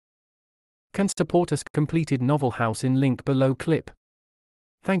Can support us completed novel house in link below clip.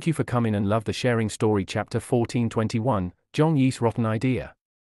 Thank you for coming and love the sharing story chapter 1421, Zhong Yi's rotten idea.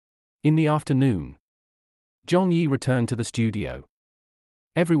 In the afternoon, Zhong Yi returned to the studio.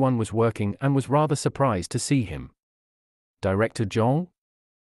 Everyone was working and was rather surprised to see him. Director Zhong?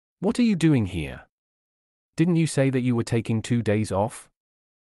 What are you doing here? Didn't you say that you were taking 2 days off?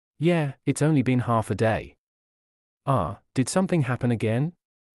 Yeah, it's only been half a day. Ah, did something happen again?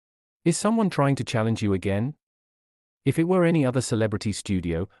 Is someone trying to challenge you again? If it were any other celebrity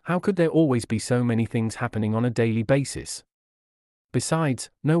studio, how could there always be so many things happening on a daily basis? Besides,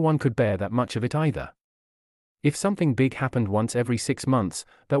 no one could bear that much of it either. If something big happened once every 6 months,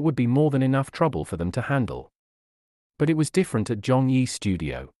 that would be more than enough trouble for them to handle. But it was different at Zhong Yi's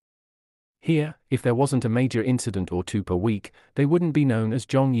studio. Here, if there wasn't a major incident or two per week, they wouldn't be known as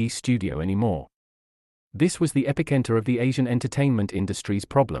Zhong Yi's studio anymore. This was the epicenter of the Asian entertainment industry's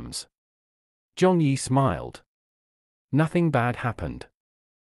problems. Zhong Yi smiled. Nothing bad happened.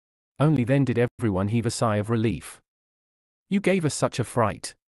 Only then did everyone heave a sigh of relief. You gave us such a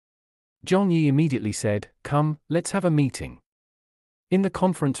fright. Zhong Yi immediately said, "Come, let's have a meeting." In the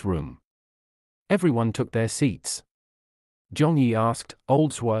conference room, everyone took their seats. Zhong Yi asked,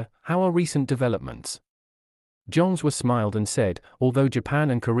 "Old Zhuo, how are recent developments?" Zhong Zhuo smiled and said, "Although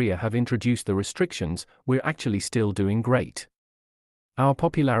Japan and Korea have introduced the restrictions, we're actually still doing great. Our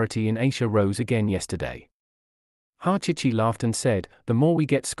popularity in Asia rose again yesterday." Ha Chichi laughed and said, "The more we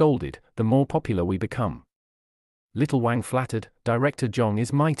get scolded, the more popular we become." Little Wang flattered, "Director Zhong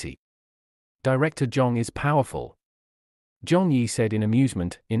is mighty. Director Zhong is powerful." Zhong Yi said in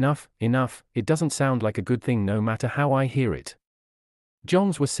amusement, "Enough, enough, it doesn't sound like a good thing no matter how I hear it."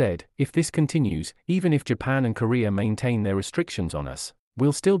 Zhong Zhuo said, "If this continues, even if Japan and Korea maintain their restrictions on us,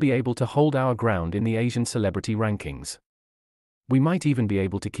 we'll still be able to hold our ground in the Asian celebrity rankings. We might even be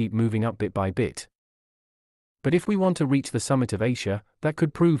able to keep moving up bit by bit. But if we want to reach the summit of Asia, that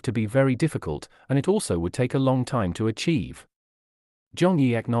could prove to be very difficult, and it also would take a long time to achieve." Zhong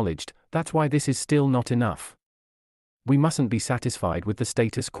Yi acknowledged, "That's why this is still not enough. We mustn't be satisfied with the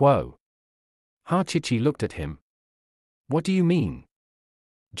status quo." Ha Chichi looked at him. "What do you mean?"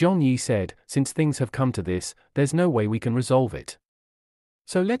 Zhong Yi said, "Since things have come to this, there's no way we can resolve it.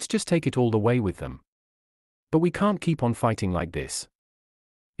 So let's just take it all the way with them. But we can't keep on fighting like this.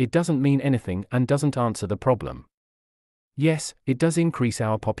 It doesn't mean anything and doesn't answer the problem. Yes, it does increase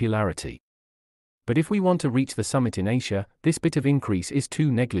our popularity. But if we want to reach the summit in Asia, this bit of increase is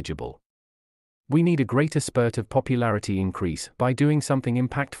too negligible. We need a greater spurt of popularity increase by doing something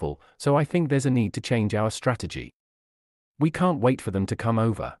impactful, so I think there's a need to change our strategy. We can't wait for them to come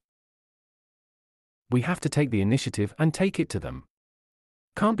over. We have to take the initiative and take it to them.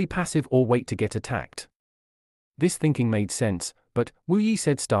 Can't be passive or wait to get attacked." This thinking made sense, but, Wu Yi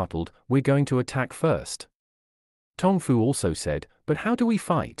said startled, "We're going to attack first." Tong Fu also said, "But how do we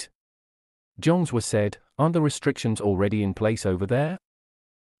fight?" Zhong Zhuo said, "Aren't the restrictions already in place over there?"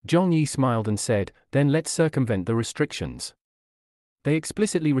 Zhong Yi smiled and said, "Then let's circumvent the restrictions. They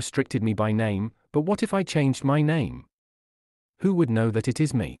explicitly restricted me by name, but what if I changed my name? Who would know that it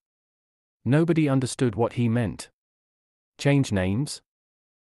is me?" Nobody understood what he meant. Change names?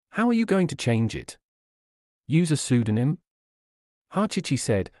 How are you going to change it? Use a pseudonym? Ha Chichi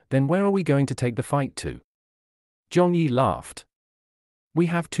said, "Then where are we going to take the fight to?" Zhong Yi laughed. "We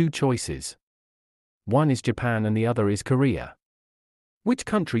have 2 choices. One is Japan and the other is Korea. Which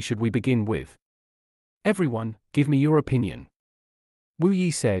country should we begin with? Everyone, give me your opinion." Wu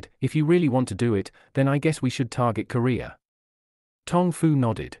Yi said, "If you really want to do it, then I guess we should target Korea." Tong Fu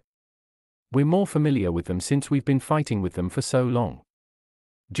nodded. "We're more familiar with them since we've been fighting with them for so long."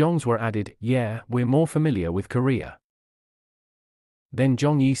 Zhong Zhuo added, "Yeah, we're more familiar with Korea." Then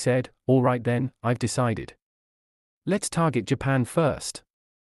Zhong Yi said, "All right then, I've decided. Let's target Japan first."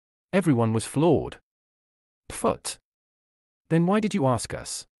 Everyone was floored. "Pfut. Then why did you ask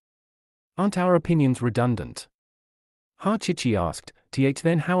us? Aren't our opinions redundant?" Ha Chichi asked,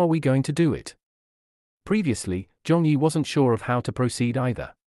 "Then how are we going to do it?" Previously, Zhong Yi wasn't sure of how to proceed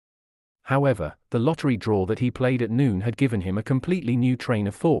either. However, the lottery draw that he played at noon had given him a completely new train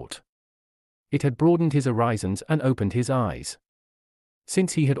of thought. It had broadened his horizons and opened his eyes.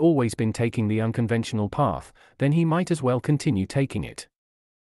 Since he had always been taking the unconventional path, then he might as well continue taking it.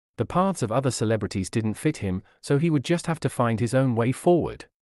 The paths of other celebrities didn't fit him, so he would just have to find his own way forward.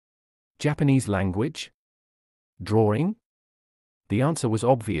 Japanese language? Drawing? The answer was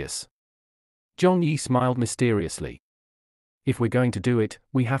obvious. Zhong Yi smiled mysteriously. "If we're going to do it,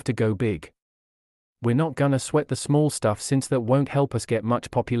 we have to go big. We're not gonna sweat the small stuff since that won't help us get much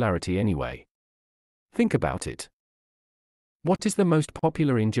popularity anyway. Think about it. What is the most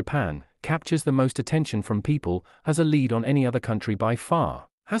popular in Japan, captures the most attention from people, has a lead on any other country by far,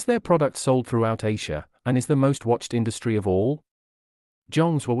 has their product sold throughout Asia, and is the most watched industry of all?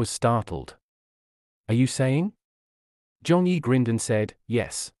 Zhonghua was startled. Are you saying? Zhong Yi grinned and said,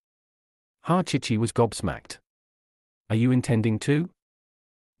 yes. Ha Chichi was gobsmacked. Are you intending to?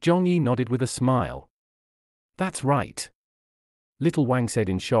 Zhong Yi nodded with a smile. That's right. Little Wang said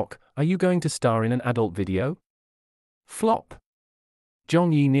in shock, are you going to star in an adult video? Flop.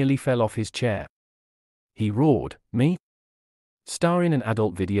 Zhong Yi nearly fell off his chair. He roared, me? Star in an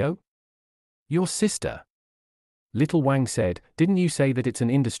adult video? Your sister. Little Wang said, didn't you say that it's an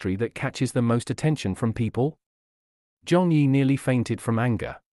industry that catches the most attention from people? Zhong Yi nearly fainted from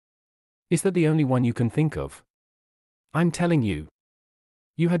anger. Is that the only one you can think of? I'm telling you.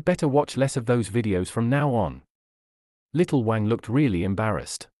 You had better watch less of those videos from now on. Little Wang looked really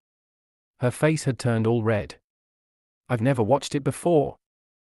embarrassed. Her face had turned all red. I've never watched it before.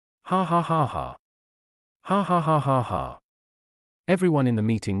 Ha ha ha ha. Ha ha ha ha ha. Everyone in the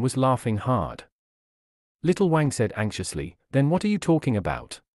meeting was laughing hard. Little Wang said anxiously, then what are you talking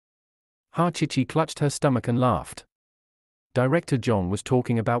about? Ha Chichi clutched her stomach and laughed. Director Zhong was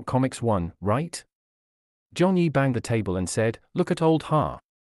talking about Comics 1, right? Zhong Yi banged the table and said, look at old Ha.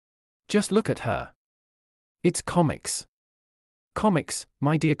 Just look at her. It's comics. Comics,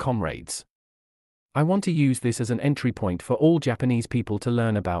 my dear comrades. I want to use this as an entry point for all Japanese people to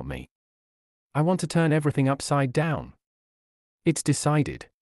learn about me. I want to turn everything upside down. It's decided.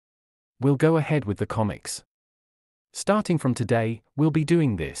 We'll go ahead with the comics. Starting from today, we'll be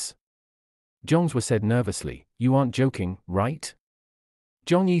doing this. Zhonghua said nervously, you aren't joking, right?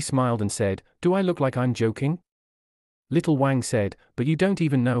 Zhong Yi smiled and said, do I look like I'm joking? Little Wang said, but you don't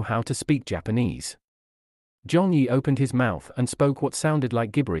even know how to speak Japanese. Zhong Yi opened his mouth and spoke what sounded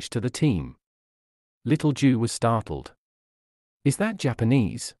like gibberish to the team. Little Ju was startled. Is that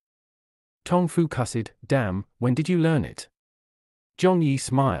Japanese? Tong Fu cussed, damn, when did you learn it? Zhong Yi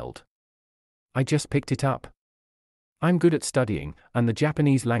smiled. I just picked it up. I'm good at studying, and the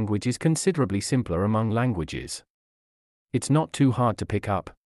Japanese language is considerably simpler among languages. It's not too hard to pick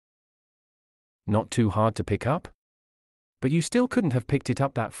up. Not too hard to pick up? But you still couldn't have picked it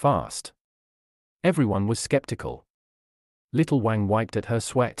up that fast. Everyone was skeptical. Little Wang wiped at her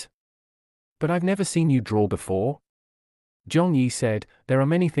sweat. But I've never seen you draw before. Zhong Yi said, there are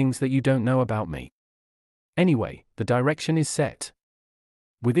many things that you don't know about me. Anyway, the direction is set.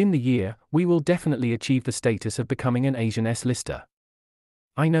 Within the year, we will definitely achieve the status of becoming an Asian S-lister.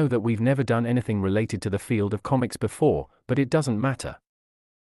 I know that we've never done anything related to the field of comics before, but it doesn't matter.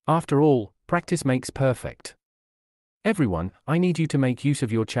 After all, practice makes perfect. Everyone, I need you to make use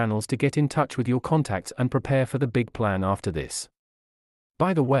of your channels to get in touch with your contacts and prepare for the big plan after this.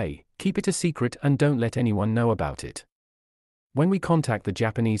 By the way, keep it a secret and don't let anyone know about it. When we contact the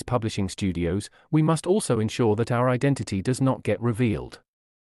Japanese publishing studios, we must also ensure that our identity does not get revealed.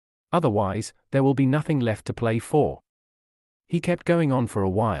 Otherwise, there will be nothing left to play for. He kept going on for a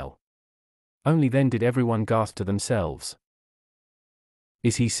while. Only then did everyone gasp to themselves.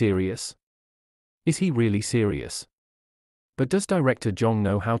 Is he serious? Is he really serious? But does director Zhong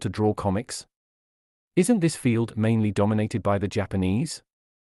know how to draw comics? Isn't this field mainly dominated by the Japanese?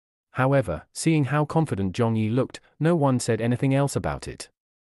 However, seeing how confident Zhong Yi looked, no one said anything else about it.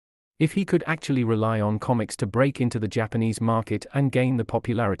 If he could actually rely on comics to break into the Japanese market and gain the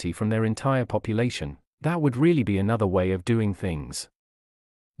popularity from their entire population, that would really be another way of doing things.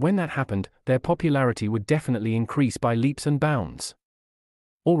 When that happened, their popularity would definitely increase by leaps and bounds.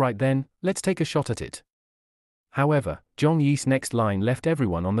 Alright then, let's take a shot at it. However, Zhong Yi's next line left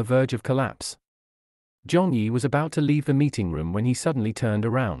everyone on the verge of collapse. Zhong Yi was about to leave the meeting room when he suddenly turned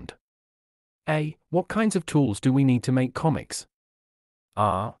around. What kinds of tools do we need to make comics?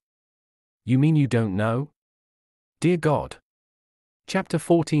 You mean you don't know? Dear God. Chapter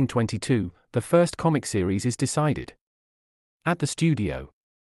 1422, the first comic series is decided. At the studio.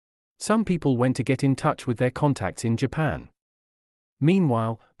 Some people went to get in touch with their contacts in Japan.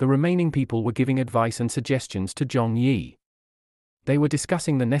 Meanwhile, the remaining people were giving advice and suggestions to Zhong Yi. They were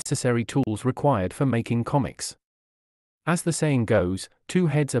discussing the necessary tools required for making comics. As the saying goes, two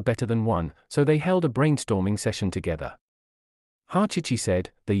heads are better than one, so they held a brainstorming session together. Hachichi said,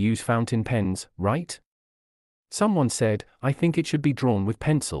 they use fountain pens, right? Someone said, I think it should be drawn with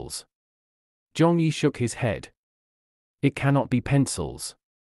pencils. Zhong Yi shook his head. It cannot be pencils.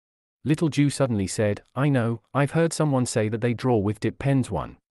 Little Ju suddenly said, I know, I've heard someone say that they draw with dip pens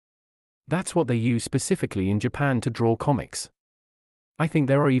one. That's what they use specifically in Japan to draw comics. I think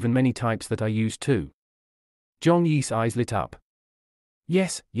there are even many types that I use too. Zhong Yi's eyes lit up.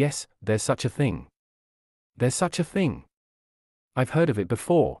 Yes, there's such a thing. There's such a thing. I've heard of it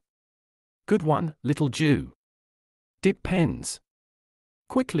before. Good one, little Jew. Dip pens.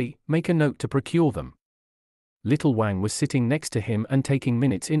 Quickly, make a note to procure them. Little Wang was sitting next to him and taking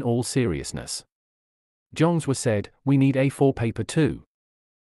minutes in all seriousness. Zhong's was said, we need A4 paper too.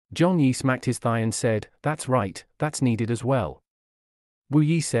 Zhong Yi smacked his thigh and said, that's right, that's needed as well. Wu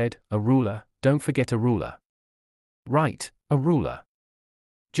Yi said, a ruler, don't forget a ruler. Right, a ruler.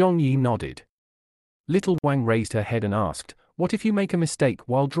 Zhong Yi nodded. Little Wang raised her head and asked, what if you make a mistake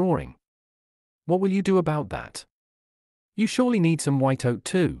while drawing? What will you do about that? You surely need some white oat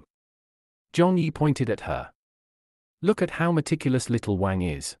too. Zhong Yi pointed at her. Look at how meticulous Little Wang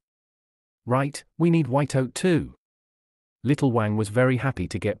is. Right, we need white oat too. Little Wang was very happy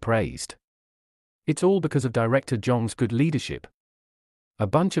to get praised. It's all because of Director Zhong's good leadership. A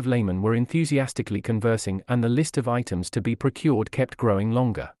bunch of laymen were enthusiastically conversing and the list of items to be procured kept growing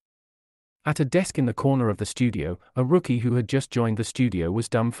longer. At a desk in the corner of the studio, a rookie who had just joined the studio was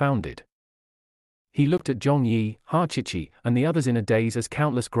dumbfounded. He looked at Zhong Yi, Hachichi, and the others in a daze as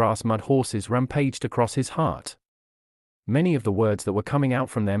countless grass mud horses rampaged across his heart. Many of the words that were coming out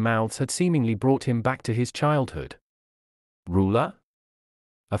from their mouths had seemingly brought him back to his childhood. Ruler?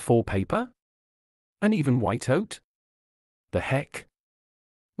 A4 paper? And even white oat? The heck?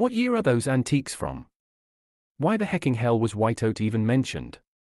 What year are those antiques from? Why the hecking hell was white oat even mentioned?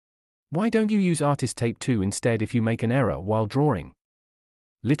 Why don't you use artist tape too instead if you make an error while drawing?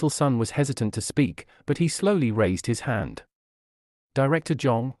 Little Sun was hesitant to speak, but he slowly raised his hand. Director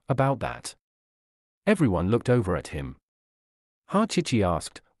Zhong, about that. Everyone looked over at him. Hachichi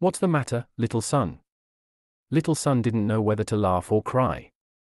asked, what's the matter, Little Sun? Little Sun didn't know whether to laugh or cry.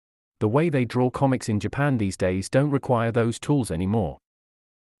 The way they draw comics in Japan these days don't require those tools anymore.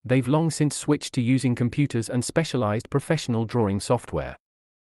 They've long since switched to using computers and specialized professional drawing software.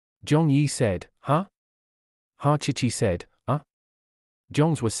 Zhong Yi said, huh? Hachichi said,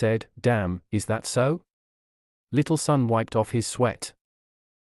 Zhong's was said, damn, is that so? Little Sun wiped off his sweat.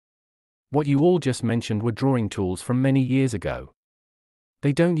 What you all just mentioned were drawing tools from many years ago.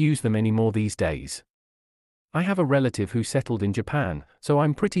 They don't use them anymore these days. I have a relative who settled in Japan, so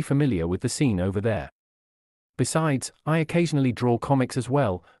I'm pretty familiar with the scene over there. Besides, I occasionally draw comics as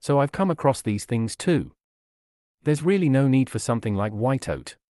well, so I've come across these things too. There's really no need for something like white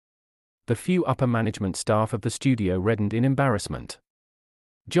oat. The few upper management staff of the studio reddened in embarrassment.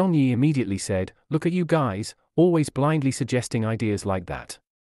 Zhong Yi immediately said, look at you guys, always blindly suggesting ideas like that.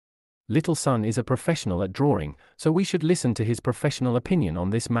 Little Sun is a professional at drawing, so we should listen to his professional opinion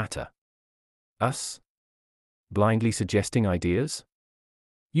on this matter. Us? Blindly suggesting ideas?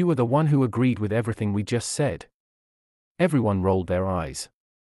 You were the one who agreed with everything we just said. Everyone rolled their eyes.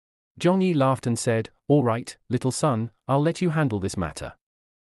 Zhong Yi laughed and said, all right, Little Sun, I'll let you handle this matter.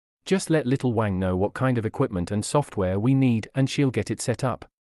 Just let Little Wang know what kind of equipment and software we need and she'll get it set up.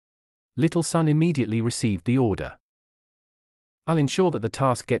 Little Sun immediately received the order. I'll ensure that the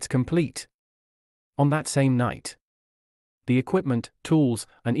task gets complete. On that same night, the equipment, tools,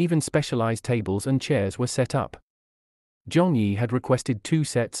 and even specialized tables and chairs were set up. Zhong Yi had requested 2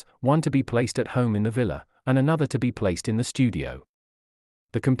 sets, one to be placed at home in the villa, and another to be placed in the studio.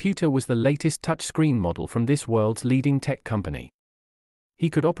 The computer was the latest touchscreen model from this world's leading tech company. He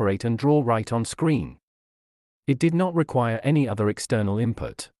could operate and draw right on screen. It did not require any other external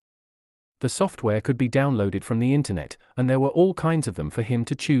input. The software could be downloaded from the internet, and there were all kinds of them for him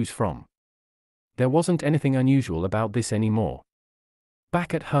to choose from. There wasn't anything unusual about this anymore.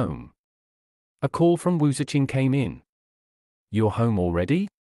 Back at home, a call from Wu Ziqing came in. You're home already?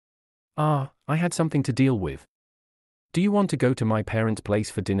 I had something to deal with. Do you want to go to my parents' place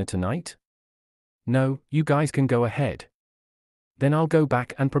for dinner tonight? No, you guys can go ahead. Then I'll go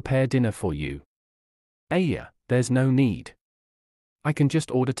back and prepare dinner for you. There's no need. I can just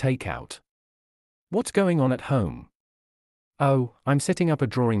order takeout. What's going on at home? Oh, I'm setting up a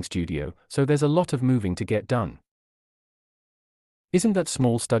drawing studio, so there's a lot of moving to get done. Isn't that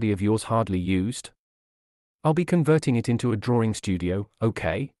small study of yours hardly used? I'll be converting it into a drawing studio,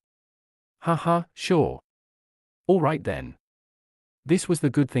 okay? Haha, sure. All right then. This was the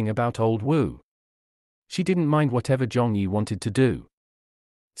good thing about old Wu. She didn't mind whatever Zhong Yi wanted to do.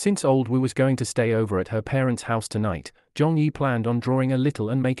 Since old Wu was going to stay over at her parents' house tonight, Zhong Yi planned on drawing a little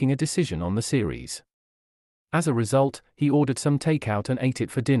and making a decision on the series. As a result, he ordered some takeout and ate it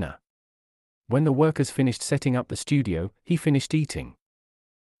for dinner. When the workers finished setting up the studio, he finished eating.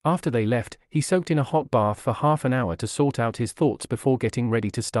 After they left, he soaked in a hot bath for half an hour to sort out his thoughts before getting ready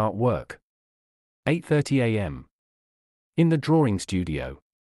to start work. 8:30 a.m. In the drawing studio.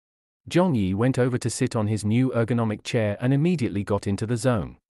 Zhong Yi went over to sit on his new ergonomic chair and immediately got into the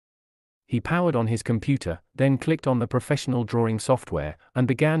zone. He powered on his computer, then clicked on the professional drawing software, and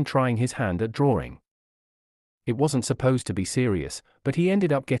began trying his hand at drawing. It wasn't supposed to be serious, but he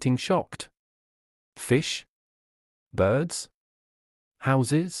ended up getting shocked. Fish? Birds?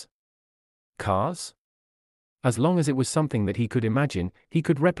 Houses? Cars? As long as it was something that he could imagine, he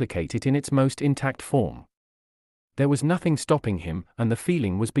could replicate it in its most intact form. There was nothing stopping him, and the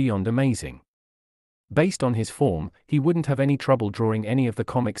feeling was beyond amazing. Based on his form, he wouldn't have any trouble drawing any of the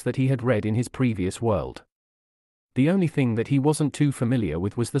comics that he had read in his previous world. The only thing that he wasn't too familiar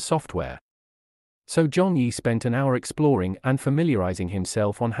with was the software. So John Yee spent an hour exploring and familiarizing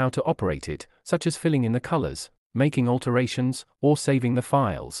himself on how to operate it, such as filling in the colors, making alterations, or saving the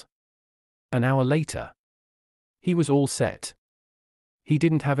files. An hour later, he was all set. He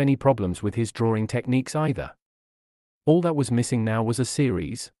didn't have any problems with his drawing techniques either. All that was missing now was a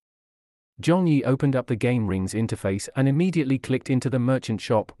series. John Yee opened up the Game Rings interface and immediately clicked into the merchant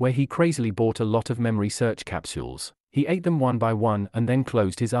shop where he crazily bought a lot of memory search capsules. He ate them one by one and then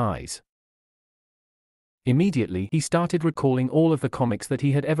closed his eyes. Immediately, he started recalling all of the comics that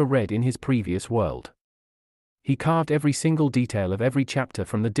he had ever read in his previous world. He carved every single detail of every chapter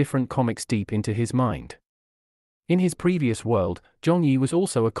from the different comics deep into his mind. In his previous world, John Yee was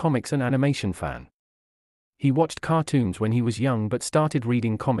also a comics and animation fan. He watched cartoons when he was young but started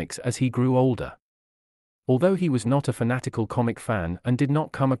reading comics as he grew older. Although he was not a fanatical comic fan and did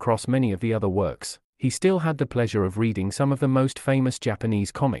not come across many of the other works, he still had the pleasure of reading some of the most famous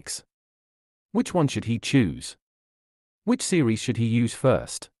Japanese comics. Which one should he choose? Which series should he use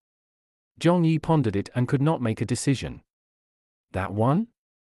first? John Yee pondered it and could not make a decision. That one?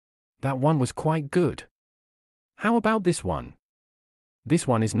 That one was quite good. How about this one? This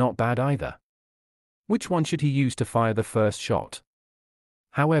one is not bad either. Which one should he use to fire the first shot?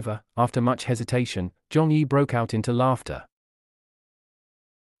 However, after much hesitation, John Yee broke out into laughter.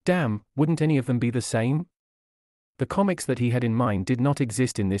 Damn, wouldn't any of them be the same? The comics that he had in mind did not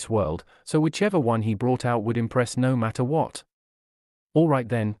exist in this world, so whichever one he brought out would impress no matter what. Alright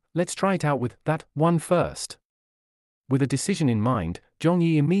then, let's try it out with that one first. With a decision in mind, John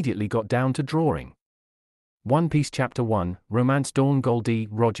Yee immediately got down to drawing. One Piece Chapter 1, Romance Dawn. Goldie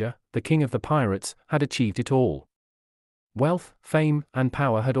Roger, the king of the pirates, had achieved it all. Wealth, fame, and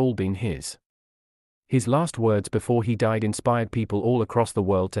power had all been his. His last words before he died inspired people all across the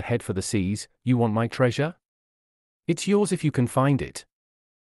world to head for the seas. You want my treasure? It's yours if you can find it.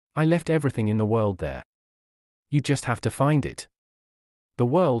 I left everything in the world there. You just have to find it. The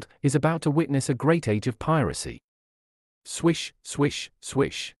world is about to witness a great age of piracy. Swish, swish,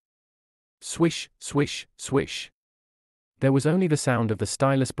 swish. Swish, swish, swish. There was only the sound of the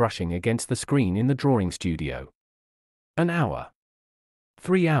stylus brushing against the screen in the drawing studio. An hour.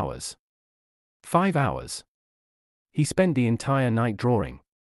 3 hours. 5 hours. He spent the entire night drawing.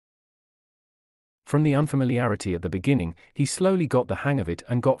 From the unfamiliarity at the beginning, he slowly got the hang of it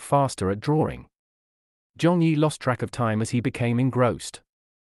and got faster at drawing. John Yee lost track of time as he became engrossed.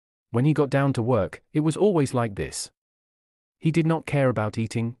 When he got down to work, it was always like this. He did not care about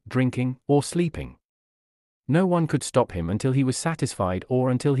eating, drinking, or sleeping. No one could stop him until he was satisfied or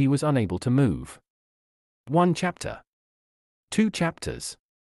until he was unable to move. 1 chapter. 2 chapters.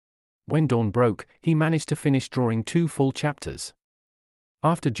 When dawn broke, he managed to finish drawing 2 full chapters.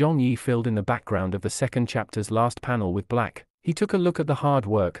 After John Yee filled in the background of the second chapter's last panel with black, he took a look at the hard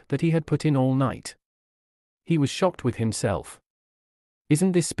work that he had put in all night. He was shocked with himself.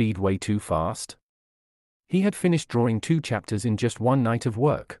 Isn't this speed way too fast? He had finished drawing 2 chapters in just one night of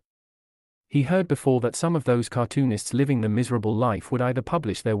work. He heard before that some of those cartoonists living the miserable life would either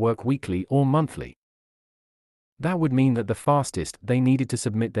publish their work weekly or monthly. That would mean that the fastest they needed to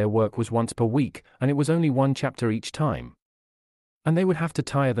submit their work was once per week, and it was only 1 chapter each time. And they would have to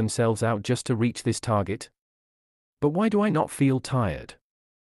tire themselves out just to reach this target? But why do I not feel tired?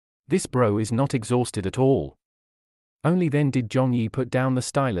 This bro is not exhausted at all. Only then did John Yee put down the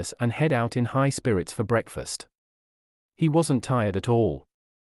stylus and head out in high spirits for breakfast. He wasn't tired at all.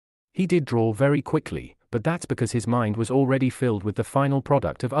 He did draw very quickly, but that's because his mind was already filled with the final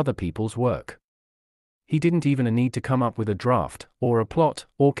product of other people's work. He didn't even need to come up with a draft, or a plot,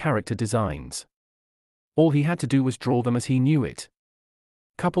 or character designs. All he had to do was draw them as he knew it.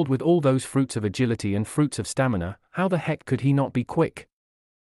 Coupled with all those fruits of agility and fruits of stamina, how the heck could he not be quick?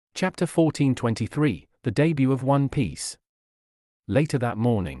 Chapter 1423, the debut of One Piece. Later that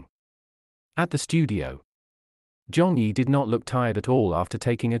morning. At the studio. John Yee did not look tired at all after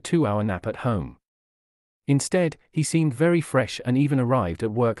taking a 2-hour nap at home. Instead, he seemed very fresh and even arrived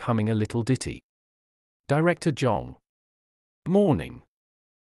at work humming a little ditty. Director Jong. Morning.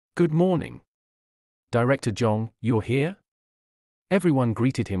 Good morning. Director Jong, you're here? Everyone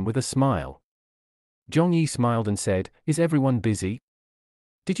greeted him with a smile. Zhong Yi smiled and said, "Is everyone busy?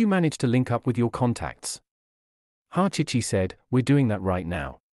 Did you manage to link up with your contacts?" Ha Chichi said, "We're doing that right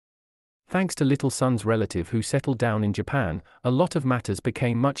now." Thanks to Little Sun's relative who settled down in Japan, a lot of matters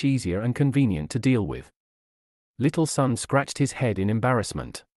became much easier and convenient to deal with. Little Sun scratched his head in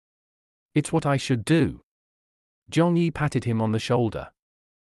embarrassment. "It's what I should do." Zhong Yi patted him on the shoulder.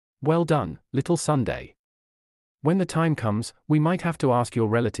 "Well done, Little Sunday. When the time comes, we might have to ask your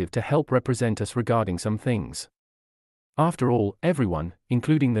relative to help represent us regarding some things. After all, everyone,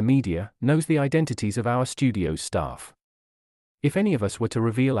 including the media, knows the identities of our studio's staff. If any of us were to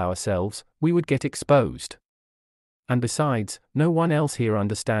reveal ourselves, we would get exposed. And besides, no one else here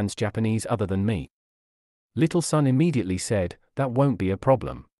understands Japanese other than me." Little Sun immediately said, "That won't be a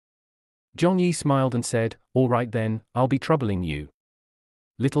problem." Zhong Yi smiled and said, "All right then, I'll be troubling you."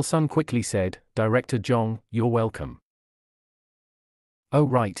 Little Sun quickly said, "Director Zhong, you're welcome." "Oh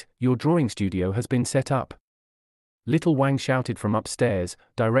right, your drawing studio has been set up." Little Wang shouted from upstairs,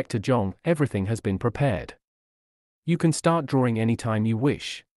 "Director Zhong, everything has been prepared. You can start drawing anytime you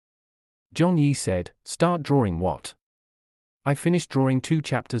wish." Zhong Yi said, "Start drawing what?" "I finished drawing 2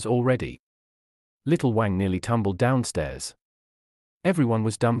 chapters already." Little Wang nearly tumbled downstairs. Everyone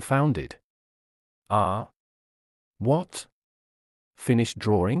was dumbfounded. "Ah? What? Finished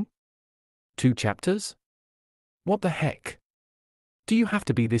drawing? 2 chapters? What the heck? Do you have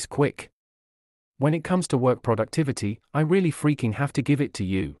to be this quick? When it comes to work productivity, I really freaking have to give it to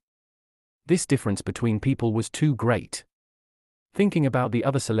you. This difference between people was too great." Thinking about the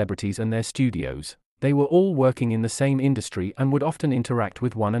other celebrities and their studios, they were all working in the same industry and would often interact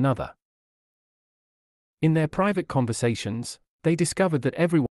with one another. In their private conversations, they discovered that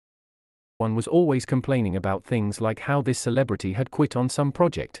everyone was always complaining about things like how this celebrity had quit on some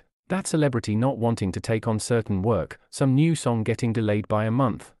project, that celebrity not wanting to take on certain work, some new song getting delayed by a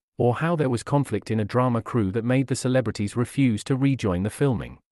month, or how there was conflict in a drama crew that made the celebrities refuse to rejoin the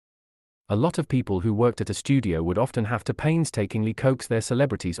filming. A lot of people who worked at a studio would often have to painstakingly coax their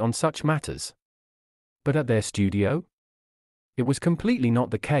celebrities on such matters. But at their studio? It was completely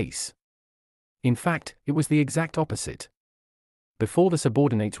not the case. In fact, it was the exact opposite. Before the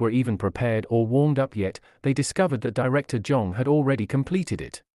subordinates were even prepared or warmed up yet, they discovered that Director Zhong had already completed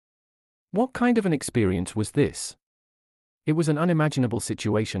it. What kind of an experience was this? It was an unimaginable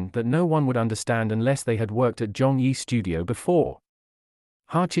situation that no one would understand unless they had worked at Zhong Yi's studio before.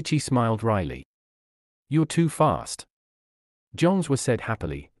 Ha Chichi smiled wryly. "You're too fast." Zhong's was said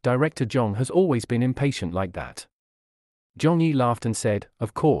happily, "Director Zhong has always been impatient like that." Zhong Yi laughed and said,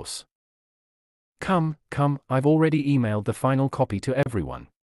 "Of course. Come, I've already emailed the final copy to everyone.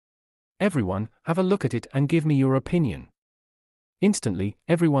 Everyone, have a look at it and give me your opinion." Instantly,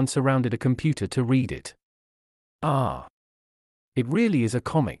 everyone surrounded a computer to read it. "Ah. It really is a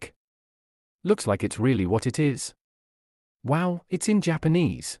comic. Looks like it's really what it is. Wow, it's in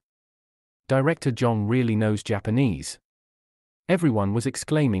Japanese. Director Zhong really knows Japanese." Everyone was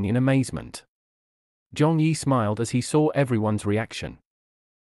exclaiming in amazement. Zhong Yi smiled as he saw everyone's reaction.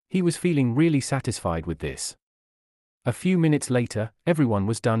 He was feeling really satisfied with this. A few minutes later, everyone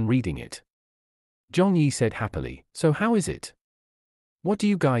was done reading it. Zhong Yi said happily, "So how is it? What do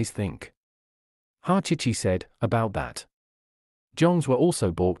you guys think?" Ha Chichi said, "About that." Zhong's were also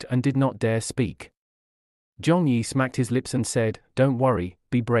balked and did not dare speak. Zhong Yi smacked his lips and said, "Don't worry,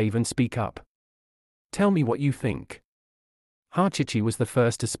 be brave and speak up. Tell me what you think." Ha Chichi was the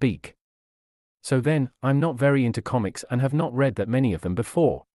first to speak. "So then, I'm not very into comics and have not read that many of them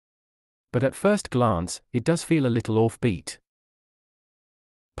before. But at first glance, it does feel a little offbeat.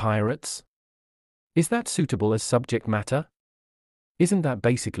 Pirates? Is that suitable as subject matter? Isn't that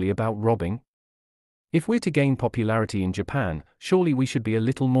basically about robbing? If we're to gain popularity in Japan, surely we should be a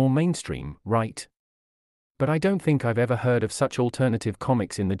little more mainstream, right? But I don't think I've ever heard of such alternative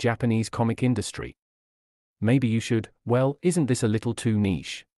comics in the Japanese comic industry. Maybe you should. Well, isn't this a little too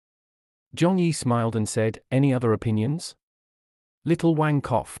niche?" Zhong Yi smiled and said, "Any other opinions?" Little Wang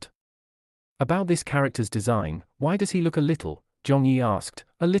coughed. "About this character's design, why does he look a little," Zhong Yi asked,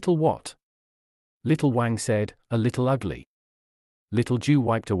 "a little what?" Little Wang said, "A little ugly." Little Ju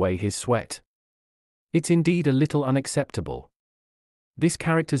wiped away his sweat. "It's indeed a little unacceptable. This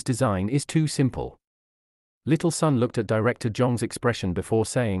character's design is too simple." Little Sun looked at Director Zhong's expression before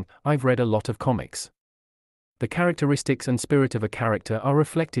saying, "I've read a lot of comics. The characteristics and spirit of a character are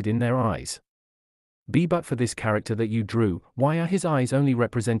reflected in their eyes. But for this character that you drew, why are his eyes only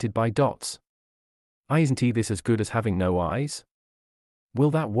represented by dots? Isn't he this as good as having no eyes?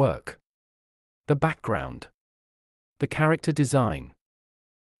 Will that work? The background. The character design.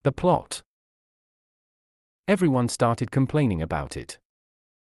 The plot. Everyone started complaining about it.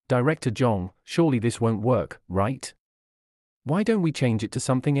 Director Zhong, surely this won't work, right? Why don't we change it to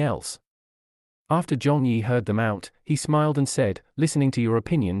something else? After Zhong Yi heard them out, he smiled and said, listening to your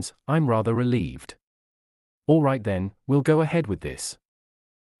opinions, I'm rather relieved. All right then, we'll go ahead with this.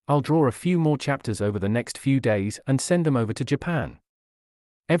 I'll draw a few more chapters over the next few days and send them over to Japan.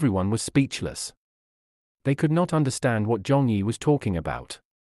 Everyone was speechless. They could not understand what Zhong Yi was talking about.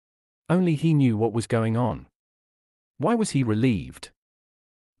 Only he knew what was going on. Why was he relieved?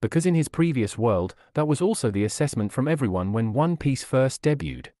 Because in his previous world, that was also the assessment from everyone when One Piece first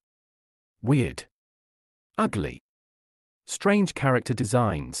debuted. Weird. Ugly. Strange character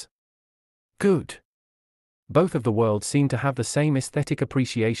designs. Good. Both of the worlds seem to have the same aesthetic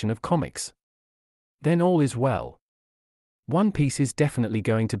appreciation of comics. Then all is well. One Piece is definitely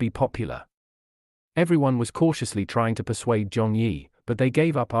going to be popular. Everyone was cautiously trying to persuade Zhong Yi, but they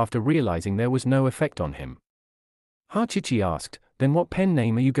gave up after realizing there was no effect on him. Hachichi asked, then what pen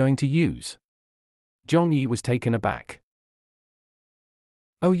name are you going to use? Zhong Yi was taken aback.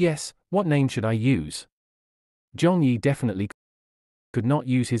 Oh yes, what name should I use? Zhong Yi definitely could not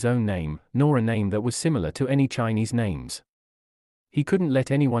use his own name, nor a name that was similar to any Chinese names. He couldn't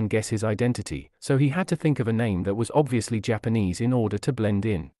let anyone guess his identity, so he had to think of a name that was obviously Japanese in order to blend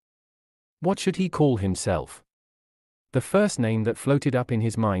in. What should he call himself? The first name that floated up in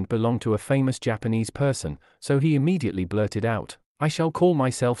his mind belonged to a famous Japanese person, so he immediately blurted out, I shall call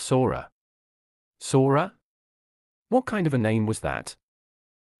myself Sora. Sora? What kind of a name was that?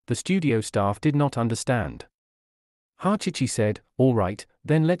 The studio staff did not understand. Hachichi said, all right,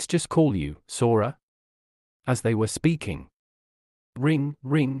 then let's just call you Sora. As they were speaking. Ring,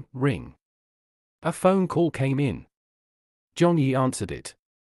 ring, ring. A phone call came in. Zhong Yi answered it.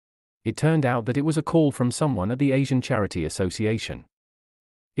 It turned out that it was a call from someone at the Asian Charity Association.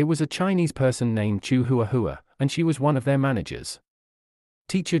 It was a Chinese person named Chu Huahua, and she was one of their managers.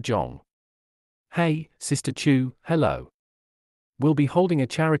 Teacher Zhong. Hey, Sister Chu, hello. We'll be holding a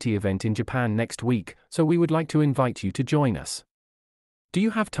charity event in Japan next week, so we would like to invite you to join us. Do you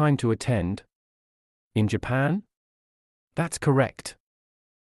have time to attend? In Japan? That's correct.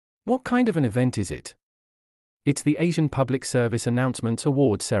 What kind of an event is it? It's the Asian Public Service Announcements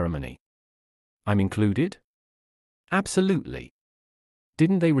Award ceremony. I'm included? Absolutely.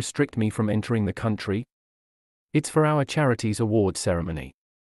 Didn't they restrict me from entering the country? It's for our charity's award ceremony.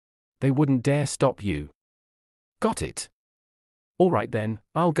 They wouldn't dare stop you. Got it. All right then,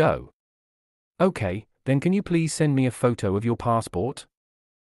 I'll go. Okay, then can you please send me a photo of your passport?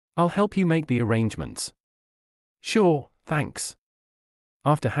 I'll help you make the arrangements. Sure, thanks.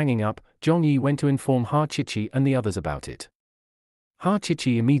 After hanging up, Zhong Yi went to inform Hachichi and the others about it.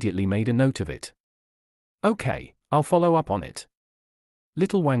 Hachichi immediately made a note of it. Okay, I'll follow up on it.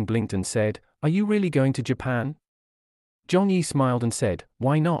 Little Wang blinked and said, are you really going to Japan? Zhong Yi smiled and said,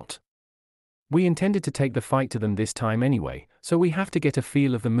 why not? We intended to take the fight to them this time anyway, so we have to get a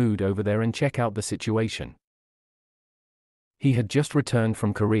feel of the mood over there and check out the situation. He had just returned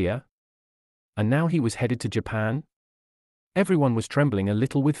from Korea? And now he was headed to Japan? Everyone was trembling a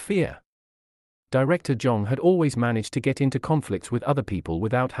little with fear. Director Zhong had always managed to get into conflicts with other people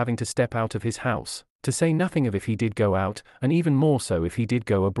without having to step out of his house, to say nothing of if he did go out, and even more so if he did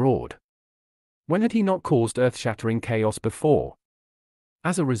go abroad. When had he not caused earth-shattering chaos before?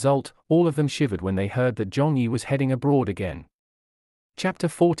 As a result, all of them shivered when they heard that Zhong Yi was heading abroad again. Chapter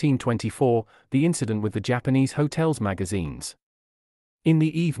 1424, The Incident with the Japanese Hotels Magazines. In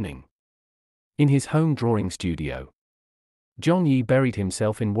the evening. In his home drawing studio. Zhong Yi buried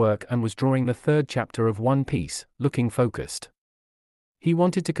himself in work and was drawing the third chapter of One Piece, looking focused. He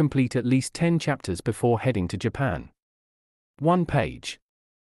wanted to complete at least 10 chapters before heading to Japan. 1 page.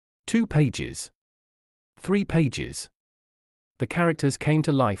 2 pages. 3 pages. The characters came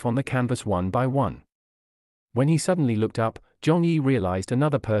to life on the canvas one by one. When he suddenly looked up, Zhong Yi realized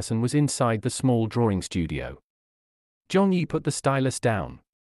another person was inside the small drawing studio. Zhong Yi put the stylus down.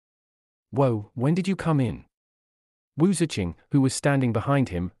 Whoa, when did you come in? Wu Ziqing, who was standing behind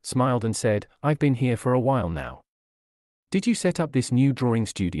him, smiled and said, I've been here for a while now. Did you set up this new drawing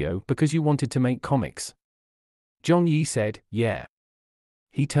studio because you wanted to make comics? Zhong Yi said, yeah.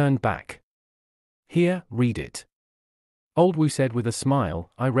 He turned back. Here, read it. Old Wu said with a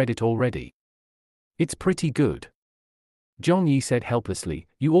smile, I read it already. It's pretty good. Zhong Yi said helplessly,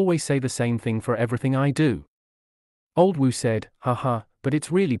 you always say the same thing for everything I do. Old Wu said, haha, but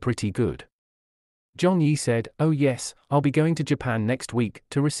it's really pretty good. Zhong Yi said, oh yes, I'll be going to Japan next week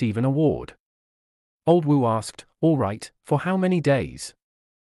to receive an award. Old Wu asked, all right, for how many days?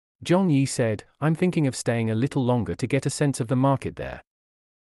 Zhong Yi said, I'm thinking of staying a little longer to get a sense of the market there.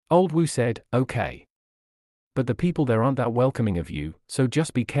 Old Wu said, okay. But the people there aren't that welcoming of you, so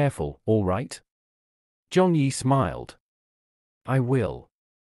just be careful, all right? Zhong Yi smiled. I will.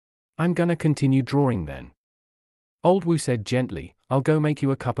 I'm gonna continue drawing then. Old Wu said gently, I'll go make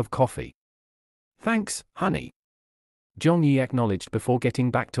you a cup of coffee. Thanks, honey. Zhong Yi acknowledged before getting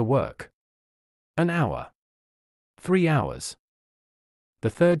back to work. An hour. 3 hours. The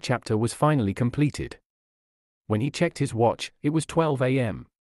third chapter was finally completed. When he checked his watch, it was 12 a.m.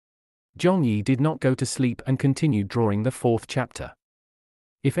 Zhong Yi did not go to sleep and continued drawing the fourth chapter.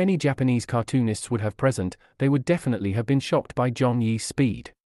 If any Japanese cartoonists would have present, they would definitely have been shocked by Zhong Yi's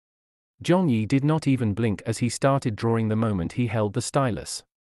speed. Zhong Yi did not even blink as he started drawing the moment he held the stylus.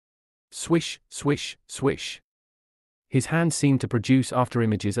 Swish, swish, swish. His hand seemed to produce after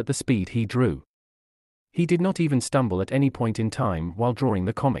images at the speed he drew. He did not even stumble at any point in time while drawing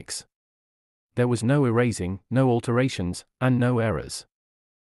the comics. There was no erasing, no alterations, and no errors.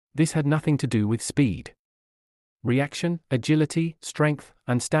 This had nothing to do with speed. Reaction, agility, strength,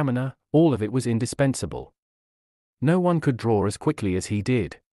 and stamina, all of it was indispensable. No one could draw as quickly as he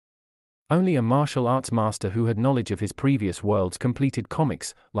did. Only a martial arts master who had knowledge of his previous world's completed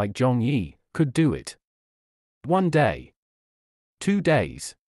comics, like Zhong Yi, could do it. 1 day. 2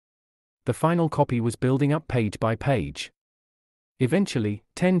 days. The final copy was building up page by page. Eventually,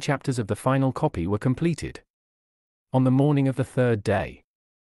 10 chapters of the final copy were completed. On the morning of the third day,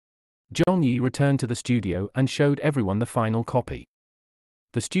 Zhong Yi returned to the studio and showed everyone the final copy.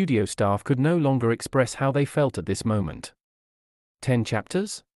 The studio staff could no longer express how they felt at this moment. 10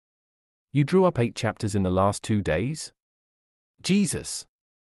 chapters? You drew up 8 chapters in the last 2 days? Jesus!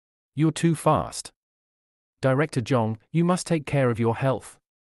 You're too fast. Director Zhong, you must take care of your health.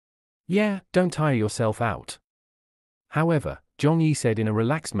 Yeah, don't tire yourself out. However, Zhong Yi said in a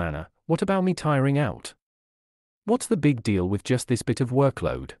relaxed manner, what about me tiring out? What's the big deal with just this bit of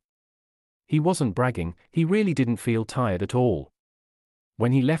workload? He wasn't bragging, he really didn't feel tired at all.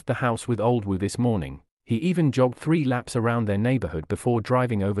 When he left the house with Old Wu this morning, he even jogged 3 laps around their neighborhood before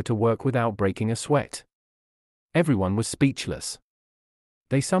driving over to work without breaking a sweat. Everyone was speechless.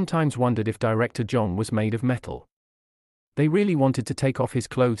 They sometimes wondered if Director Zhong was made of metal. They really wanted to take off his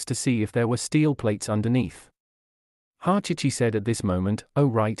clothes to see if there were steel plates underneath. Hachichi said at this moment, oh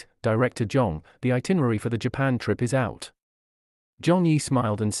right, Director Zhong, the itinerary for the Japan trip is out. Zhong Yi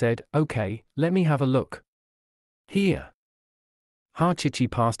smiled and said, okay, let me have a look. Here. Hachichi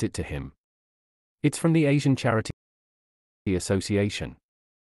passed it to him. It's from the Asian Charity Association.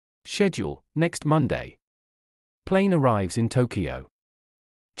 Schedule, next Monday. Plane arrives in Tokyo.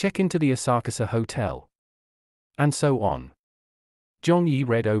 Check into the Asakusa Hotel. And so on. Zhong Yi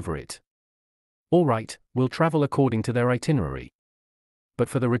read over it. All right, we'll travel according to their itinerary. But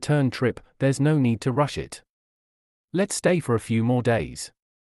for the return trip, there's no need to rush it. Let's stay for a few more days.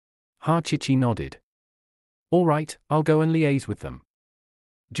 Hachichi nodded. All right, I'll go and liaise with them.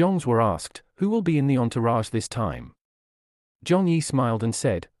 Zhongs were asked, who will be in the entourage this time? Zhong Yi smiled and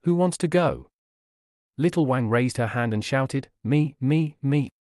said, who wants to go? Little Wang raised her hand and shouted, me, me, me.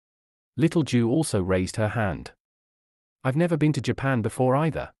 Little Ju also raised her hand. I've never been to Japan before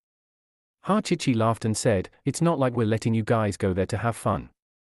either. Hachichi laughed and said, it's not like we're letting you guys go there to have fun.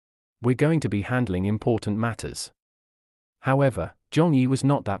 We're going to be handling important matters. However, Zhong Yi was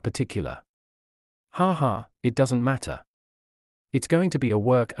not that particular. Ha ha, it doesn't matter. It's going to be a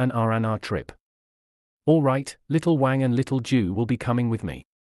work and R&R trip. All right, Little Wang and Little Ju will be coming with me.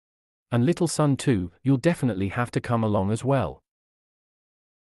 And Little Sun too, you'll definitely have to come along as well.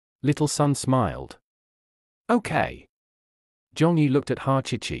 Little Sun smiled. Okay. Zhong Yi looked at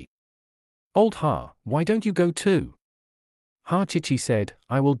Hachichi. Old Ha, why don't you go too? Hachichi said,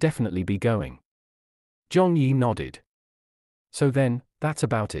 I will definitely be going. Zhong Yi nodded. So then, that's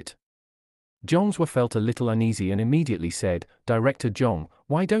about it. Zhongs were felt a little uneasy and immediately said, Director Zhong,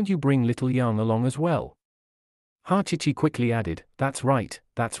 why don't you bring Little Yang along as well? Hachichi quickly added, that's right,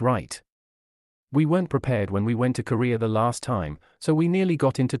 that's right. We weren't prepared when we went to Korea the last time, so we nearly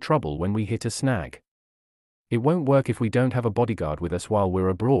got into trouble when we hit a snag. It won't work if we don't have a bodyguard with us while we're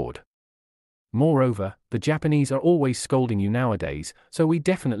abroad. Moreover, the Japanese are always scolding you nowadays, so we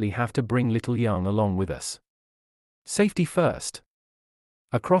definitely have to bring Little Yang along with us. Safety first.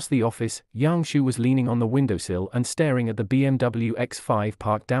 Across the office, Yang Shu was leaning on the windowsill and staring at the BMW X5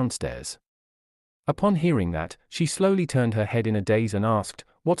 parked downstairs. Upon hearing that, she slowly turned her head in a daze and asked,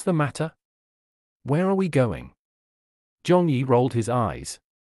 what's the matter? Where are we going? Zhong Yi rolled his eyes.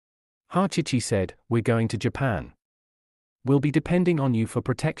 Hachichi said, we're going to Japan. We'll be depending on you for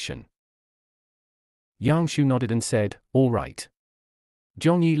protection. Yang Shu nodded and said, all right.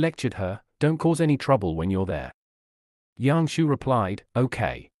 Zhong Yi lectured her, don't cause any trouble when you're there. Yang Shu replied,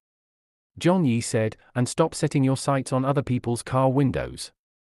 okay. Zhong Yi said, and stop setting your sights on other people's car windows.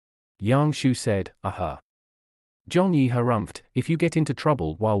 Yang Shu said, Zhong Yi harumphed, if you get into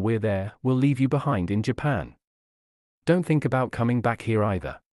trouble while we're there, we'll leave you behind in Japan. Don't think about coming back here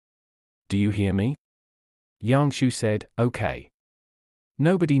either. Do you hear me? Yang Shu said, okay.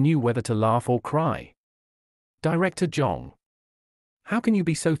 Nobody knew whether to laugh or cry. Director Zhong. How can you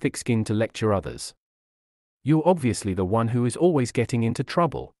be so thick-skinned to lecture others? You're obviously the one who is always getting into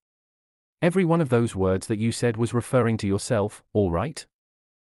trouble. Every one of those words that you said was referring to yourself, all right?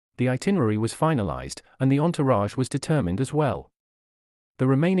 The itinerary was finalized, and the entourage was determined as well. The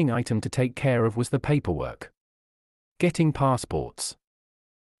remaining item to take care of was the paperwork. Getting passports.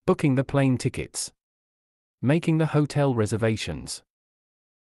 Booking the plane tickets. Making the hotel reservations.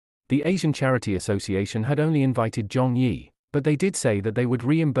 The Asian Charity Association had only invited Zhong Yi, but they did say that they would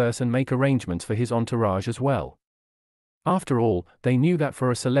reimburse and make arrangements for his entourage as well. After all, they knew that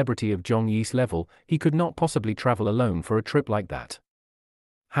for a celebrity of Zhong Yi's level, he could not possibly travel alone for a trip like that.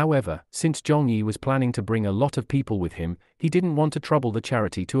 However, since Zhong Yi was planning to bring a lot of people with him, he didn't want to trouble the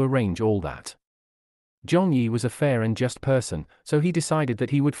charity to arrange all that. Zhong Yi was a fair and just person, so he decided that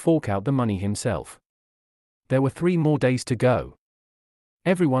he would fork out the money himself. There were 3 more days to go.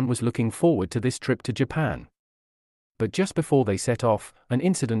 Everyone was looking forward to this trip to Japan. But just before they set off, an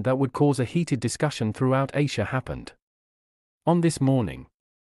incident that would cause a heated discussion throughout Asia happened. On this morning,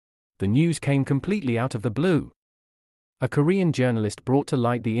 the news came completely out of the blue. A Korean journalist brought to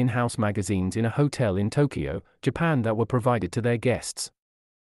light the in-house magazines in a hotel in Tokyo, Japan that were provided to their guests.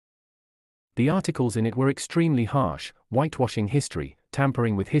 The articles in it were extremely harsh, whitewashing history,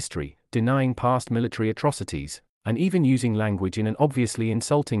 tampering with history, denying past military atrocities, and even using language in an obviously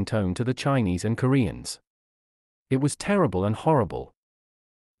insulting tone to the Chinese and Koreans. It was terrible and horrible.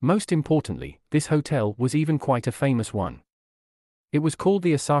 Most importantly, this hotel was even quite a famous one. It was called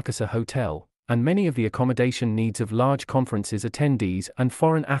the Asakasa Hotel, and many of the accommodation needs of large conferences attendees and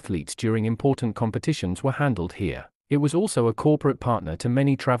foreign athletes during important competitions were handled here. It was also a corporate partner to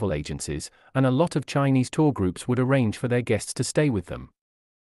many travel agencies, and a lot of Chinese tour groups would arrange for their guests to stay with them.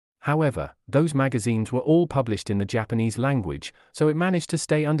 However, those magazines were all published in the Japanese language, so it managed to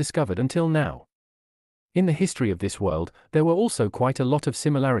stay undiscovered until now. In the history of this world, there were also quite a lot of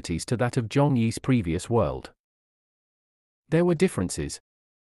similarities to that of Zhong Yi's previous world. There were differences,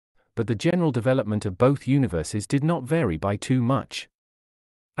 but the general development of both universes did not vary by too much.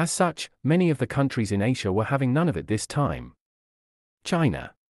 As such, many of the countries in Asia were having none of it this time.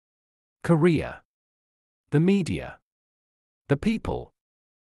 China, Korea, the media, the people.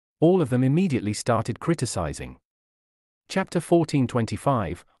 All of them immediately started criticizing. Chapter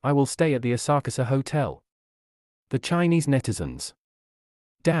 1425, I will stay at the Asakasa Hotel. The Chinese netizens.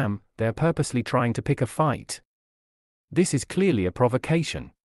 Damn, they're purposely trying to pick a fight. This is clearly a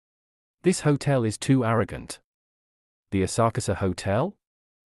provocation. This hotel is too arrogant. The Asakasa Hotel?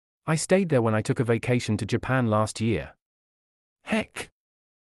 I stayed there when I took a vacation to Japan last year. Heck!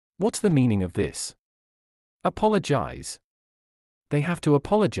 What's the meaning of this? Apologize. They have to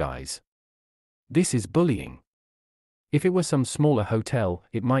apologize. This is bullying. If it were some smaller hotel,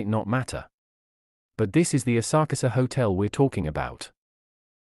 it might not matter. But this is the Asakasa Hotel we're talking about.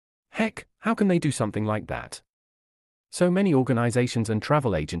 Heck, how can they do something like that? So many organizations and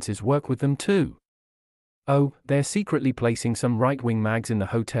travel agencies work with them too. Oh, they're secretly placing some right-wing mags in the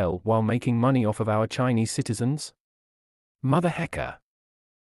hotel while making money off of our Chinese citizens? Mother hecker.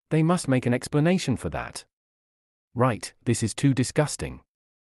 They must make an explanation for that. Right, this is too disgusting.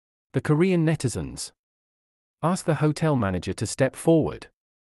 The Korean netizens. Ask the hotel manager to step forward.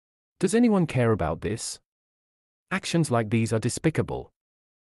 Does anyone care about this? Actions like these are despicable.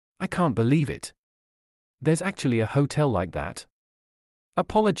 I can't believe it. There's actually a hotel like that.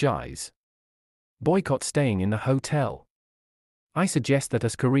 Apologize. Boycott staying in the hotel. I suggest that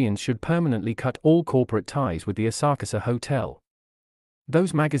us Koreans should permanently cut all corporate ties with the Asakasa Hotel.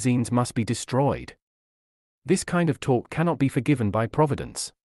 Those magazines must be destroyed. This kind of talk cannot be forgiven by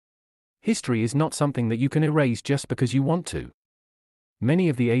Providence. History is not something that you can erase just because you want to. Many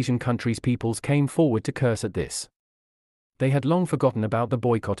of the Asian countries' peoples came forward to curse at this. They had long forgotten about the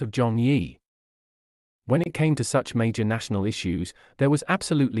boycott of Zhong Yi. When it came to such major national issues, there was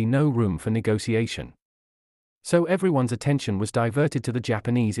absolutely no room for negotiation. So everyone's attention was diverted to the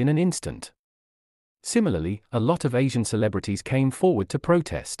Japanese in an instant. Similarly, a lot of Asian celebrities came forward to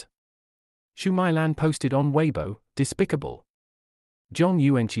protest. Xu Mailan posted on Weibo, despicable. Zhong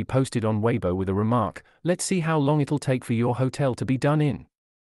Yuanqi posted on Weibo with a remark, let's see how long it'll take for your hotel to be done in.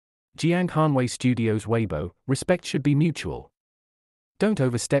 Jiang Hanwei Studios Weibo, respect should be mutual. Don't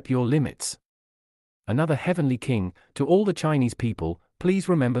overstep your limits. Another heavenly king, to all the Chinese people, please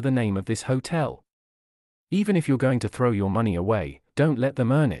remember the name of this hotel. Even if you're going to throw your money away, don't let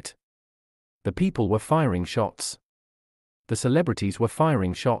them earn it. The people were firing shots. The celebrities were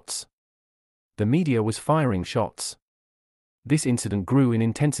firing shots. The media was firing shots. This incident grew in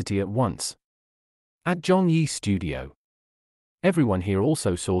intensity at once. At John Yee's studio. Everyone here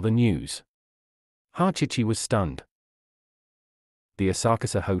also saw the news. Hachichi was stunned. The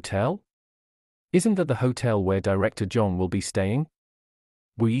Asakusa Hotel? Isn't that the hotel where director John will be staying?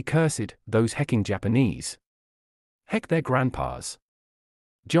 Were ye cursed, those hecking Japanese? Heck their grandpas.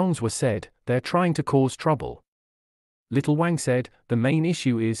 Johns was said, they're trying to cause trouble. Little Wang said, the main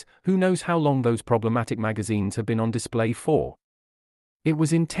issue is, who knows how long those problematic magazines have been on display for? It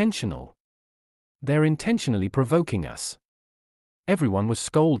was intentional. They're intentionally provoking us. Everyone was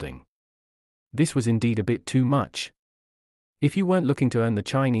scolding. This was indeed a bit too much. If you weren't looking to earn the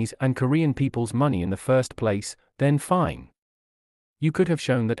Chinese and Korean people's money in the first place, then fine. You could have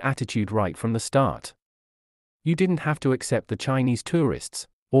shown that attitude right from the start. You didn't have to accept the Chinese tourists,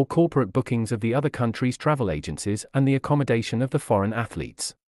 or corporate bookings of the other countries' travel agencies and the accommodation of the foreign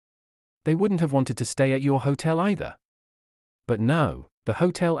athletes. They wouldn't have wanted to stay at your hotel either. But no, the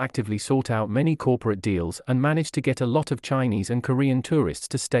hotel actively sought out many corporate deals and managed to get a lot of Chinese and Korean tourists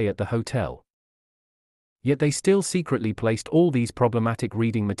to stay at the hotel. Yet they still secretly placed all these problematic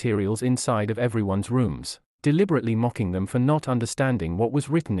reading materials inside of everyone's rooms, deliberately mocking them for not understanding what was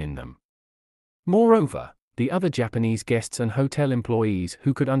written in them. Moreover, the other Japanese guests and hotel employees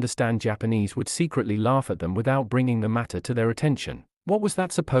who could understand Japanese would secretly laugh at them without bringing the matter to their attention. What was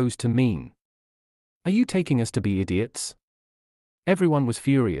that supposed to mean? Are you taking us to be idiots? Everyone was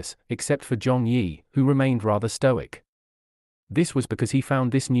furious, except for John Yee, who remained rather stoic. This was because he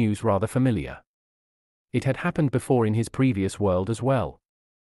found this news rather familiar. It had happened before in his previous world as well.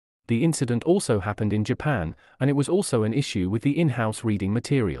 The incident also happened in Japan, and it was also an issue with the in-house reading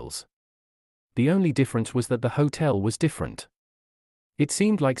materials. The only difference was that the hotel was different. It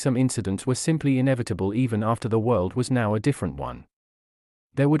seemed like some incidents were simply inevitable even after the world was now a different one.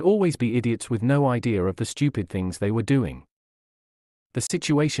 There would always be idiots with no idea of the stupid things they were doing. The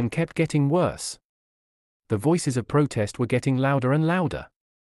situation kept getting worse. The voices of protest were getting louder and louder.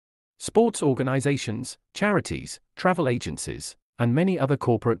 Sports organizations, charities, travel agencies, and many other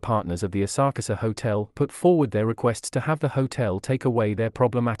corporate partners of the Asakusa Hotel put forward their requests to have the hotel take away their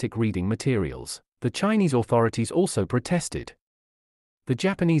problematic reading materials. The Chinese authorities also protested. The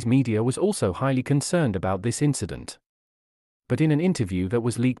Japanese media was also highly concerned about this incident. But in an interview that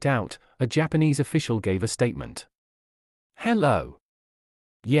was leaked out, a Japanese official gave a statement. Hello.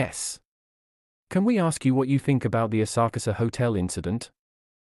 Yes. Can we ask you what you think about the Asakusa Hotel incident?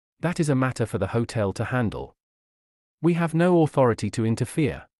 That is a matter for the hotel to handle. We have no authority to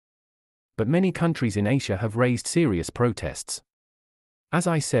interfere. But many countries in Asia have raised serious protests. As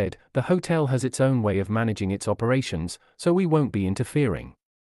I said, the hotel has its own way of managing its operations, so we won't be interfering.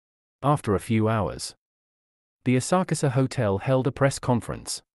 After a few hours, the Asakusa Hotel held a press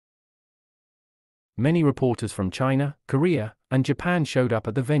conference. Many reporters from China, Korea, and Japan showed up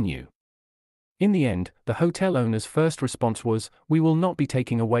at the venue. In the end, the hotel owner's first response was, "We will not be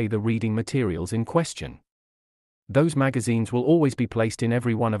taking away the reading materials in question. Those magazines will always be placed in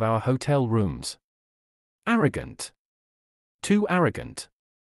every one of our hotel rooms." Arrogant. Too arrogant.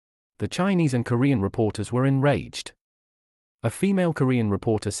 The Chinese and Korean reporters were enraged. A female Korean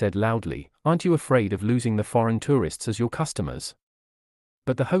reporter said loudly, "Aren't you afraid of losing the foreign tourists as your customers?"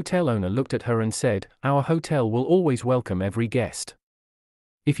 But the hotel owner looked at her and said, "Our hotel will always welcome every guest.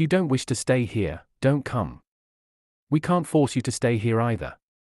 If you don't wish to stay here, don't come. We can't force you to stay here either.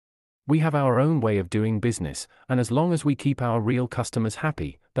 We have our own way of doing business, and as long as we keep our real customers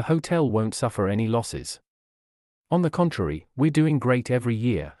happy, the hotel won't suffer any losses. On the contrary, we're doing great every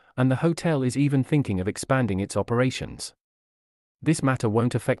year, and the hotel is even thinking of expanding its operations. This matter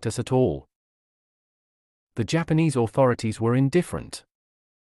won't affect us at all." The Japanese authorities were indifferent.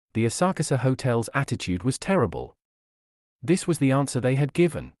 The Asakusa Hotel's attitude was terrible. This was the answer they had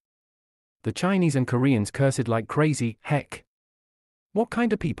given. The Chinese and Koreans cursed like crazy. Heck. What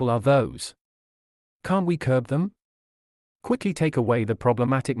kind of people are those? Can't we curb them? Quickly take away the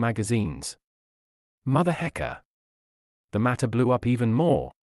problematic magazines. Mother hecker. The matter blew up even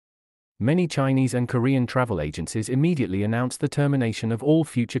more. Many Chinese and Korean travel agencies immediately announced the termination of all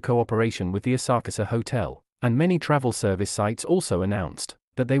future cooperation with the Asakusa Hotel, and many travel service sites also announced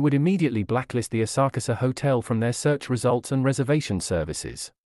that they would immediately blacklist the Asakusa Hotel from their search results and reservation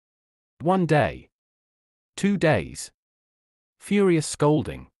services. 1 day. 2 days. Furious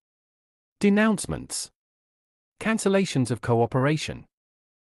scolding. Denouncements. Cancellations of cooperation.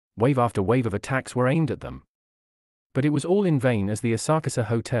 Wave after wave of attacks were aimed at them. But it was all in vain as the Asakusa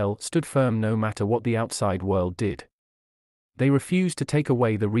Hotel stood firm no matter what the outside world did. They refused to take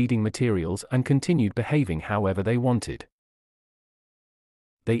away the reading materials and continued behaving however they wanted.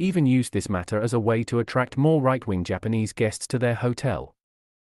 They even used this matter as a way to attract more right-wing Japanese guests to their hotel.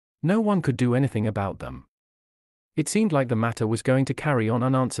 No one could do anything about them. It seemed like the matter was going to carry on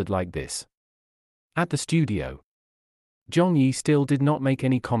unanswered like this. At the studio, Zhong Yi still did not make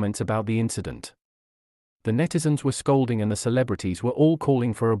any comments about the incident. The netizens were scolding and the celebrities were all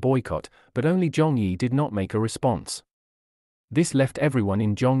calling for a boycott, but only Zhong Yi did not make a response. This left everyone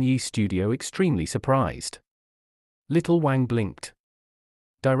in Zhong Yi's studio extremely surprised. Little Wang blinked.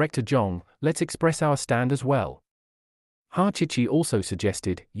 Director Zhong, let's express our stand as well. Hachichi also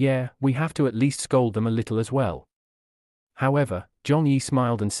suggested, yeah, we have to at least scold them a little as well. However, Zhong Yi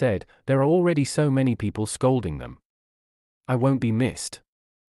smiled and said, there are already so many people scolding them. I won't be missed.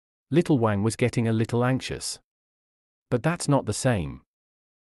 Little Wang was getting a little anxious. But that's not the same.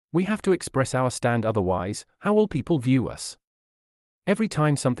 We have to express our stand, otherwise, how will people view us? Every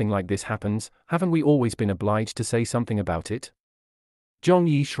time something like this happens, haven't we always been obliged to say something about it? Zhong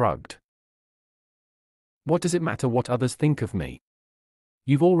Yi shrugged. What does it matter what others think of me?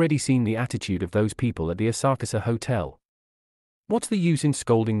 You've already seen the attitude of those people at the Asakusa Hotel. What's the use in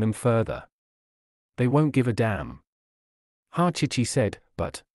scolding them further? They won't give a damn. Hachichi said,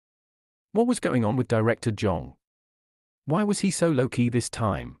 but what was going on with Director Zhong? Why was he so low-key this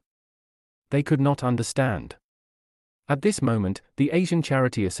time? They could not understand. At this moment, the Asian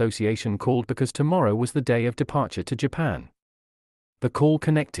Charity Association called because tomorrow was the day of departure to Japan. The call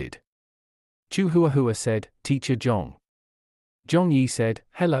connected. Chu Huahua said, Teacher Zhong. Zhong Yi said,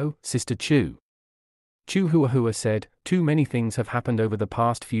 hello, Sister Chu. Chu Huahua said, too many things have happened over the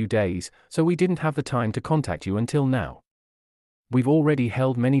past few days, so we didn't have the time to contact you until now. We've already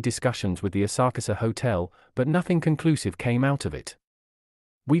held many discussions with the Asakusa Hotel, but nothing conclusive came out of it.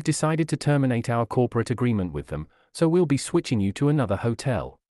 We've decided to terminate our corporate agreement with them, so we'll be switching you to another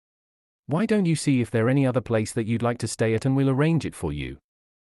hotel. Why don't you see if there's any other place that you'd like to stay at and we'll arrange it for you?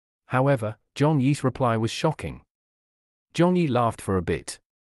 However, Zhong Yi's reply was shocking. Zhong Yi laughed for a bit.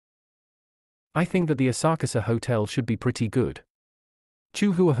 I think that the Asakusa Hotel should be pretty good.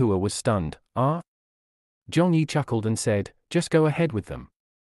 Chu Huahua was stunned. Ah? Zhong Yi chuckled and said, just go ahead with them.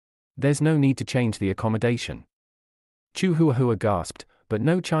 There's no need to change the accommodation. Chu Huahua gasped, but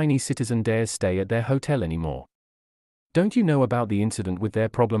no Chinese citizen dares stay at their hotel anymore. Don't you know about the incident with their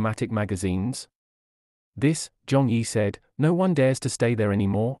problematic magazines? This, Zhong Yi said, no one dares to stay there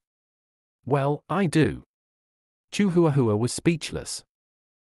anymore? Well, I do. Chu Huahua was speechless.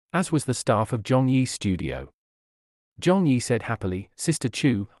 As was the staff of Zhong Yi's studio. Zhong Yi said happily, Sister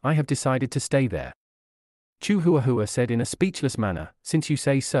Chu, I have decided to stay there. Chu Huahua said in a speechless manner, since you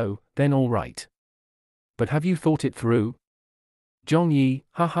say so, then all right. But have you thought it through? Zhong Yi,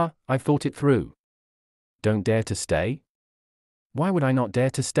 haha, I've thought it through. Don't dare to stay? Why would I not dare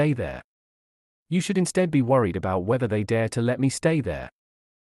to stay there? You should instead be worried about whether they dare to let me stay there.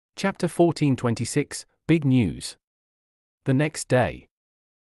 Chapter 1426, Big News. The next day.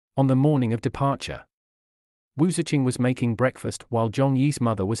 On the morning of departure, Wu Ziqing was making breakfast while Zhong Yi's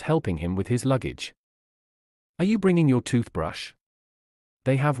mother was helping him with his luggage. Are you bringing your toothbrush?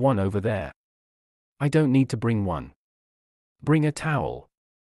 They have one over there. I don't need to bring one. Bring a towel.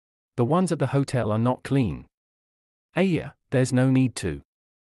 The ones at the hotel are not clean. Aya, there's no need to.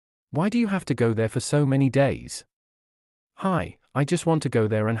 Why do you have to go there for so many days? Hi, I just want to go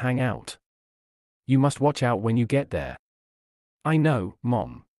there and hang out. You must watch out when you get there. I know,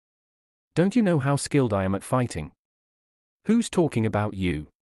 Mom. Don't you know how skilled I am at fighting? Who's talking about you?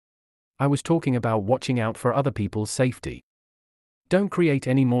 I was talking about watching out for other people's safety. Don't create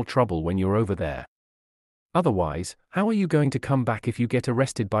any more trouble when you're over there. Otherwise, how are you going to come back if you get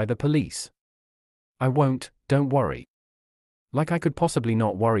arrested by the police? I won't, don't worry. Like I could possibly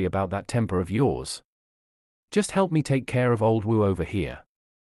not worry about that temper of yours. Just help me take care of old Wu over here.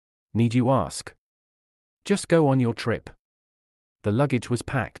 Need you ask? Just go on your trip. The luggage was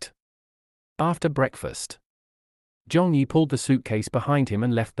packed. After breakfast, Zhong Yi pulled the suitcase behind him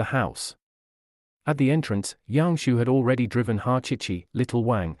and left the house. At the entrance, Yang Shu had already driven Hachichi, Little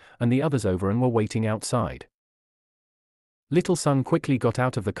Wang, and the others over and were waiting outside. Little Sun quickly got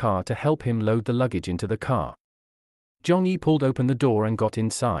out of the car to help him load the luggage into the car. Zhong Yi pulled open the door and got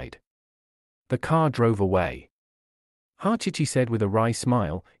inside. The car drove away. Hachichi said with a wry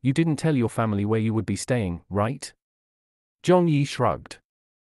smile, you didn't tell your family where you would be staying, right? Zhong Yi shrugged.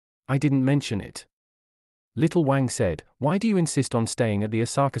 I didn't mention it. Little Wang said, why do you insist on staying at the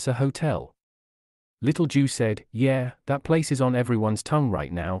Asakusa Hotel? Little Ju said, yeah, that place is on everyone's tongue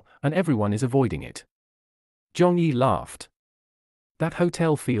right now, and everyone is avoiding it. Zhong Yi laughed. That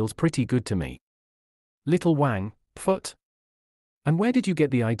hotel feels pretty good to me. Little Wang, pfft. And where did you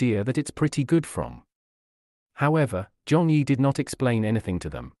get the idea that it's pretty good from? However, Zhong Yi did not explain anything to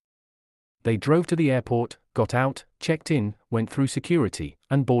them. They drove to the airport, got out, checked in, went through security,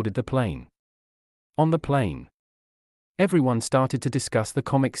 and boarded the plane. On the plane, everyone started to discuss the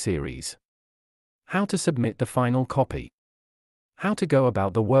comic series. How to submit the final copy. How to go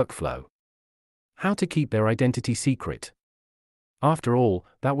about the workflow. How to keep their identity secret. After all,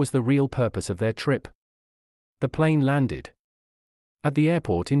 that was the real purpose of their trip. The plane landed at the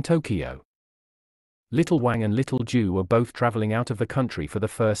airport in Tokyo. Little Wang and Little Ju were both traveling out of the country for the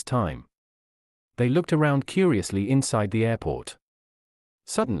first time. They looked around curiously inside the airport.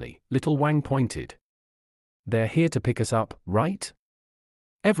 Suddenly, Little Wang pointed. They're here to pick us up, right?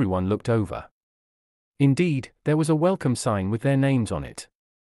 Everyone looked over. Indeed, there was a welcome sign with their names on it.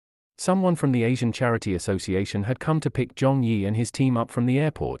 Someone from the Asian Charity Association had come to pick Zhong Yi and his team up from the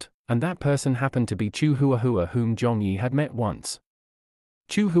airport, and that person happened to be Chu Huahua, whom Zhong Yi had met once.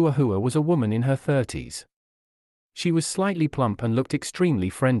 Chu Huahua was a woman in her 30s. She was slightly plump and looked extremely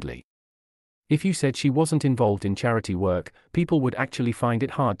friendly. If you said she wasn't involved in charity work, people would actually find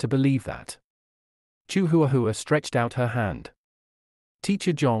it hard to believe that. Chu Huahua stretched out her hand.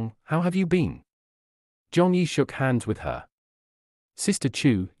 Teacher Zhong, how have you been? Zhong Yi shook hands with her. Sister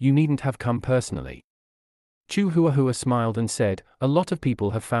Chu, you needn't have come personally. Chu Huahua smiled and said, a lot of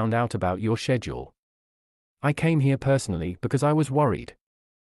people have found out about your schedule. I came here personally because I was worried.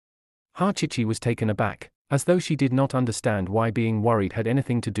 Ha Chichi was taken aback, as though she did not understand why being worried had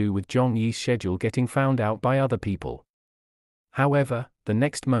anything to do with Zhong Yi's schedule getting found out by other people. However, the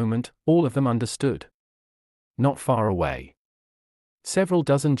next moment, all of them understood. Not far away, several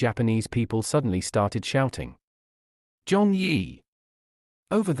dozen Japanese people suddenly started shouting. Zhong Yi!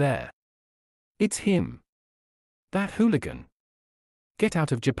 Over there! It's him! That hooligan! Get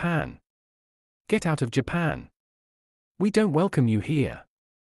out of Japan! Get out of Japan! We don't welcome you here!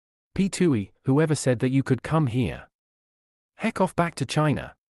 P2E, whoever said that you could come here? Heck off back to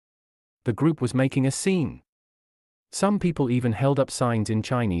China! The group was making a scene. Some people even held up signs in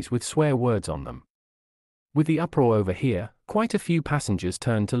Chinese with swear words on them. With the uproar over here, quite a few passengers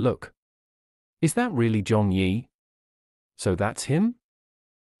turned to look. Is that really Zhong Yi? So that's him?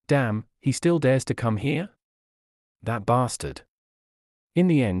 Damn, he still dares to come here? That bastard. In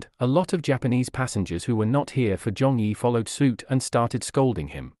the end, a lot of Japanese passengers who were not here for Zhong Yi followed suit and started scolding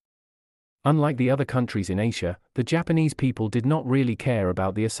him. Unlike the other countries in Asia, the Japanese people did not really care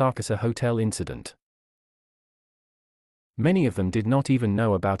about the Asakusa hotel incident. Many of them did not even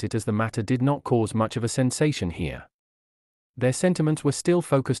know about it, as the matter did not cause much of a sensation here. Their sentiments were still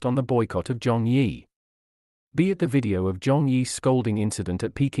focused on the boycott of Zhong Yi. Be it the video of Zhong Yi's scolding incident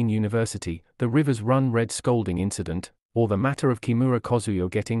at Peking University, the Rivers Run Red scolding incident, or the matter of Kimura Kozuyo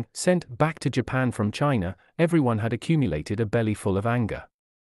getting sent back to Japan from China, everyone had accumulated a belly full of anger.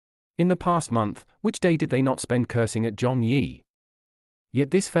 In the past month, which day did they not spend cursing at Zhong Yi?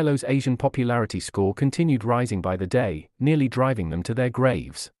 Yet this fellow's Asian popularity score continued rising by the day, nearly driving them to their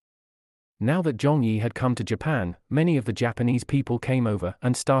graves. Now that Zhong Yi had come to Japan, many of the Japanese people came over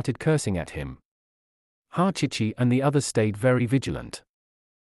and started cursing at him. Ha Chichi and the others stayed very vigilant.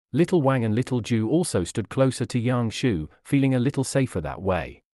 Little Wang and Little Ju also stood closer to Yang Shu, feeling a little safer that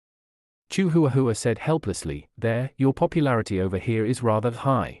way. Chu Huahua said helplessly, "There, your popularity over here is rather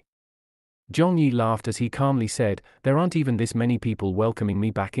high." Zhong Yi laughed as he calmly said, "There aren't even this many people welcoming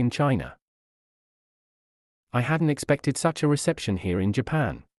me back in China. I hadn't expected such a reception here in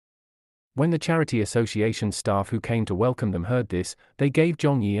Japan." When the Charity Association staff who came to welcome them heard this, they gave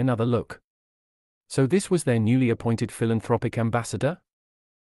Zhong Yi another look. So this was their newly appointed philanthropic ambassador?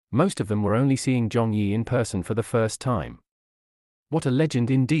 Most of them were only seeing Zhong Yi in person for the first time. What a legend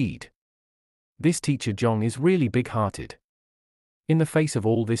indeed! This teacher Zhong is really big-hearted. In the face of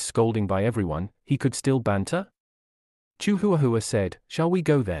all this scolding by everyone, he could still banter? Chu Huahua said, "Shall we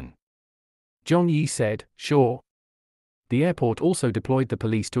go then?" Zhong Yi said, "Sure." The airport also deployed the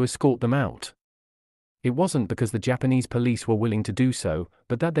police to escort them out. It wasn't because the Japanese police were willing to do so,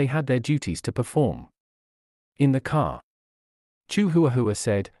 but that they had their duties to perform. In the car, Chu Huahua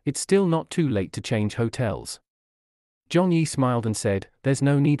said, "It's still not too late to change hotels." Zhong Yi smiled and said, "There's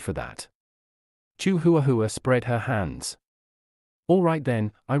no need for that." Chu Huahua spread her hands. "All right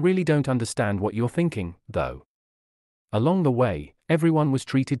then, I really don't understand what you're thinking, though." Along the way, everyone was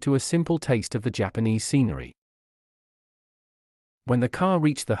treated to a simple taste of the Japanese scenery. When the car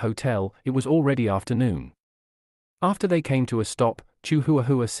reached the hotel, it was already afternoon. After they came to a stop, Chu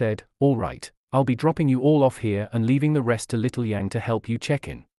Huahua said, "All right, I'll be dropping you all off here and leaving the rest to Little Yang to help you check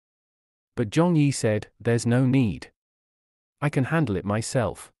in." But Zhong Yi said, "There's no need. I can handle it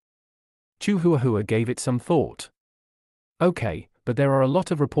myself." Chu Huahua gave it some thought. "Okay, but there are a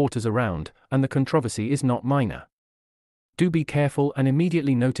lot of reporters around, and the controversy is not minor. Do be careful and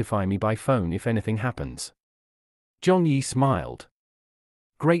immediately notify me by phone if anything happens." Zhong Yi smiled.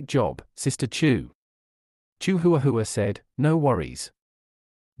 "Great job, Sister Chu." Chu Huahua said, "No worries."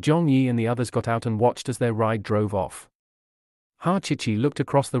 Zhong Yi and the others got out and watched as their ride drove off. Ha Chichi looked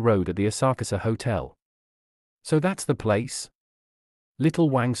across the road at the Asakasa Hotel. "So that's the place?" Little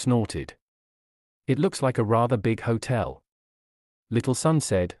Wang snorted. "It looks like a rather big hotel." Little Sun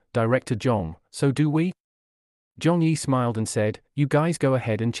said, "Director Zhong, so do we?" Zhong Yi smiled and said, "You guys go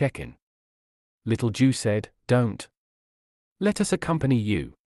ahead and check in." Little Ju said, "Don't. Let us accompany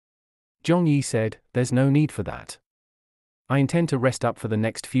you." Zhong Yi said, "There's no need for that. I intend to rest up for the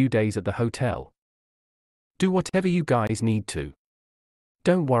next few days at the hotel. Do whatever you guys need to.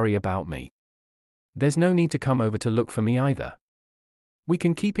 Don't worry about me. There's no need to come over to look for me either. We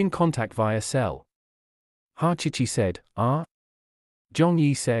can keep in contact via cell." Ha Chichi said, "Ah?" Zhong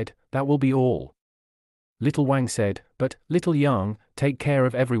Yi said, "That will be all." Little Wang said, "But, Little Yang, take care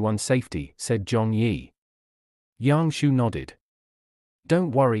of everyone's safety," said Zhong Yi. Yang Shu nodded.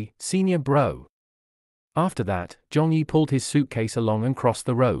 "Don't worry, senior bro." After that, Zhong Yi pulled his suitcase along and crossed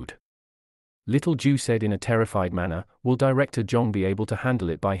the road. Little Ju said in a terrified manner, "Will Director Zhong be able to handle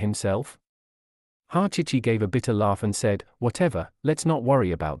it by himself?" Ha Chichi gave a bitter laugh and said, "Whatever, let's not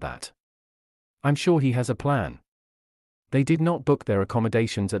worry about that. I'm sure he has a plan." They did not book their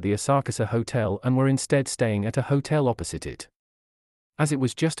accommodations at the Asakasa Hotel and were instead staying at a hotel opposite it. As it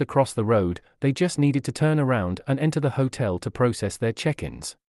was just across the road, they just needed to turn around and enter the hotel to process their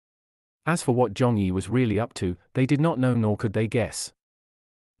check-ins. As for what Zhong Yi was really up to, they did not know nor could they guess.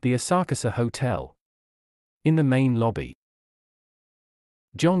 The Asakasa Hotel. In the main lobby.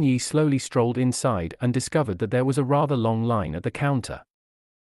 Zhong Yi slowly strolled inside and discovered that there was a rather long line at the counter.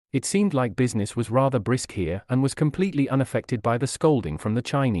 It seemed like business was rather brisk here and was completely unaffected by the scolding from the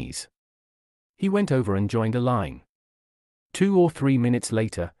Chinese. He went over and joined a line. 2 or 3 minutes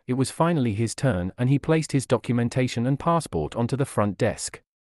later, it was finally his turn and he placed his documentation and passport onto the front desk.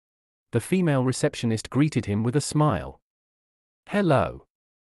 The female receptionist greeted him with a smile. "Hello.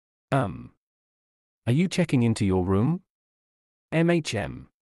 Are you checking into your room?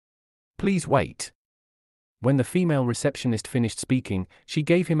 Please wait." When the female receptionist finished speaking, she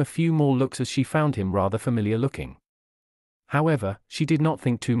gave him a few more looks as she found him rather familiar looking. However, she did not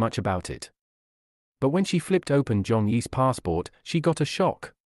think too much about it. But when she flipped open Zhong Yi's passport, she got a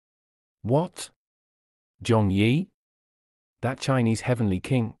shock. "What? Zhong Yi? That Chinese heavenly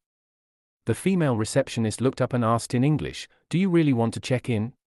king?" The female receptionist looked up and asked in English, "Do you really want to check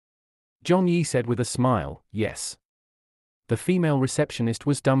in?" Zhong Yi said with a smile, "Yes." The female receptionist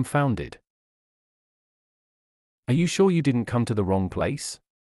was dumbfounded. "Are you sure you didn't come to the wrong place?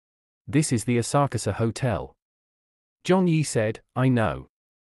 This is the Asakasa Hotel." Zhong Yi said, "I know.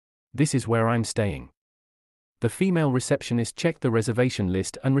 This is where I'm staying." The female receptionist checked the reservation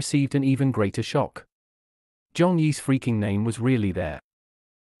list and received an even greater shock. Zhong Yi's freaking name was really there.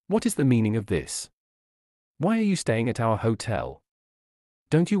 "What is the meaning of this? Why are you staying at our hotel?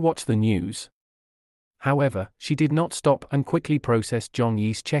 Don't you watch the news?" However, she did not stop and quickly processed Zhong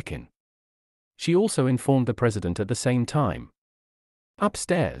Yi's check-in. She also informed the president at the same time.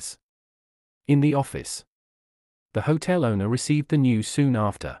 Upstairs. In the office. The hotel owner received the news soon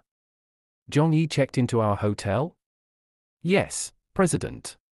after. "Zhong Yi checked into our hotel?" "Yes,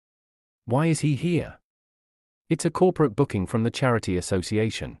 President." "Why is he here?" "It's a corporate booking from the Charity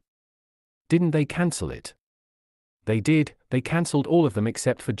Association." "Didn't they cancel it?" "They did, they cancelled all of them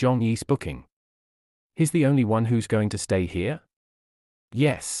except for Zhong Yi's booking." "He's the only one who's going to stay here?"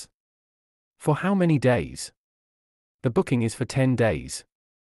 "Yes." "For how many days?" "The booking is for 10 days.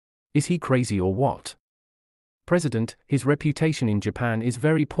 Is he crazy or what?" "President, his reputation in Japan is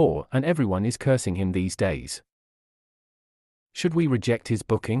very poor and everyone is cursing him these days. Should we reject his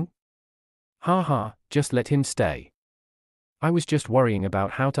booking?" "Ha ha, just let him stay. I was just worrying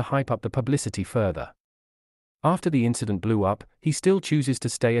about how to hype up the publicity further. After the incident blew up, he still chooses to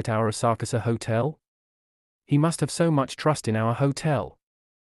stay at our Asakasa hotel? He must have so much trust in our hotel.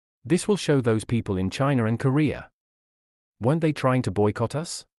 This will show those people in China and Korea. Weren't they trying to boycott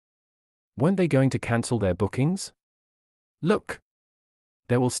us? Weren't they going to cancel their bookings? Look.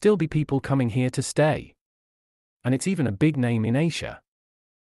 There will still be people coming here to stay. And it's even a big name in Asia.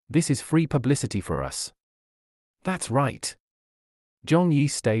 This is free publicity for us." That's right. Zhong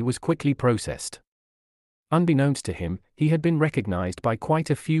Yi's stay was quickly processed. Unbeknownst to him, he had been recognized by quite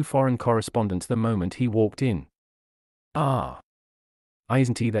a few foreign correspondents the moment he walked in. "Ah.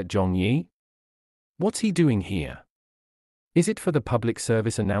 Isn't he that Zhong Yi? What's he doing here? Is it for the Public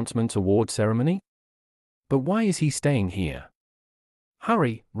Service Announcements Award ceremony? But why is he staying here?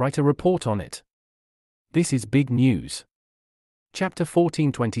 Hurry, write a report on it. This is big news. Chapter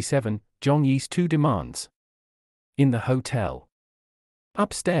 1427, Zhong Yi's Two Demands. In the hotel.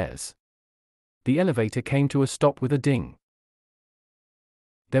 Upstairs. The elevator came to a stop with a ding.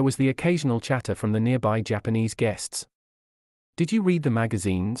 There was the occasional chatter from the nearby Japanese guests. Did you read the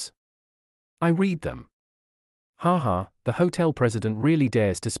magazines? I read them. Haha, the hotel president really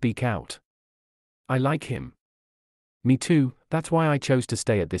dares to speak out. I like him. Me too, that's why I chose to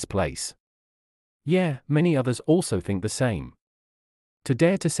stay at this place. Yeah, many others also think the same. To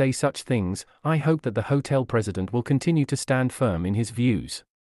dare to say such things, I hope that the hotel president will continue to stand firm in his views.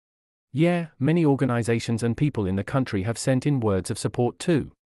 Yeah, many organizations and people in the country have sent in words of support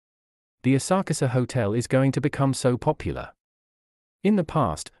too. The Asakusa Hotel is going to become so popular. In the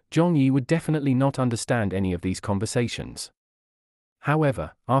past, Zhong Yi would definitely not understand any of these conversations.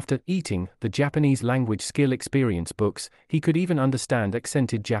 However, after eating the Japanese language skill experience books, he could even understand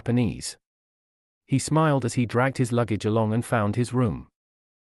accented Japanese. He smiled as he dragged his luggage along and found his room.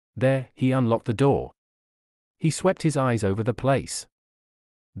 There, he unlocked the door. He swept his eyes over the place.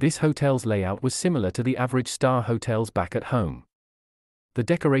 This hotel's layout was similar to the average star hotels back at home. The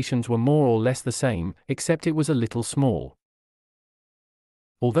decorations were more or less the same, except it was a little small.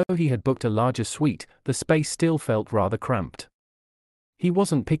 Although he had booked a larger suite, the space still felt rather cramped. He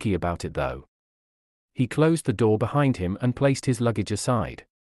wasn't picky about it though. He closed the door behind him and placed his luggage aside.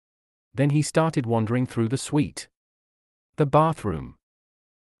 Then he started wandering through the suite. The bathroom.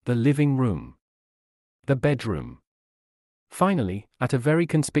 The living room. The bedroom. Finally, at a very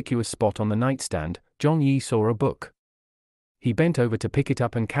conspicuous spot on the nightstand, Zhong Yi saw a book. He bent over to pick it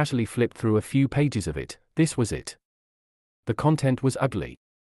up and casually flipped through a few pages of it. This was it. The content was ugly.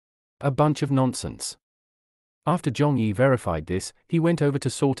 A bunch of nonsense. After Zhong Yi verified this, he went over to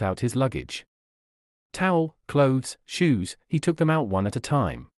sort out his luggage. Towel, clothes, shoes, he took them out one at a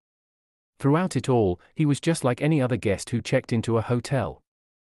time. Throughout it all, he was just like any other guest who checked into a hotel.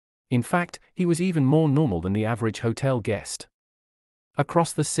 In fact, he was even more normal than the average hotel guest.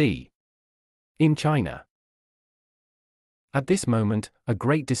 Across the sea. In China. At this moment, a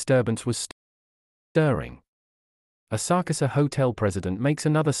great disturbance was stirring. Asakusa Hotel president makes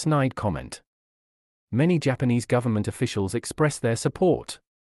another snide comment. Many Japanese government officials express their support.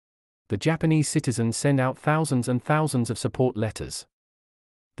 The Japanese citizens send out thousands and thousands of support letters.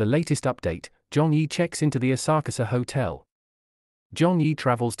 The latest update, Zhong Yi checks into the Asakusa Hotel. Zhong Yi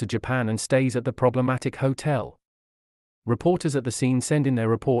travels to Japan and stays at the problematic hotel. Reporters at the scene send in their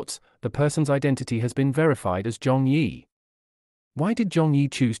reports. The person's identity has been verified as Zhong Yi. Why did Zhong Yi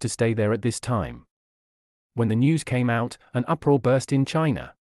choose to stay there at this time? When the news came out, an uproar burst in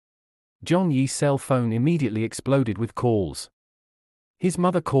China. Zhong Yi's cell phone immediately exploded with calls. His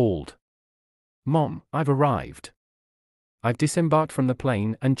mother called. Mom, I've arrived. I've disembarked from the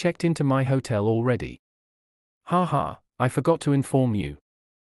plane and checked into my hotel already. Haha, I forgot to inform you.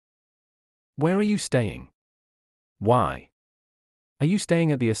 Where are you staying? Why? Are you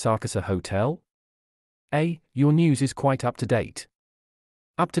staying at the Asakusa Hotel? Your news is quite up to date.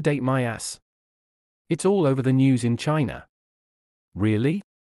 Up to date my ass. It's all over the news in China. Really?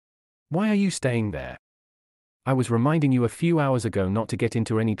 Why are you staying there? I was reminding you a few hours ago not to get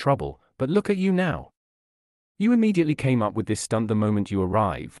into any trouble, but look at you now. You immediately came up with this stunt the moment you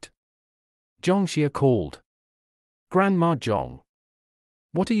arrived. Zhong Xia called. Grandma Zhong.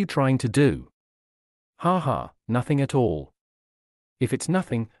 What are you trying to do? Haha, nothing at all. If it's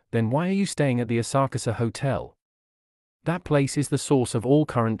nothing, then why are you staying at the Asakusa Hotel? That place is the source of all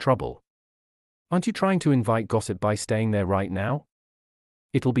current trouble. Aren't you trying to invite gossip by staying there right now?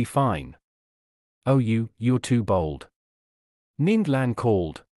 It'll be fine. Oh you're too bold. Ning Lan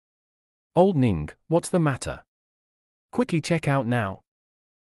called. Old Ning, what's the matter? Quickly check out now.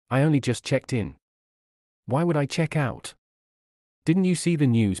 I only just checked in. Why would I check out? Didn't you see the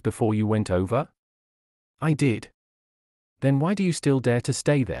news before you went over? I did. Then why do you still dare to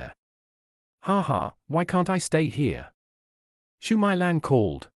stay there? Haha, why can't I stay here? Shu Mai Lan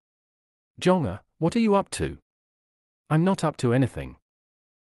called. Zhonga, what are you up to? I'm not up to anything.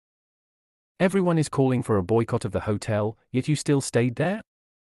 Everyone is calling for a boycott of the hotel, yet you still stayed there?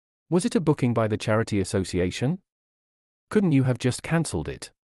 Was it a booking by the charity association? Couldn't you have just cancelled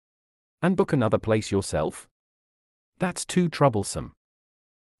it? And book another place yourself? That's too troublesome.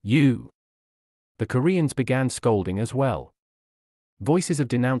 You. The Koreans began scolding as well. Voices of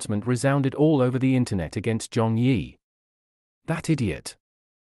denouncement resounded all over the internet against Zhong Yi. That idiot.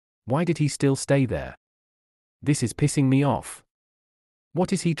 Why did he still stay there? This is pissing me off.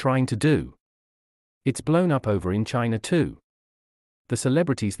 What is he trying to do? It's blown up over in China too. The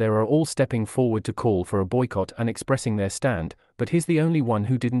celebrities there are all stepping forward to call for a boycott and expressing their stand, but he's the only one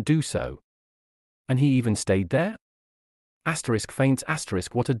who didn't do so. And he even stayed there? Asterisk faints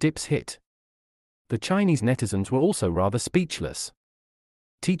asterisk what a dip's hit. The Chinese netizens were also rather speechless.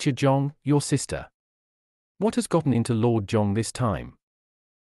 Teacher Zhong, your sister. What has gotten into Lord Zhong this time?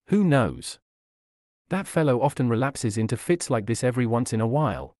 Who knows? That fellow often relapses into fits like this every once in a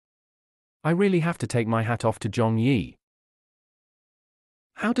while. I really have to take my hat off to Zhong Yi.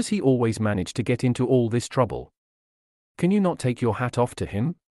 How does he always manage to get into all this trouble? Can you not take your hat off to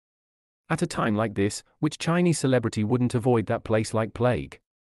him? At a time like this, which Chinese celebrity wouldn't avoid that place like plague?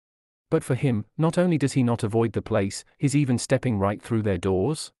 But for him, not only does he not avoid the place, he's even stepping right through their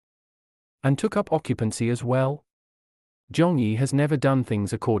doors? And took up occupancy as well? Zhong Yi has never done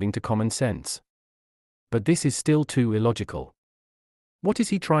things according to common sense. But this is still too illogical. What is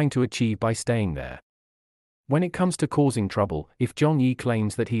he trying to achieve by staying there? When it comes to causing trouble, if Zhong Yi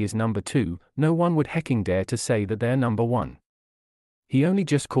claims that he is number 2, no one would hecking dare to say that they're number 1. He only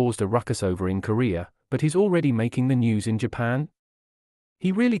just caused a ruckus over in Korea, but he's already making the news in Japan?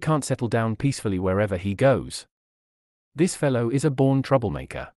 He really can't settle down peacefully wherever he goes. This fellow is a born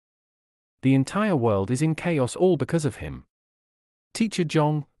troublemaker. The entire world is in chaos all because of him. Teacher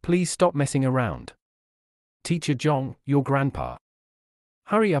Zhong, please stop messing around. Teacher Zhong, your grandpa.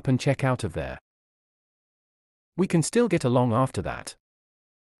 Hurry up and check out of there. We can still get along after that.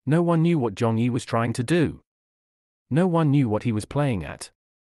 No one knew what Zhong Yi was trying to do. No one knew what he was playing at.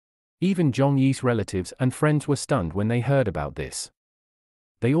 Even Zhong Yi's relatives and friends were stunned when they heard about this.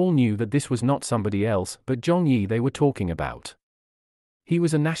 They all knew that this was not somebody else but Zhong Yi they were talking about. He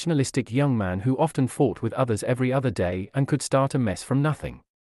was a nationalistic young man who often fought with others every other day and could start a mess from nothing.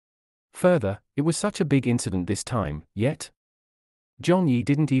 Further, it was such a big incident this time, yet Zhong Yi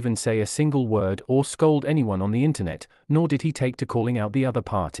didn't even say a single word or scold anyone on the internet, nor did he take to calling out the other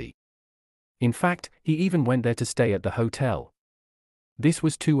party. In fact, he even went there to stay at the hotel. This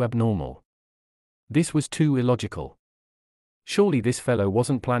was too abnormal. This was too illogical. Surely this fellow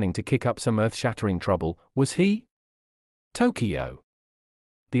wasn't planning to kick up some earth-shattering trouble, was he? Tokyo.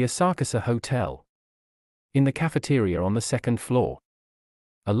 The Asakasa Hotel. In the cafeteria on the second floor.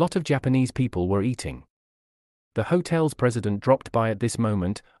 A lot of Japanese people were eating. The hotel's president dropped by at this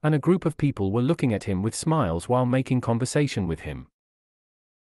moment, and a group of people were looking at him with smiles while making conversation with him.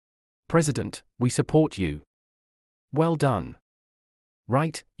 President, we support you. Well done.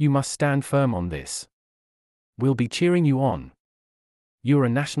 Right, you must stand firm on this. We'll be cheering you on. You're a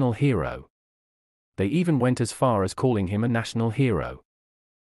national hero. They even went as far as calling him a national hero.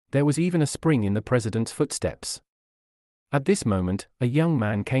 There was even a spring in the president's footsteps. At this moment, a young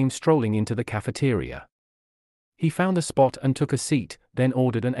man came strolling into the cafeteria. He found a spot and took a seat, then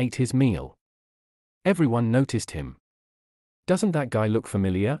ordered and ate his meal. Everyone noticed him. Doesn't that guy look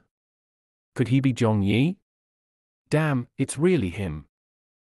familiar? Could he be Zhong Yi? Damn, it's really him.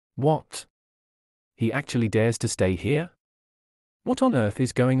 What? He actually dares to stay here? What on earth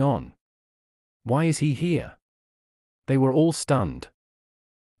is going on? Why is he here? They were all stunned.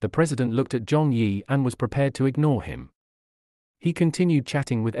 The president looked at Zhong Yi and was prepared to ignore him. He continued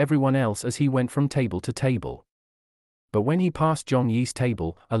chatting with everyone else as he went from table to table. But when he passed Zhong Yi's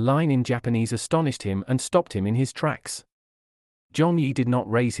table, a line in Japanese astonished him and stopped him in his tracks. Zhong Yi did not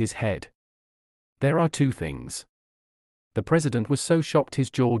raise his head. There are two things. The president was so shocked his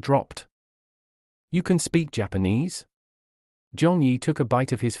jaw dropped. You can speak Japanese? Zhong Yi took a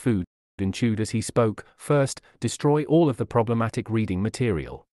bite of his food and chewed as he spoke. First, destroy all of the problematic reading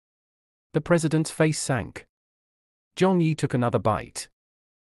material. The president's face sank. Zhong Yi took another bite.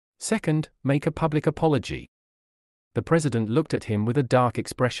 Second, make a public apology. The president looked at him with a dark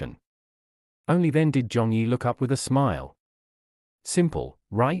expression. Only then did Zhong Yi look up with a smile. Simple,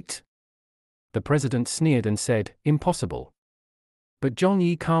 right? The president sneered and said, impossible. But Zhong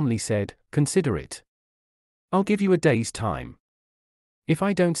Yi calmly said, consider it. I'll give you a day's time. If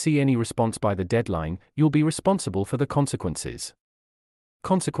I don't see any response by the deadline, you'll be responsible for the consequences.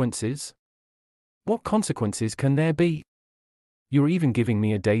 Consequences? What consequences can there be? You're even giving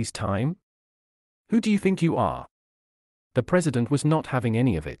me a day's time? Who do you think you are? The president was not having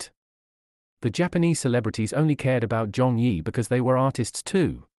any of it. The Japanese celebrities only cared about Zhong Yi because they were artists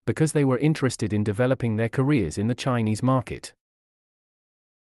too, because they were interested in developing their careers in the Chinese market.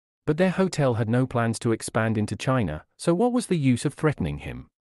 But their hotel had no plans to expand into China, so what was the use of threatening him?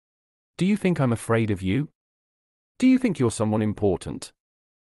 Do you think I'm afraid of you? Do you think you're someone important?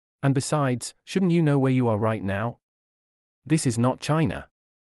 And besides, shouldn't you know where you are right now? This is not China.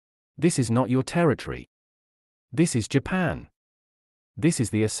 This is not your territory. This is Japan. This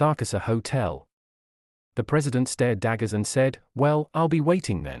is the Asakasa Hotel. The president stared daggers and said, "Well, I'll be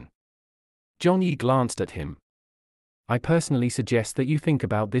waiting then." John Yi glanced at him. "I personally suggest that you think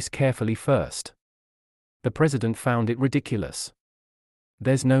about this carefully first." The president found it ridiculous.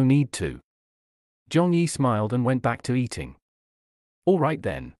 "There's no need to." John Yi smiled and went back to eating. "All right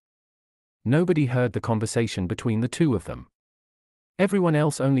then." Nobody heard the conversation between the two of them. Everyone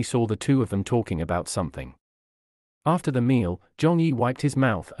else only saw the two of them talking about something. After the meal, John Yi wiped his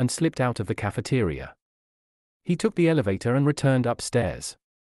mouth and slipped out of the cafeteria. He took the elevator and returned upstairs.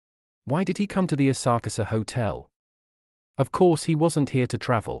 Why did he come to the Asakasa Hotel? Of course he wasn't here to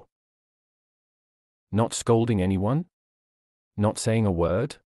travel. Not scolding anyone? Not saying a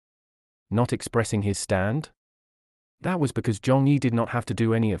word? Not expressing his stand? That was because John Yi did not have to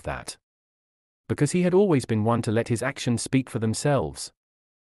do any of that. Because he had always been one to let his actions speak for themselves.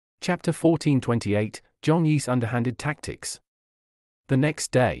 Chapter 1428, John Yi's Underhanded Tactics. The next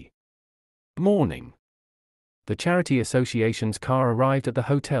day. Morning. The Charity Association's car arrived at the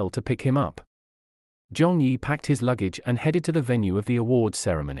hotel to pick him up. John Yi packed his luggage and headed to the venue of the awards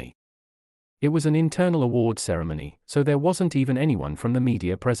ceremony. It was an internal awards ceremony, so there wasn't even anyone from the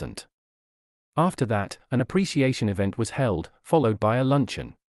media present. After that, an appreciation event was held, followed by a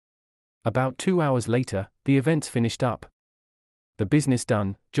luncheon. About 2 hours later, the events finished up. The business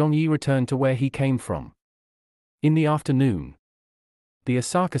done, John Yi returned to where he came from. In the afternoon. The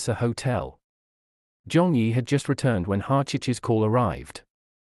Asakasa Hotel. John Yi had just returned when Hachich's call arrived.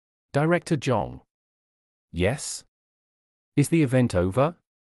 "Director Zhong." "Yes? Is the event over?"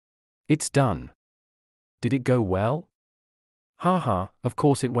 "It's done." "Did it go well?" "Haha, of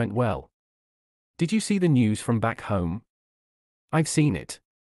course it went well. Did you see the news from back home?" "I've seen it.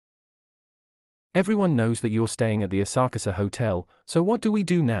 Everyone knows that you're staying at the Asakasa Hotel, so what do we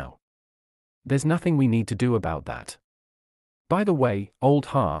do now?" "There's nothing we need to do about that. By the way, old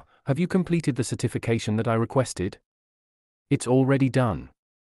Ha, have you completed the certification that I requested?" "It's already done.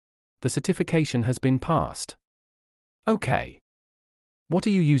 The certification has been passed." "Okay. What are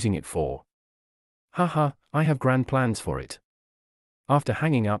you using it for?" "Haha, I have grand plans for it." After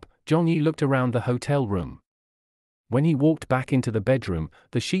hanging up, John Yi looked around the hotel room. When he walked back into the bedroom,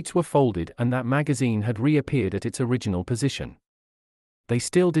 the sheets were folded and that magazine had reappeared at its original position. They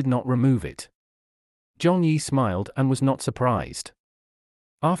still did not remove it. John Yi smiled and was not surprised.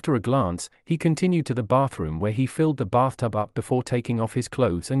 After a glance, he continued to the bathroom where he filled the bathtub up before taking off his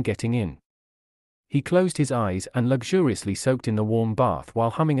clothes and getting in. He closed his eyes and luxuriously soaked in the warm bath while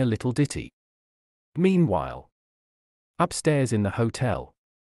humming a little ditty. Meanwhile, upstairs in the hotel,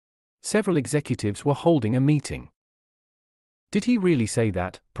 several executives were holding a meeting. "Did he really say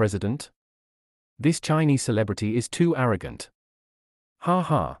that, President? This Chinese celebrity is too arrogant. Ha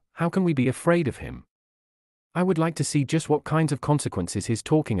ha, how can we be afraid of him? I would like to see just what kinds of consequences he's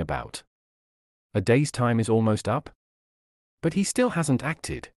talking about. A day's time is almost up? But he still hasn't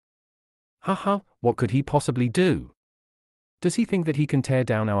acted. Ha ha, what could he possibly do? Does he think that he can tear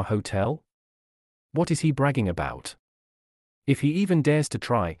down our hotel? What is he bragging about? If he even dares to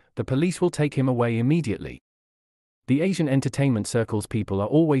try, the police will take him away immediately. The Asian entertainment circles people are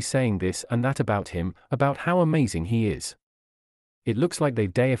always saying this and that about him, about how amazing he is. It looks like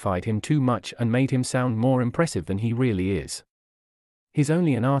they've deified him too much and made him sound more impressive than he really is. He's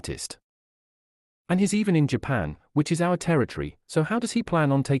only an artist. And he's even in Japan, which is our territory, so how does he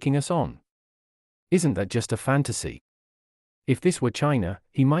plan on taking us on? Isn't that just a fantasy? If this were China,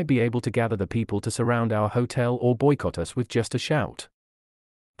 he might be able to gather the people to surround our hotel or boycott us with just a shout.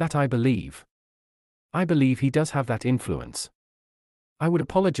 That I believe. I believe he does have that influence. I would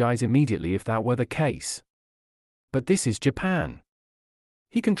apologize immediately if that were the case. But this is Japan.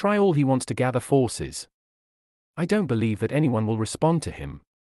 He can try all he wants to gather forces. I don't believe that anyone will respond to him.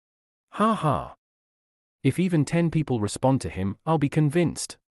 Ha ha. If even 10 people respond to him, I'll be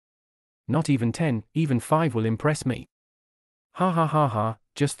convinced. Not even 10, even 5 will impress me. Ha ha ha ha,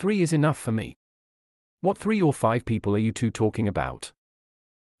 just 3 is enough for me. What 3 or 5 people are you two talking about?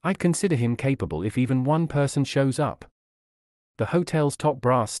 I'd consider him capable if even 1 person shows up. The hotel's top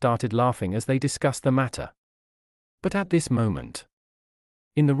brass started laughing as they discussed the matter. But at this moment,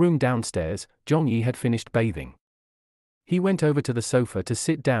 in the room downstairs, John Yi had finished bathing. He went over to the sofa to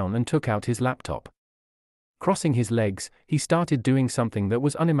sit down and took out his laptop. Crossing his legs, he started doing something that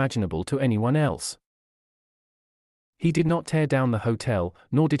was unimaginable to anyone else. He did not tear down the hotel,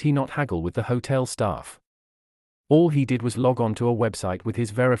 nor did he not haggle with the hotel staff. All he did was log on to a website with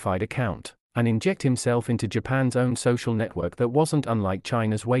his verified account, and inject himself into Japan's own social network that wasn't unlike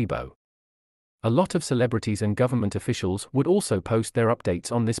China's Weibo. A lot of celebrities and government officials would also post their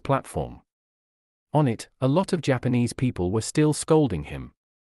updates on this platform. On it, a lot of Japanese people were still scolding him.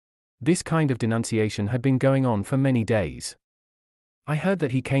 This kind of denunciation had been going on for many days. I heard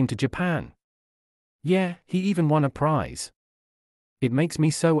that he came to Japan. Yeah, he even won a prize. It makes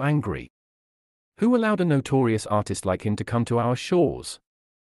me so angry. Who allowed a notorious artist like him to come to our shores?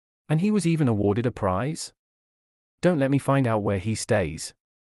 And he was even awarded a prize? Don't let me find out where he stays.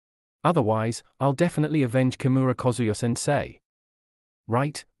 Otherwise, I'll definitely avenge Kimura Kazuya-sensei.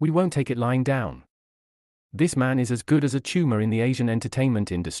 Right, we won't take it lying down. This man is as good as a tumor in the Asian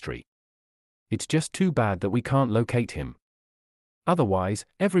entertainment industry. It's just too bad that we can't locate him. Otherwise,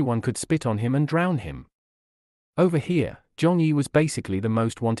 everyone could spit on him and drown him. Over here, Zhong Yi was basically the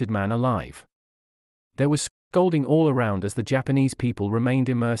most wanted man alive. There was scolding all around as the Japanese people remained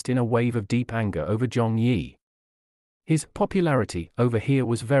immersed in a wave of deep anger over Zhong Yi. His popularity over here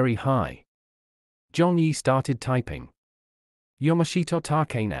was very high. Zhong Yi started typing. Yamashita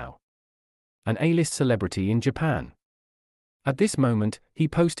Take now. An A-list celebrity in Japan. At this moment, he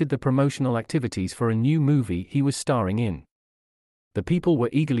posted the promotional activities for a new movie he was starring in. The people were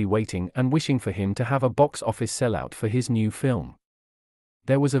eagerly waiting and wishing for him to have a box office sellout for his new film.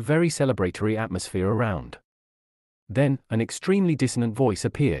 There was a very celebratory atmosphere around. Then, an extremely dissonant voice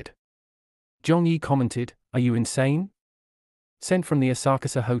appeared. Zhong Yi commented, "Are you insane? Sent from the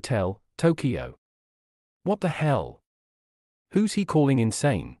Asakusa Hotel, Tokyo. What the hell? Who's he calling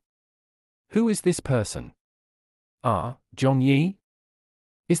insane? Who is this person? Ah, Zhong Yi?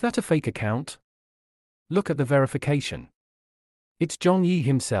 Is that a fake account? Look at the verification. It's Zhong Yi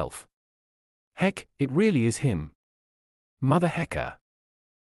himself. Heck, it really is him. Mother hecker.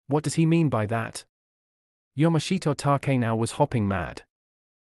 What does he mean by that?" Yamashita Take now was hopping mad.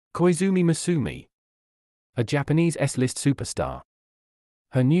 Koizumi Masumi. A Japanese S-list superstar.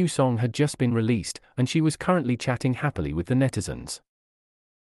 Her new song had just been released, and she was currently chatting happily with the netizens.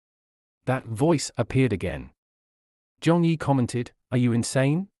 That voice appeared again. Zhong Yi commented, "Are you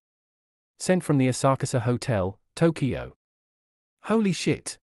insane? Sent from the Asakusa Hotel, Tokyo. Holy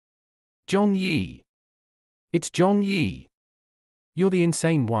shit. Zhong Yi. It's Zhong Yi. You're the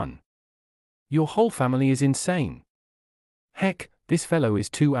insane one. Your whole family is insane. Heck, this fellow is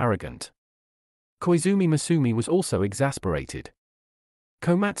too arrogant." Koizumi Masumi was also exasperated.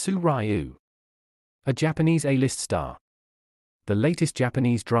 Komatsu Ryu. A Japanese A-list star. The latest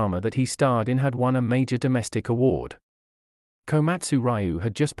Japanese drama that he starred in had won a major domestic award. Komatsu Ryu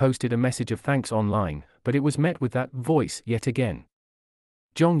had just posted a message of thanks online, but it was met with that voice yet again.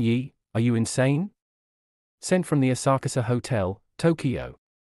 "Zhong Yi, are you insane? Sent from the Asakusa Hotel, Tokyo.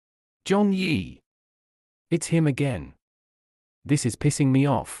 Zhong Yi. It's him again. This is pissing me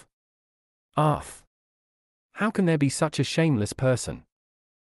off. Arth. How can there be such a shameless person?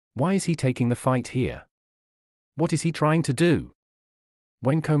 Why is he taking the fight here? What is he trying to do?"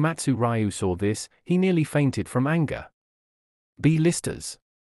 When Komatsu Ryu saw this, he nearly fainted from anger. B-listers.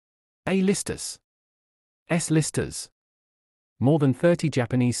 A-listers. S-listers. More than 30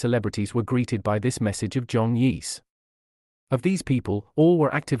 Japanese celebrities were greeted by this message of Zhong Yi's. Of these people, all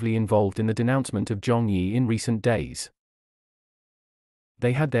were actively involved in the denouncement of Zhong Yi in recent days.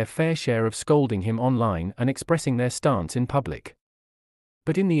 They had their fair share of scolding him online and expressing their stance in public.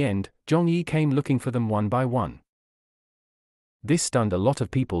 But in the end, Zhong Yi came looking for them one by one. This stunned a lot of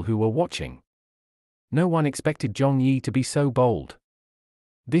people who were watching. No one expected Zhong Yi to be so bold.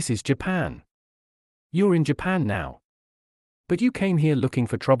 This is Japan. You're in Japan now. But you came here looking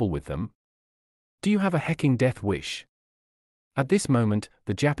for trouble with them? Do you have a hecking death wish? At this moment,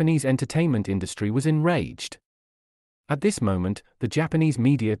 the Japanese entertainment industry was enraged. At this moment, the Japanese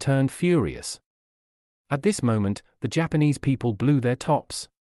media turned furious. At this moment, the Japanese people blew their tops.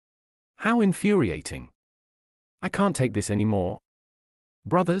 How infuriating. I can't take this anymore.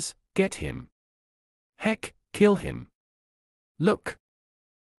 Brothers, get him. Heck, kill him. Look.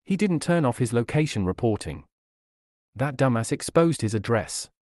 He didn't turn off his location reporting. That dumbass exposed his address.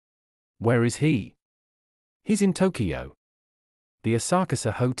 Where is he? He's in Tokyo. The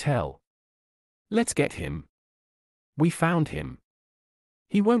Asakusa Hotel. Let's get him. We found him.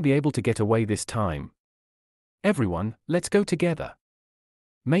 He won't be able to get away this time. Everyone, let's go together.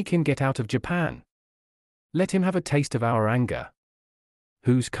 Make him get out of Japan. Let him have a taste of our anger.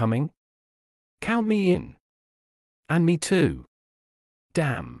 Who's coming? Count me in. And me too.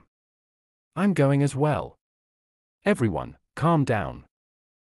 Damn. I'm going as well. Everyone, calm down.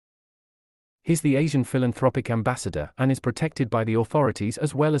 He's the Asian philanthropic ambassador and is protected by the authorities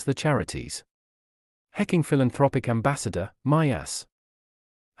as well as the charities. Hecking philanthropic ambassador, my ass.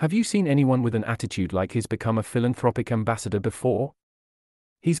 Have you seen anyone with an attitude like his become a philanthropic ambassador before?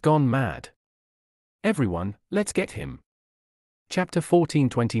 He's gone mad. Everyone, let's get him. Chapter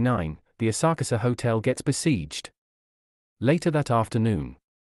 1429, the Asakusa Hotel gets besieged. Later that afternoon.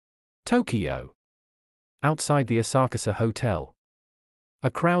 Tokyo. Outside the Asakusa Hotel.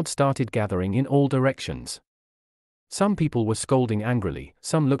 A crowd started gathering in all directions. Some people were scolding angrily,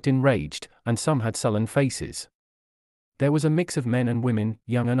 some looked enraged, and some had sullen faces. There was a mix of men and women,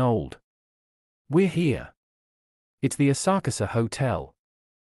 young and old. "We're here. It's the Asakusa Hotel.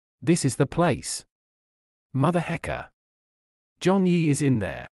 This is the place. Mother hecker. John Yi is in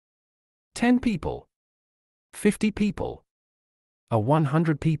there. 10 people. 50 people.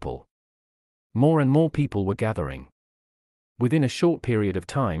 100 people." More and more people were gathering. Within a short period of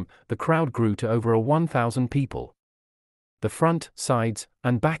time, the crowd grew to over 1,000 people. The front, sides,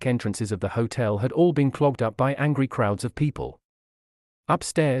 and back entrances of the hotel had all been clogged up by angry crowds of people.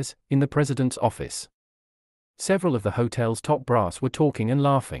 Upstairs, in the president's office, several of the hotel's top brass were talking and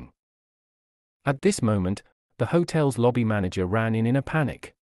laughing. At this moment, the hotel's lobby manager ran in a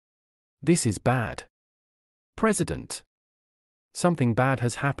panic. "This is bad. President. Something bad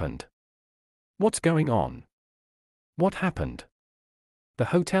has happened. What's going on? What happened?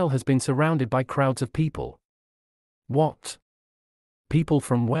 The hotel has been surrounded by crowds of people." "What? People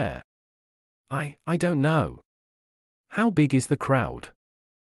from where?" I don't know." "How big is the crowd?"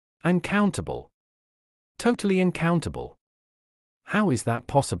 "Uncountable. Totally uncountable. How is that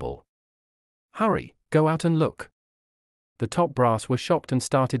possible?" "Hurry, go out and look." The top brass were shocked and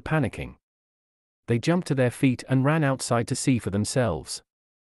started panicking. They jumped to their feet and ran outside to see for themselves.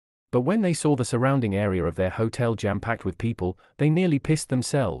 But when they saw the surrounding area of their hotel jam-packed with people, they nearly pissed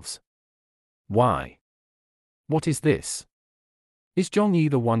themselves. Why? What is this? Is John Yi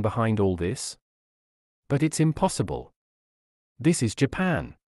the one behind all this? But it's impossible. This is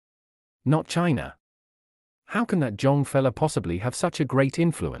Japan. Not China. How can that Zhong fella possibly have such a great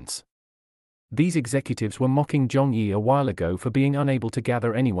influence? These executives were mocking Zhong Yi a while ago for being unable to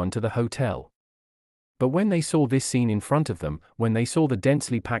gather anyone to the hotel. But when they saw this scene in front of them, when they saw the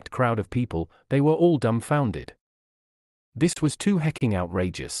densely packed crowd of people, they were all dumbfounded. This was too hecking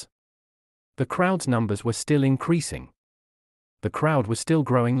outrageous. The crowd's numbers were still increasing. The crowd was still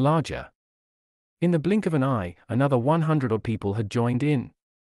growing larger. In the blink of an eye, another 100-odd people had joined in.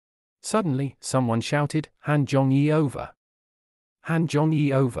 Suddenly, someone shouted, "Hand Zhong Yi over! Hand Zhong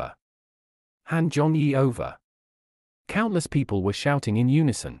Yi over! Hand Zhong Yi over!" Countless people were shouting in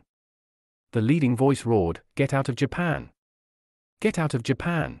unison. The leading voice roared, "Get out of Japan! Get out of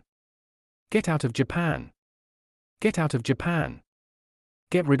Japan! Get out of Japan! Get out of Japan!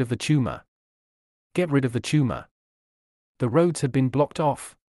 Get rid of the tumor! Get rid of the tumor!" The roads had been blocked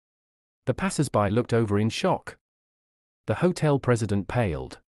off. The passers-by looked over in shock. The hotel president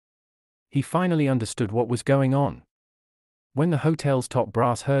paled. He finally understood what was going on. When the hotel's top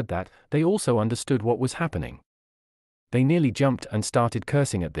brass heard that, they also understood what was happening. They nearly jumped and started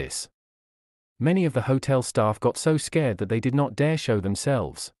cursing at this. Many of the hotel staff got so scared that they did not dare show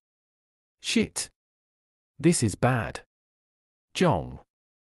themselves. "Shit! This is bad. Zhong.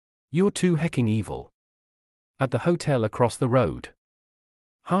 You're too hecking evil." At the hotel across the road,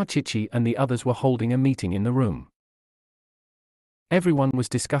 Hachichi and the others were holding a meeting in the room. Everyone was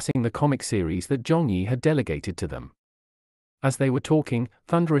discussing the comic series that Zhong Yi had delegated to them. As they were talking,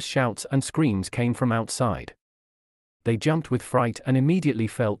 thunderous shouts and screams came from outside. They jumped with fright and immediately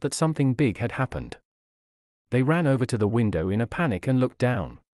felt that something big had happened. They ran over to the window in a panic and looked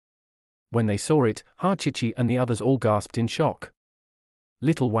down. When they saw it, Hachichi and the others all gasped in shock.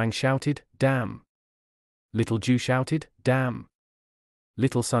 Little Wang shouted, "Damn!" Little Ju shouted, "Damn!"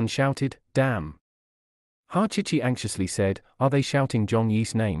 Little Sun shouted, "Damn!" Hachichi anxiously said, "Are they shouting Zhong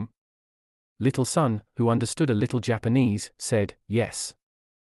Yi's name?" Little Sun, who understood a little Japanese, said, "Yes."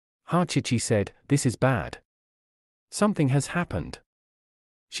 Hachichi said, "This is bad. Something has happened."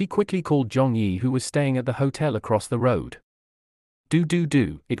 She quickly called Zhong Yi, who was staying at the hotel across the road.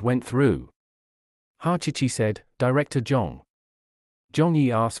 Do, it went through." Hachichi said, "Director Zhong." Zhong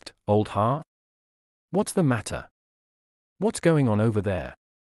Yi asked, "Old Ha? What's the matter? What's going on over there?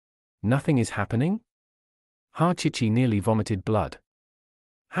 Nothing is happening?" Hachichi nearly vomited blood.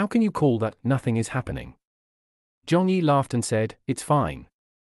 "How can you call that nothing is happening?" Zhong Yi laughed and said, "It's fine.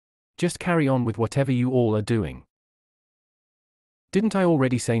 Just carry on with whatever you all are doing. Didn't I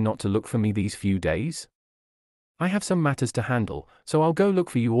already say not to look for me these few days? I have some matters to handle, so I'll go look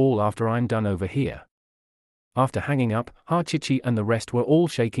for you all after I'm done over here." After hanging up, Hachichi and the rest were all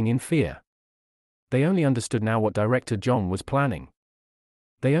shaking in fear. They only understood now what Director Zhong was planning.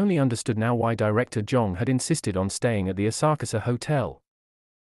 They only understood now why Director Zhong had insisted on staying at the Asakusa Hotel.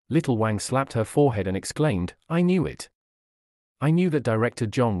 Little Wang slapped her forehead and exclaimed, "I knew it. I knew that Director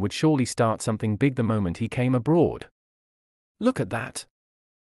Zhong would surely start something big the moment he came abroad. Look at that.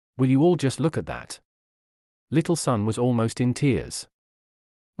 Will you all just look at that? Little Sun was almost in tears.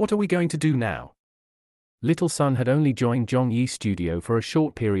 What are we going to do now? Little Sun had only joined Zhong Yi's studio for a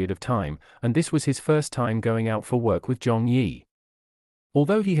short period of time, and this was his first time going out for work with Zhong Yi.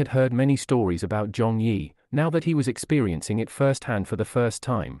 Although he had heard many stories about Zhong Yi, now that he was experiencing it firsthand for the first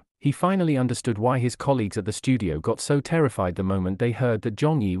time, he finally understood why his colleagues at the studio got so terrified the moment they heard that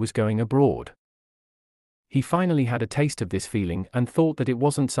Zhong Yi was going abroad. He finally had a taste of this feeling and thought that it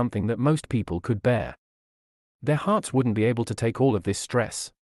wasn't something that most people could bear. Their hearts wouldn't be able to take all of this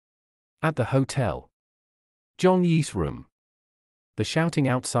stress. At the hotel. Zhong Yi's room. The shouting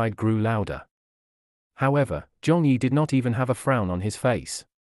outside grew louder. However, Zhong Yi did not even have a frown on his face.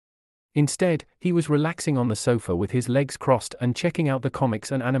 Instead, he was relaxing on the sofa with his legs crossed and checking out the comics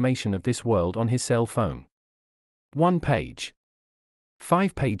and animation of this world on his cell phone. 1 page.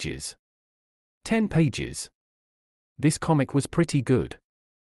 5 pages. 10 pages. This comic was pretty good.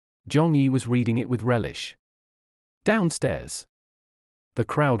 Zhong Yi was reading it with relish. Downstairs. The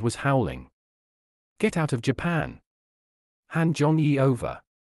crowd was howling. Get out of Japan. Hand Zhong Yi over.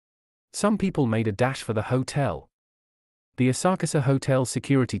 Some people made a dash for the hotel. The Asakusa Hotel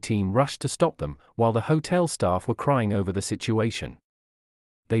security team rushed to stop them, while the hotel staff were crying over the situation.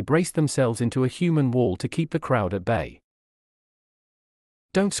 They braced themselves into a human wall to keep the crowd at bay.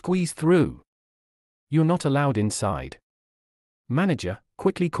 Don't squeeze through. You're not allowed inside. Manager,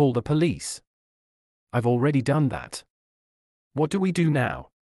 quickly call the police. I've already done that. What do we do now?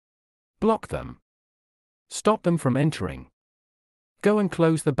 Block them. Stop them from entering. Go and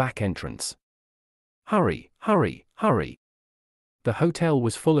close the back entrance. Hurry, hurry, hurry. The hotel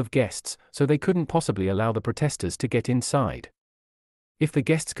was full of guests, so they couldn't possibly allow the protesters to get inside. If the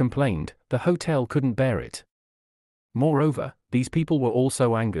guests complained, the hotel couldn't bear it. Moreover, these people were all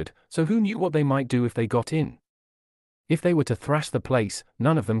so angered, so who knew what they might do if they got in? If they were to thrash the place,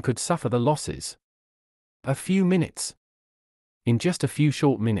 none of them could suffer the losses. A few minutes. In just a few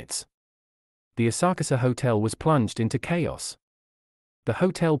short minutes, the Asakusa Hotel was plunged into chaos. The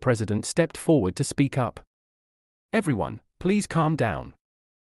hotel president stepped forward to speak up. Everyone, please calm down.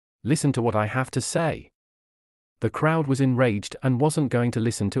 Listen to what I have to say. The crowd was enraged and wasn't going to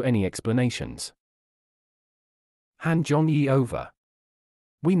listen to any explanations. Hand Zhong Yi over.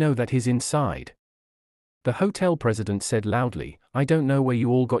 We know that he's inside. The hotel president said loudly, I don't know where you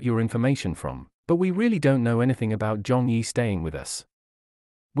all got your information from, but we really don't know anything about Zhong Yi staying with us.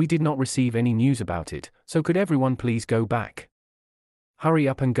 We did not receive any news about it, so could everyone please go back? Hurry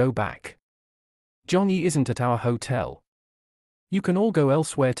up and go back. Zhong Yi isn't at our hotel. You can all go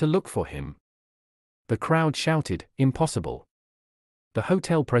elsewhere to look for him. The crowd shouted, impossible. The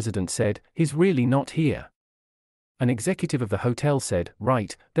hotel president said, he's really not here. An executive of the hotel said,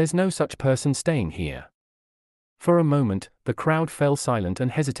 right, there's no such person staying here. For a moment, the crowd fell silent and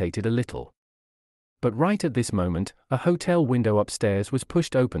hesitated a little. But right at this moment, a hotel window upstairs was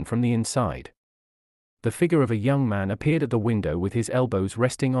pushed open from the inside. The figure of a young man appeared at the window with his elbows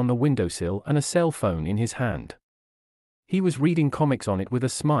resting on the windowsill and a cell phone in his hand. He was reading comics on it with a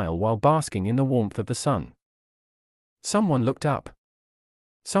smile while basking in the warmth of the sun. Someone looked up.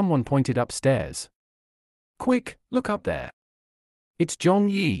 Someone pointed upstairs. Quick, look up there. It's Zhong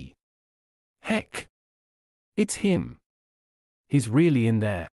Yi. Heck. It's him. He's really in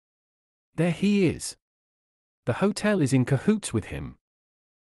there. There he is. The hotel is in cahoots with him.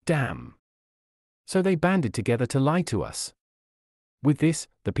 Damn. So they banded together to lie to us. With this,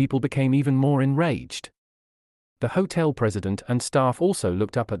 the people became even more enraged. The hotel president and staff also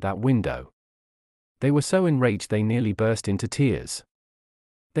looked up at that window. They were so enraged they nearly burst into tears.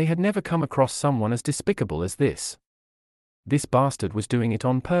 They had never come across someone as despicable as this. This bastard was doing it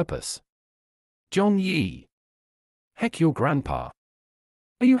on purpose. Zhong Yi. Heck your grandpa.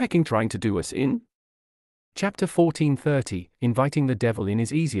 Are you hecking trying to do us in? Chapter 1430, inviting the devil in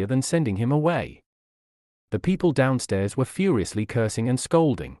is easier than sending him away. The people downstairs were furiously cursing and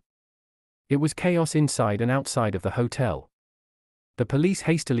scolding. It was chaos inside and outside of the hotel. The police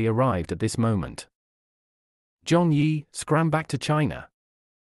hastily arrived at this moment. Zhong Yi, scram back to China.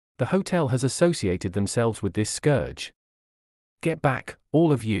 The hotel has associated themselves with this scourge. Get back,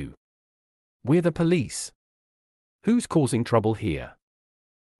 all of you. We're the police. Who's causing trouble here?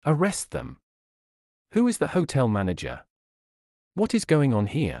 Arrest them. Who is the hotel manager? What is going on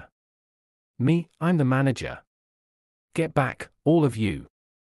here? Me, I'm the manager. Get back, all of you.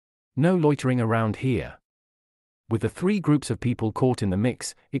 No loitering around here. With the 3 groups of people caught in the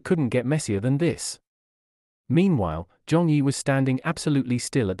mix, it couldn't get messier than this. Meanwhile, Zhong Yi was standing absolutely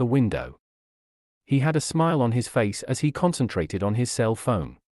still at the window. He had a smile on his face as he concentrated on his cell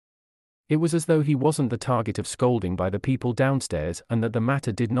phone. It was as though he wasn't the target of scolding by the people downstairs and that the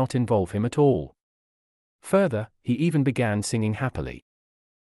matter did not involve him at all. Further, he even began singing happily.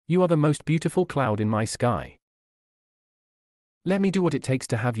 "You are the most beautiful cloud in my sky. Let me do what it takes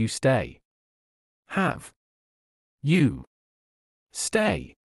to have you stay. Have you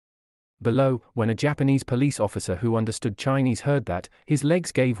stay." Below, when a Japanese police officer who understood Chinese heard that, his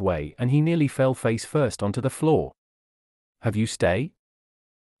legs gave way and he nearly fell face first onto the floor. "Have you stay?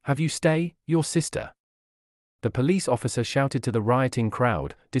 Have you stay, your sister?" The police officer shouted to the rioting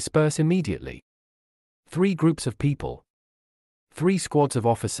crowd, "Disperse immediately." 3 groups of people. 3 squads of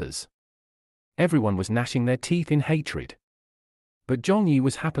officers. Everyone was gnashing their teeth in hatred. But Zhong Yi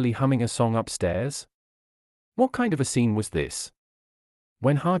was happily humming a song upstairs. What kind of a scene was this?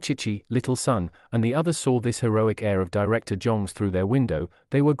 When Ha Chichi, little son, and the others saw this heroic air of Director Zhong's through their window,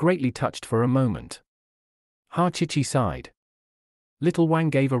 they were greatly touched for a moment. Ha Chichi sighed. Little Wang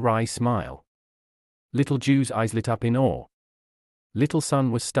gave a wry smile. Little Ju's eyes lit up in awe. Little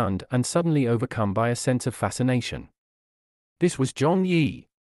son was stunned and suddenly overcome by a sense of fascination. This was Zhong Yi.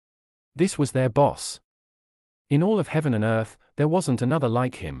 This was their boss. In all of heaven and earth, there wasn't another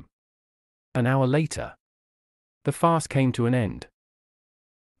like him. An hour later, the farce came to an end.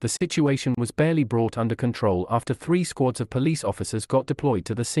 The situation was barely brought under control after 3 squads of police officers got deployed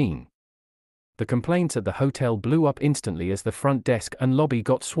to the scene. The complaints at the hotel blew up instantly as the front desk and lobby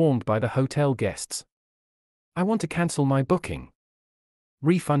got swarmed by the hotel guests. "I want to cancel my booking.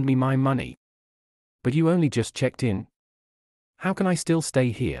 Refund me my money. But you only just checked in. How can I still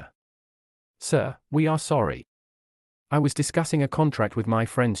stay here? Sir, we are sorry. I was discussing a contract with my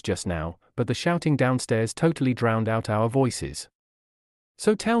friends just now, but the shouting downstairs totally drowned out our voices.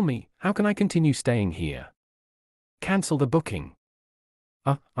 So tell me, how can I continue staying here? Cancel the booking."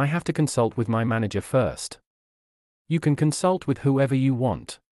 I have to consult with my manager first." "You can consult with whoever you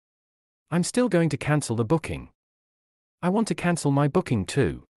want." "I'm still going to cancel the booking." "I want to cancel my booking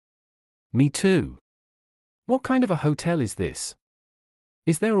too." "Me too." "What kind of a hotel is this?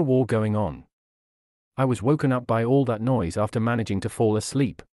 Is there a war going on?" "I was woken up by all that noise after managing to fall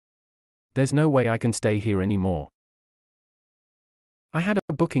asleep. There's no way I can stay here anymore. I had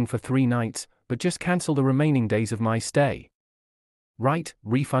a booking for 3 nights, but just cancel the remaining days of my stay." "Right,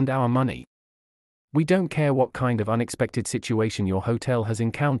 refund our money. We don't care what kind of unexpected situation your hotel has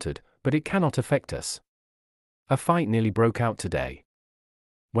encountered, but it cannot affect us. A fight nearly broke out today.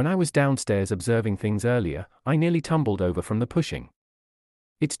 When I was downstairs observing things earlier, I nearly tumbled over from the pushing.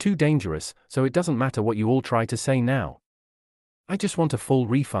 It's too dangerous, so it doesn't matter what you all try to say now. I just want a full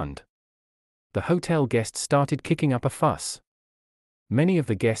refund." The hotel guests started kicking up a fuss. Many of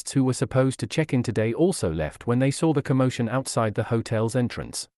the guests who were supposed to check in today also left when they saw the commotion outside the hotel's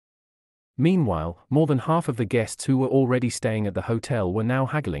entrance. Meanwhile, more than half of the guests who were already staying at the hotel were now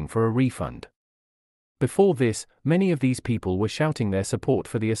haggling for a refund. Before this, many of these people were shouting their support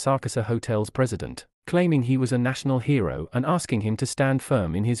for the Asakusa Hotel's president, claiming he was a national hero and asking him to stand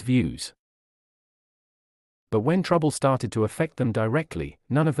firm in his views. But when trouble started to affect them directly,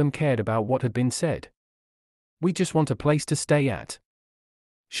 none of them cared about what had been said. "We just want a place to stay at.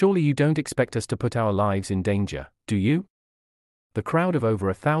 Surely you don't expect us to put our lives in danger, do you?" The crowd of over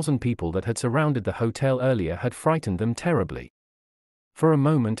 1,000 people that had surrounded the hotel earlier had frightened them terribly. For a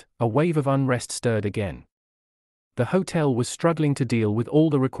moment, a wave of unrest stirred again. The hotel was struggling to deal with all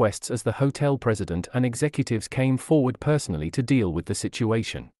the requests as the hotel president and executives came forward personally to deal with the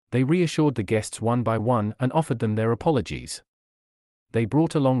situation. They reassured the guests one by one and offered them their apologies. They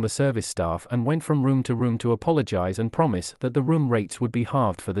brought along the service staff and went from room to room to apologize and promise that the room rates would be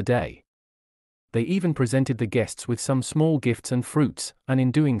halved for the day. They even presented the guests with some small gifts and fruits, and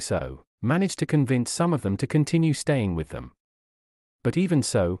in doing so, managed to convince some of them to continue staying with them. But even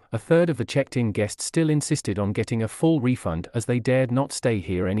so, a third of the checked-in guests still insisted on getting a full refund as they dared not stay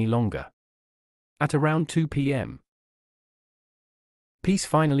here any longer. At around 2 p.m., peace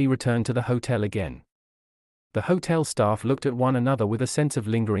finally returned to the hotel again. The hotel staff looked at one another with a sense of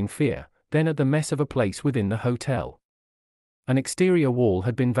lingering fear, then at the mess of a place within the hotel. An exterior wall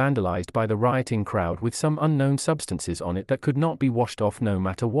had been vandalized by the rioting crowd with some unknown substances on it that could not be washed off no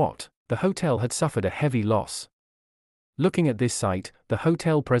matter what. The hotel had suffered a heavy loss. Looking at this sight, the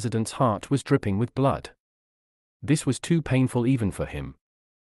hotel president's heart was dripping with blood. This was too painful even for him.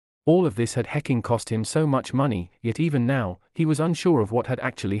 All of this had hecking cost him so much money, yet even now, he was unsure of what had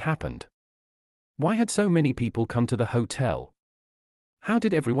actually happened. Why had so many people come to the hotel? How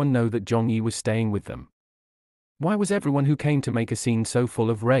did everyone know that Zhong Yi was staying with them? Why was everyone who came to make a scene so full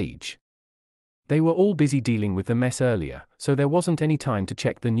of rage? They were all busy dealing with the mess earlier, so there wasn't any time to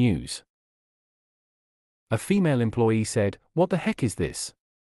check the news. A female employee said, "What the heck is this?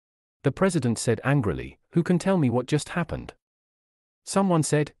 The president said angrily, "Who can tell me what just happened?" Someone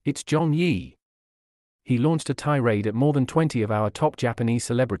said, "It's Zhong Yi." He launched a tirade at more than 20 of our top Japanese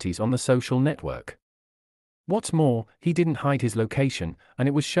celebrities on the social network. What's more, he didn't hide his location, and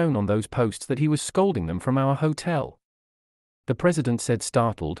it was shown on those posts that he was scolding them from our hotel. The president said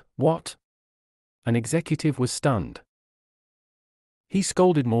startled, "What?" An executive was stunned. He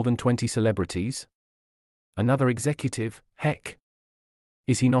scolded more than 20 celebrities? Another executive, heck.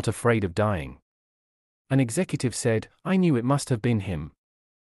 Is he not afraid of dying? An executive said, "I knew it must have been him.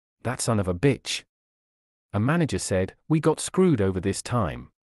 That son of a bitch." A manager said, "We got screwed over this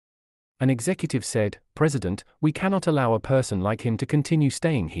time." An executive said, "President, we cannot allow a person like him to continue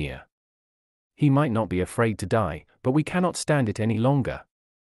staying here. He might not be afraid to die, but we cannot stand it any longer."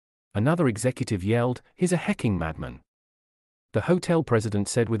 Another executive yelled, "He's a hecking madman." The hotel president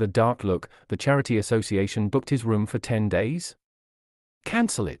said with a dark look, "The charity association booked his room for 10 days?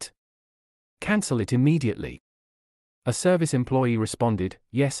 Cancel it. Cancel it immediately." A service employee responded,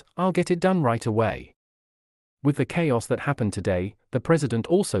 "Yes, I'll get it done right away." With the chaos that happened today, the president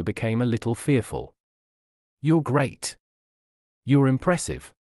also became a little fearful. "You're great. You're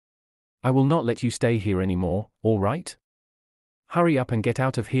impressive. I will not let you stay here anymore, all right? Hurry up and get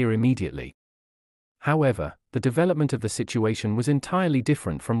out of here immediately." However, the development of the situation was entirely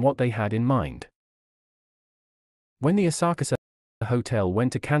different from what they had in mind. When the Asakasa hotel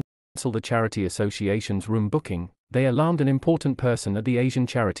went to cancel the Charity Association's room booking, they alarmed an important person at the Asian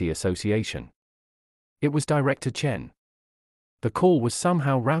Charity Association. It was Director Chen. The call was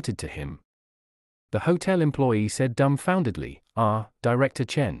somehow routed to him. The hotel employee said dumbfoundedly, Director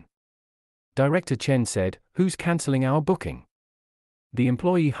Chen." Director Chen said, "Who's cancelling our booking?" The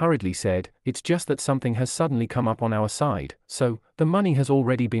employee hurriedly said, "It's just that something has suddenly come up on our side, so, the money has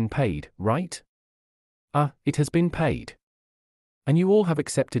already been paid, right?" It has been paid. And you all have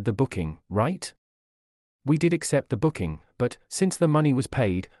accepted the booking, right?" "We did accept the booking, but, since the money was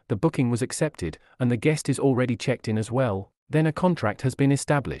paid, the booking was accepted, and the guest is already checked in as well, then a contract has been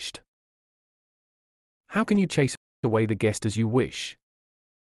established. How can you chase away the guest as you wish?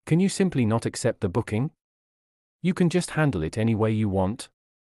 Can you simply not accept the booking? You can just handle it any way you want.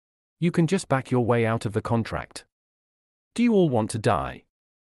 You can just back your way out of the contract. Do you all want to die?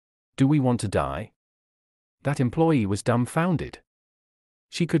 Do we want to die?" That employee was dumbfounded.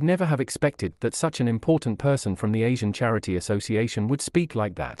 She could never have expected that such an important person from the Asian Charity Association would speak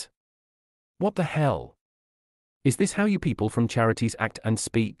like that. What the hell? Is this how you people from charities act and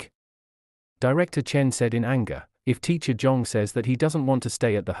speak? Director Chen said in anger, "If Teacher Zhong says that he doesn't want to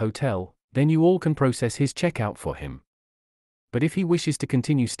stay at the hotel, then you all can process his checkout for him. But if he wishes to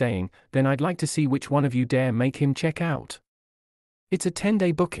continue staying, then I'd like to see which one of you dare make him check out. It's a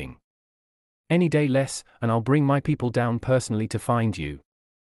 10-day booking. Any day less, and I'll bring my people down personally to find you.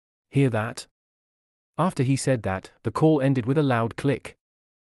 Hear that?" After he said that, the call ended with a loud click.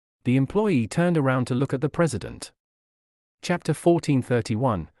 The employee turned around to look at the president. Chapter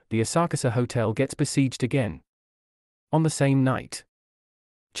 1431, The Asakasa Hotel Gets Besieged Again. On the same night.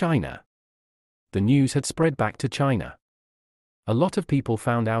 China. The news had spread back to China. A lot of people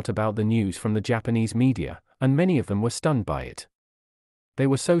found out about the news from the Japanese media, and many of them were stunned by it. They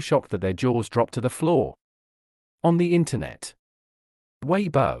were so shocked that their jaws dropped to the floor. On the internet.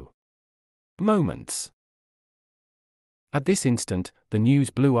 Weibo. Moments. At this instant, the news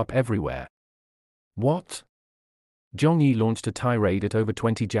blew up everywhere. What? Zhong Yi launched a tirade at over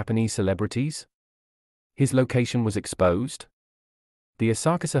 20 Japanese celebrities? His location was exposed? The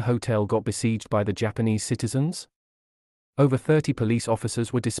Asakasa hotel got besieged by the Japanese citizens? Over 30 police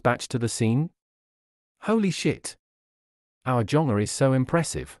officers were dispatched to the scene? Holy shit! Our Zhong is so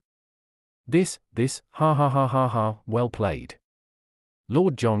impressive. This, ha ha ha ha ha, well played.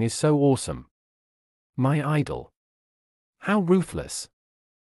 Lord Zhong is so awesome. My idol. How ruthless.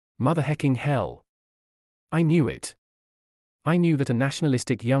 Mother hecking hell. I knew it. I knew that a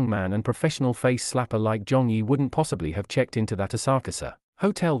nationalistic young man and professional face slapper like Zhong Yi wouldn't possibly have checked into that Asakasa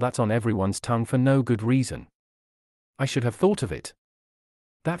hotel that's on everyone's tongue for no good reason. I should have thought of it.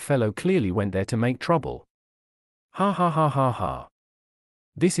 That fellow clearly went there to make trouble. Ha ha ha ha ha.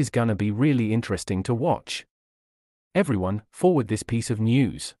 This is gonna be really interesting to watch. Everyone, forward this piece of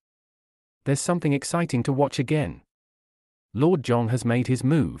news. There's something exciting to watch again. Lord Zhong has made his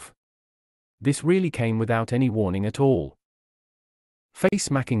move. This really came without any warning at all.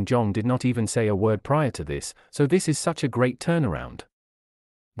 Face-smacking Zhong did not even say a word prior to this, so this is such a great turnaround.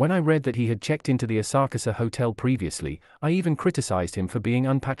 When I read that he had checked into the Asakasa hotel previously, I even criticized him for being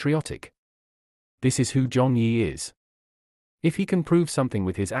unpatriotic. This is who Zhong Yi is. If he can prove something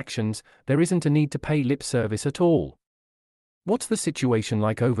with his actions, there isn't a need to pay lip service at all. What's the situation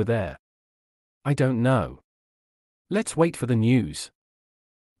like over there? I don't know. Let's wait for the news.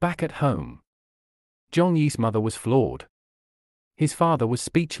 Back at home, Zhong Yi's mother was floored. His father was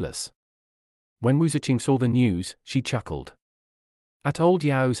speechless. When Wu Ziqing saw the news, she chuckled. At old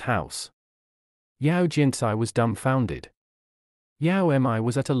Yao's house, Yao Jiancai was dumbfounded. Yao Mi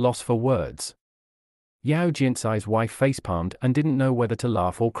was at a loss for words. Yao Jiancai's wife facepalmed and didn't know whether to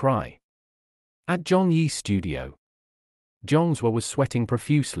laugh or cry. At Zhong Yi's studio, Zhong Zhuo was sweating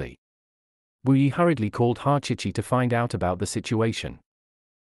profusely. Wu Yi hurriedly called Haqiqi to find out about the situation.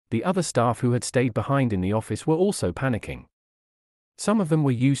 The other staff who had stayed behind in the office were also panicking. Some of them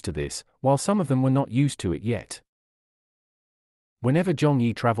were used to this, while some of them were not used to it yet. Whenever Zhong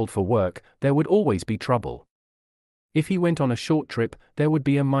Yi traveled for work, there would always be trouble. If he went on a short trip, there would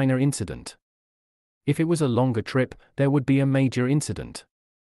be a minor incident. If it was a longer trip, there would be a major incident.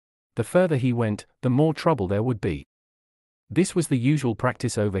 The further he went, the more trouble there would be. This was the usual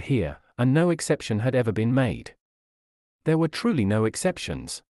practice over here, and no exception had ever been made. There were truly no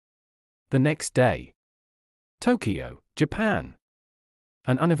exceptions. The next day, Tokyo, Japan.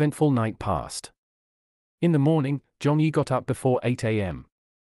 An uneventful night passed. In the morning, Zhong Yi got up before 8 a.m.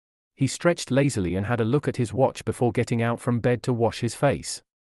 He stretched lazily and had a look at his watch before getting out from bed to wash his face.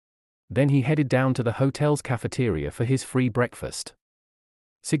 Then he headed down to the hotel's cafeteria for his free breakfast.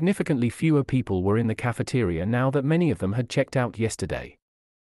 Significantly fewer people were in the cafeteria now that many of them had checked out yesterday.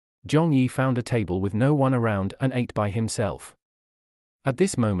 Zhong Yi found a table with no one around and ate by himself. At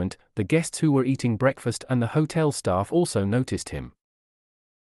this moment, the guests who were eating breakfast and the hotel staff also noticed him.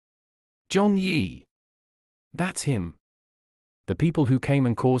 Zhong Yi! That's him. The people who came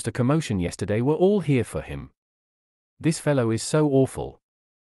and caused a commotion yesterday were all here for him. This fellow is so awful.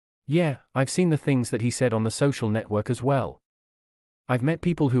 Yeah, I've seen the things that he said on the social network as well. I've met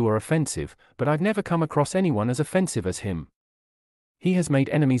people who are offensive, but I've never come across anyone as offensive as him. He has made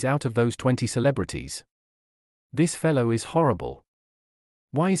enemies out of those 20 celebrities. This fellow is horrible.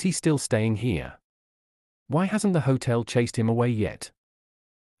 Why is he still staying here? Why hasn't the hotel chased him away yet?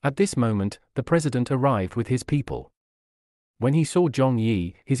 At this moment, the president arrived with his people. When he saw Zhong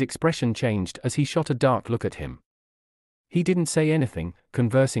Yi, his expression changed as he shot a dark look at him. He didn't say anything,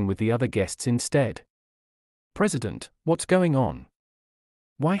 conversing with the other guests instead. President, what's going on?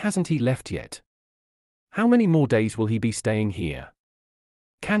 Why hasn't he left yet? How many more days will he be staying here?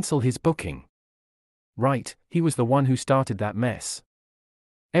 Cancel his booking. Right, he was the one who started that mess.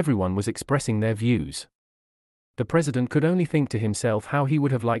 Everyone was expressing their views. The president could only think to himself how he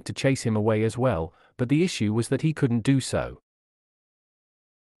would have liked to chase him away as well, but the issue was that he couldn't do so.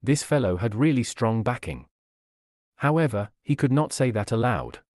 This fellow had really strong backing. However, he could not say that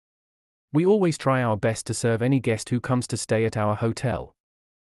aloud. We always try our best to serve any guest who comes to stay at our hotel.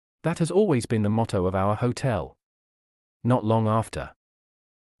 That has always been the motto of our hotel. Not long after,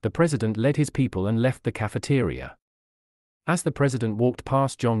 the president led his people and left the cafeteria. As the president walked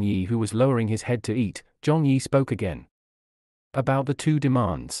past Zhong Yi, who was lowering his head to eat, Zhong Yi spoke again. About the two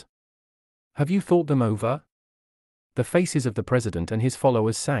demands. Have you thought them over? The faces of the president and his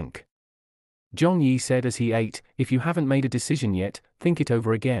followers sank. Zhong Yi said as he ate, if you haven't made a decision yet, think it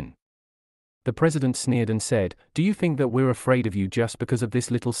over again. The president sneered and said, do you think that we're afraid of you just because of this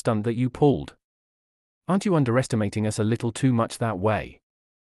little stunt that you pulled? Aren't you underestimating us a little too much that way?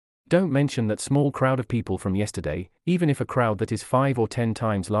 Don't mention that small crowd of people from yesterday, even if a crowd that is 5 or 10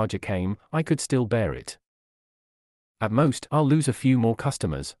 times larger came, I could still bear it. At most, I'll lose a few more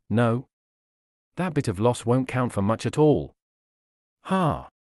customers, no? That bit of loss won't count for much at all. Ha!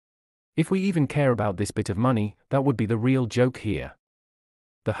 If we even care about this bit of money, that would be the real joke here.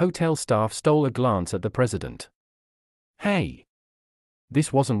 The hotel staff stole a glance at the president. Hey!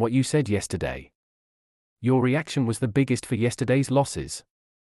 This wasn't what you said yesterday. Your reaction was the biggest for yesterday's losses.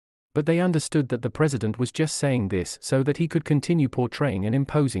 But they understood that the president was just saying this so that he could continue portraying an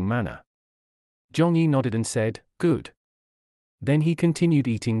imposing manner. Zhong Yi nodded and said, good. Then he continued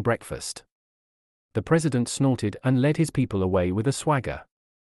eating breakfast. The president snorted and led his people away with a swagger.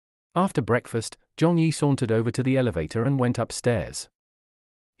 After breakfast, Zhong Yi sauntered over to the elevator and went upstairs.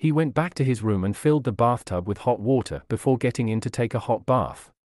 He went back to his room and filled the bathtub with hot water before getting in to take a hot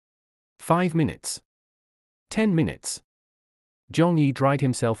bath. 5 minutes. 10 minutes. Zhong Yi dried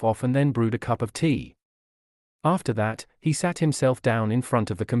himself off and then brewed a cup of tea. After that, he sat himself down in front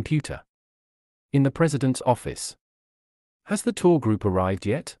of the computer. In the president's office. Has the tour group arrived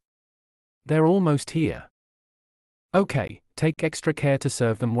yet? They're almost here. Okay, take extra care to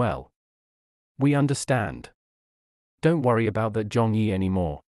serve them well. We understand. Don't worry about that Zhong Yi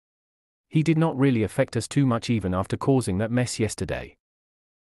anymore. He did not really affect us too much even after causing that mess yesterday.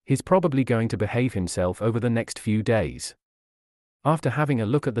 He's probably going to behave himself over the next few days. After having a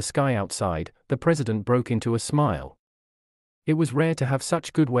look at the sky outside, the president broke into a smile. It was rare to have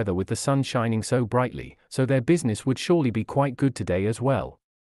such good weather with the sun shining so brightly, so their business would surely be quite good today as well.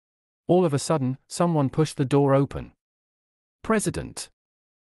 All of a sudden, someone pushed the door open. "President!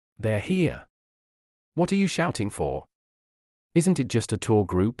 They're here. What are you shouting for? Isn't it just a tour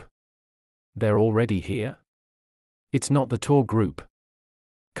group? They're already here? It's not the tour group.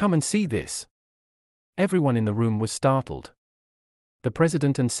 Come and see this." Everyone in the room was startled. The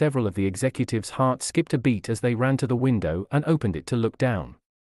president and several of the executives' hearts skipped a beat as they ran to the window and opened it to look down.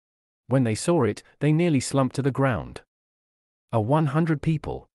 When they saw it, they nearly slumped to the ground. 100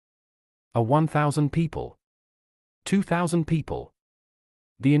 people. 1,000 people. 2,000 people.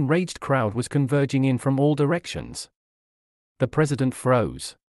 The enraged crowd was converging in from all directions. The president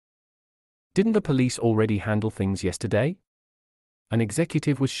froze. Didn't the police already handle things yesterday? An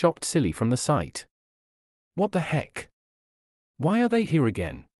executive was shocked silly from the sight. What the heck? Why are they here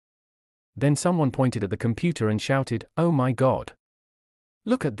again? Then someone pointed at the computer and shouted, "Oh my God!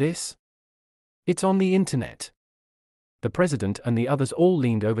 Look at this! It's on the internet!" The president and the others all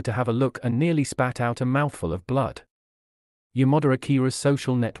leaned over to have a look and nearly spat out a mouthful of blood. Yamada Akira's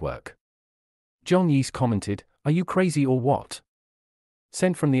social network. John Yeast commented, "Are you crazy or what?"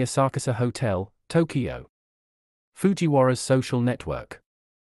 Sent from the Asakusa Hotel, Tokyo. Fujiwara's social network.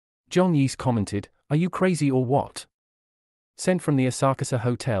 John Yeast commented, "Are you crazy or what?" Sent from the Asakusa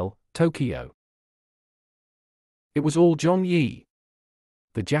Hotel, Tokyo. It was all John Yee.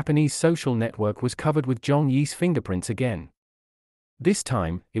 The Japanese social network was covered with John Yee's fingerprints again. This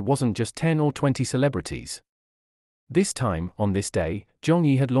time, it wasn't just 10 or 20 celebrities. This time, on this day, John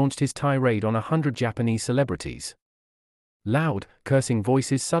Yee had launched his tirade on 100 Japanese celebrities. Loud, cursing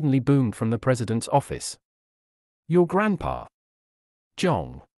voices suddenly boomed from the president's office. "Your grandpa!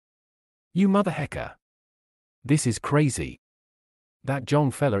 Jong! You mother hecker! This is crazy! That Jong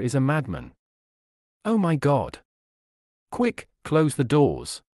fella is a madman! Oh my God! Quick, close the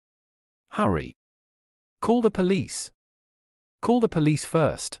doors! Hurry! Call the police! Call the police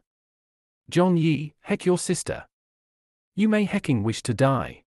first! John Yee, heck your sister! You may hecking wish to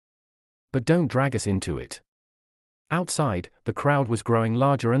die. But don't drag us into it." Outside, the crowd was growing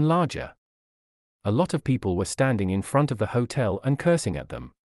larger and larger. A lot of people were standing in front of the hotel and cursing at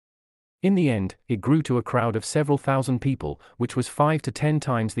them. In the end, it grew to a crowd of several thousand people, which was 5 to 10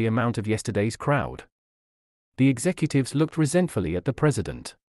 times the amount of yesterday's crowd. The executives looked resentfully at the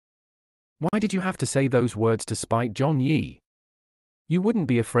president. "Why did you have to say those words to spite John Yee? You wouldn't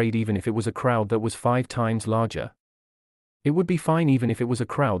be afraid even if it was a crowd that was 5 times larger? It would be fine even if it was a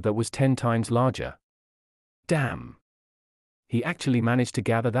crowd that was 10 times larger. Damn! He actually managed to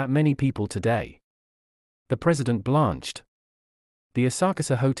gather that many people today." The president blanched. The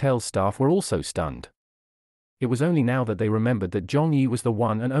Asakusa Hotel staff were also stunned. It was only now that they remembered that John Yee was the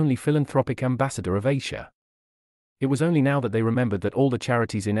one and only philanthropic ambassador of Asia. It was only now that they remembered that all the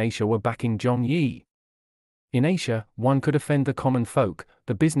charities in Asia were backing John Yee. In Asia, one could offend the common folk,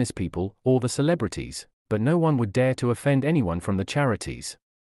 the business people, or the celebrities, but no one would dare to offend anyone from the charities.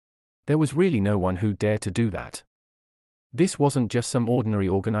 There was really no one who'd dare to do that. This wasn't just some ordinary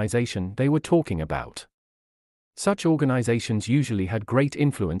organization they were talking about. Such organizations usually had great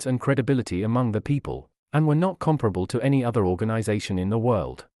influence and credibility among the people, and were not comparable to any other organization in the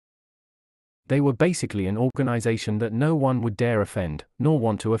world. They were basically an organization that no one would dare offend, nor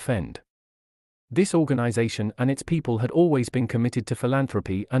want to offend. This organization and its people had always been committed to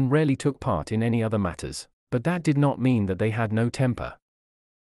philanthropy and rarely took part in any other matters, but that did not mean that they had no temper.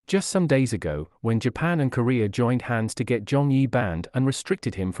 Just some days ago, when Japan and Korea joined hands to get John Yee banned and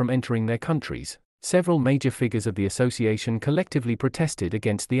restricted him from entering their countries, several major figures of the association collectively protested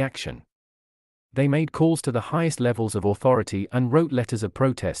against the action. They made calls to the highest levels of authority and wrote letters of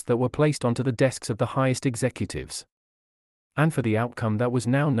protest that were placed onto the desks of the highest executives. And for the outcome that was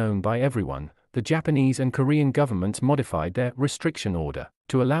now known by everyone, the Japanese and Korean governments modified their restriction order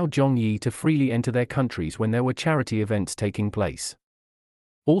to allow John Yee to freely enter their countries when there were charity events taking place.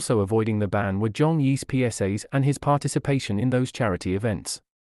 Also avoiding the ban were John Yee's PSAs and his participation in those charity events.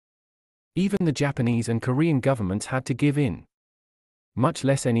 Even the Japanese and Korean governments had to give in. Much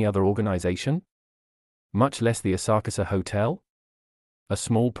less any other organization? Much less the Asakusa Hotel? A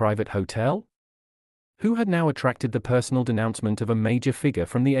small private hotel? Who had now attracted the personal denouncement of a major figure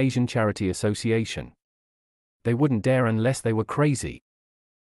from the Asian Charity Association? They wouldn't dare unless they were crazy.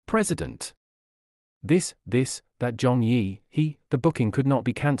 President. That John Yee, the booking could not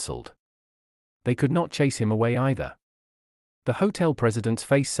be cancelled. They could not chase him away either. The hotel president's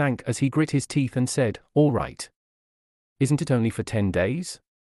face sank as he grit his teeth and said, "All right. Isn't it only for 10 days?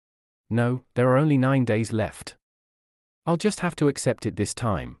 No, there are only 9 days left. I'll just have to accept it this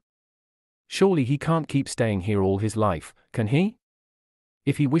time. Surely he can't keep staying here all his life, can he?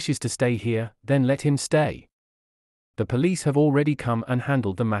 If he wishes to stay here, then let him stay. The police have already come and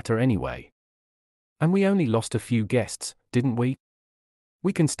handled the matter anyway. And we only lost a few guests, didn't we?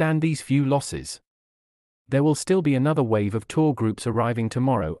 We can stand these few losses. There will still be another wave of tour groups arriving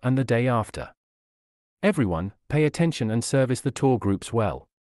tomorrow and the day after. Everyone, pay attention and service the tour groups well.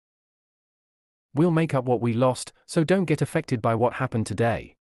 We'll make up what we lost, so don't get affected by what happened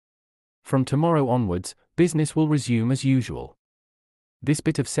today. From tomorrow onwards, business will resume as usual. This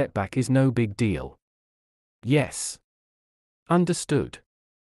bit of setback is no big deal. Yes. Understood.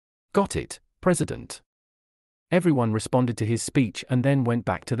 Got it, President. Everyone responded to his speech and then went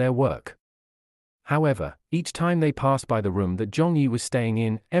back to their work. However, each time they passed by the room that Zhong Yi was staying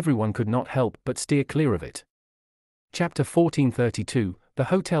in, everyone could not help but steer clear of it. Chapter 1432, The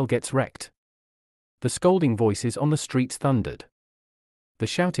Hotel Gets Wrecked. The scolding voices on the streets thundered. The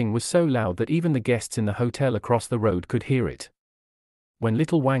shouting was so loud that even the guests in the hotel across the road could hear it. When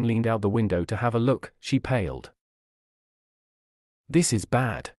little Wang leaned out the window to have a look, she paled. This is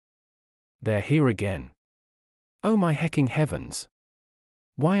bad. They're here again. Oh my hecking heavens.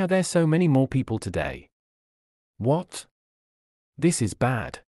 Why are there so many more people today? What? This is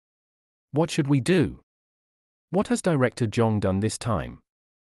bad. What should we do? What has Director Zhong done this time?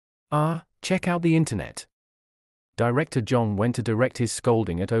 Check out the internet. Director Zhong went to direct his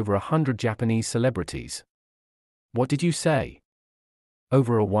scolding at over 100 Japanese celebrities. What did you say?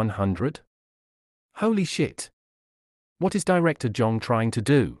 Over 100? Holy shit. What is Director Zhong trying to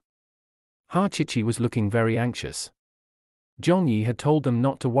do? Ha Chichi was looking very anxious. Zhong Yi had told them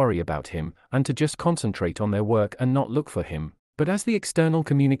not to worry about him, and to just concentrate on their work and not look for him, but as the external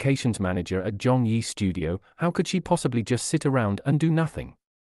communications manager at Zhong Yi's studio, how could she possibly just sit around and do nothing?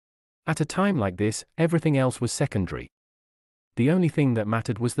 At a time like this, everything else was secondary. The only thing that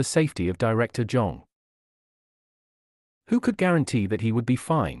mattered was the safety of Director Zhong. Who could guarantee that he would be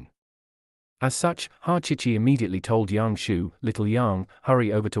fine? As such, Ha Chichi immediately told Yang Shu, "Little Yang,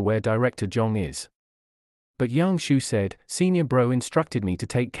 hurry over to where Director Zhong is." But Yang Shu said, "Senior Bro instructed me to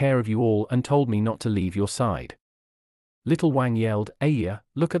take care of you all and told me not to leave your side." Little Wang yelled, "Aya,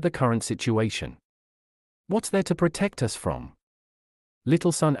 look at the current situation. What's there to protect us from?"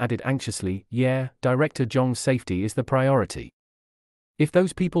 Little Son added anxiously, "Yeah, Director Zhong's safety is the priority. If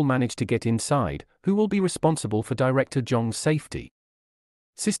those people manage to get inside, who will be responsible for Director Zhong's safety?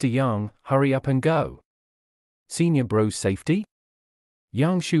 Sister Yang, hurry up and go." Senior Bro's safety?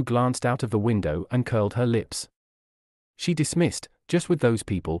 Yang Shu glanced out of the window and curled her lips. She dismissed, "Just with those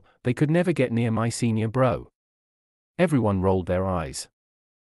people, they could never get near my Senior Bro." Everyone rolled their eyes.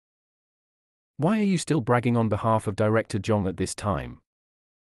 Why are you still bragging on behalf of Director Zhong at this time?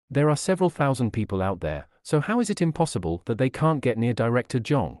 There are several thousand people out there, so how is it impossible that they can't get near Director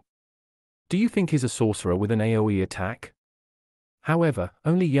Zhong? Do you think he's a sorcerer with an AoE attack? However,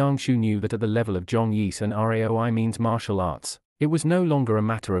 only Yang Shu knew that at the level of Zhong Yis and RAOI means martial arts, it was no longer a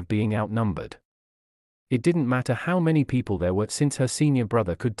matter of being outnumbered. It didn't matter how many people there were, since her senior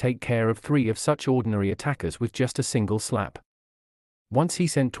brother could take care of 3 of such ordinary attackers with just a single slap. Once he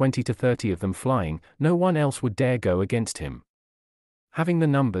sent 20 to 30 of them flying, no one else would dare go against him. Having the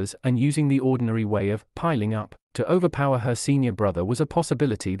numbers and using the ordinary way of piling up to overpower her senior brother was a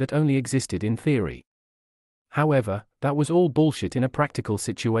possibility that only existed in theory. However, that was all bullshit in a practical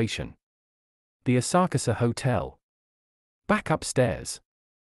situation. The Asakasa Hotel. Back upstairs.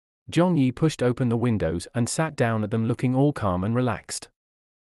 Zhong Yi pushed open the windows and sat down at them, looking all calm and relaxed.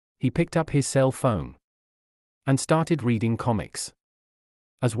 He picked up his cell phone and started reading comics,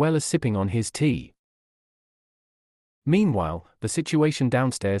 as well as sipping on his tea. Meanwhile, the situation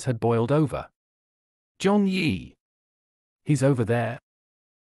downstairs had boiled over. Zhong Yi. He's over there.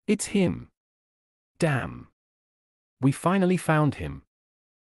 It's him. Damn. We finally found him.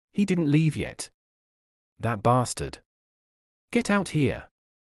 He didn't leave yet. That bastard. Get out here.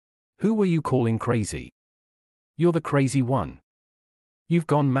 Who were you calling crazy? You're the crazy one. You've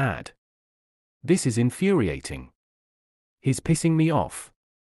gone mad. This is infuriating. He's pissing me off.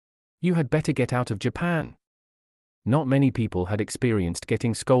 You had better get out of Japan. Not many people had experienced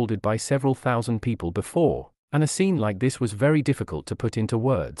getting scolded by several thousand people before, and a scene like this was very difficult to put into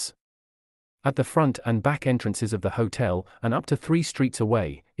words. At the front and back entrances of the hotel, and up to 3 streets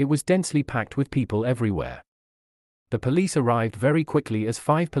away, it was densely packed with people everywhere. The police arrived very quickly as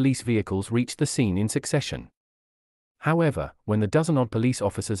 5 police vehicles reached the scene in succession. However, when the dozen-odd police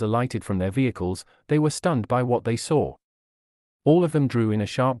officers alighted from their vehicles, they were stunned by what they saw. All of them drew in a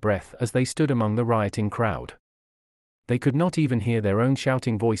sharp breath as they stood among the rioting crowd. They could not even hear their own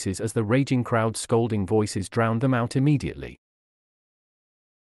shouting voices as the raging crowd's scolding voices drowned them out immediately.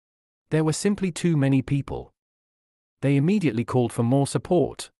 There were simply too many people. They immediately called for more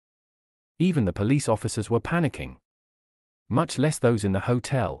support. Even the police officers were panicking. Much less those in the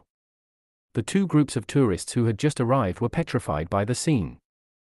hotel. The two groups of tourists who had just arrived were petrified by the scene.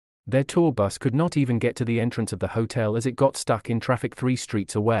 Their tour bus could not even get to the entrance of the hotel as it got stuck in traffic 3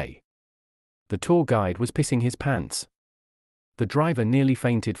 streets away. The tour guide was pissing his pants. The driver nearly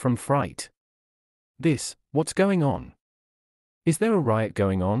fainted from fright. What's going on? Is there a riot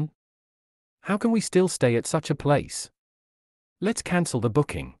going on? How can we still stay at such a place? Let's cancel the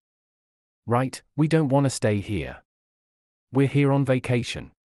booking. Right, we don't want to stay here. We're here on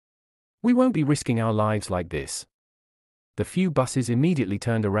vacation. We won't be risking our lives like this. The few buses immediately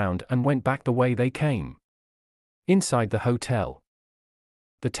turned around and went back the way they came. Inside the hotel,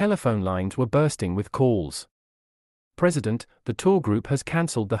 the telephone lines were bursting with calls. President, the tour group has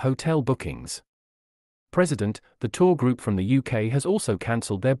cancelled the hotel bookings. President, the tour group from the UK has also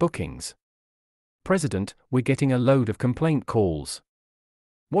cancelled their bookings. President, we're getting a load of complaint calls.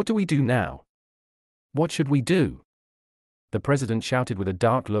 What do we do now? What should we do? The president shouted with a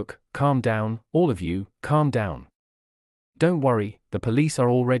dark look, calm down, all of you, calm down. Don't worry, the police are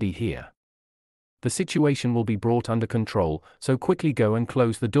already here. The situation will be brought under control, so quickly go and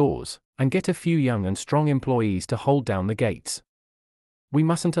close the doors, and get a few young and strong employees to hold down the gates. We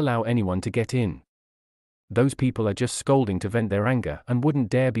mustn't allow anyone to get in. Those people are just scolding to vent their anger and wouldn't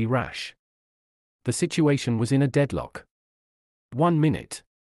dare be rash. The situation was in a deadlock. 1 minute.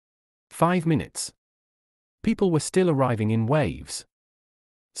 5 minutes. People were still arriving in waves.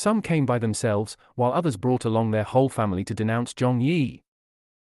 Some came by themselves, while others brought along their whole family to denounce Zhong Yi.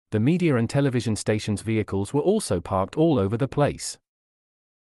 The media and television stations' vehicles were also parked all over the place.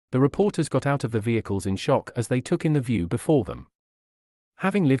 The reporters got out of the vehicles in shock as they took in the view before them.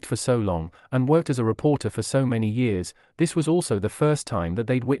 Having lived for so long, and worked as a reporter for so many years, this was also the first time that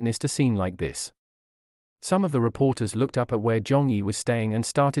they'd witnessed a scene like this. Some of the reporters looked up at where Zhong Yi was staying and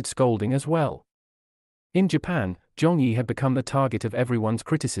started scolding as well. In Japan, Zhong Yi had become the target of everyone's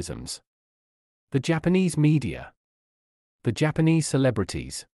criticisms. The Japanese media. The Japanese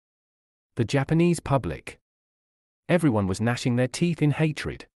celebrities. The Japanese public. Everyone was gnashing their teeth in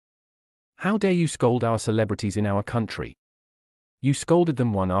hatred. How dare you scold our celebrities in our country? You scolded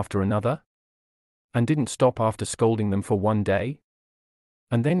them one after another? And didn't stop after scolding them for 1 day?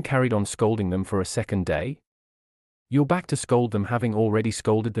 And then carried on scolding them for a second day? You're back to scold them having already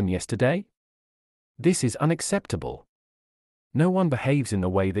scolded them yesterday? This is unacceptable. No one behaves in the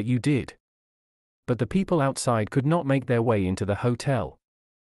way that you did. But the people outside could not make their way into the hotel.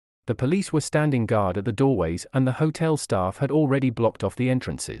 The police were standing guard at the doorways and the hotel staff had already blocked off the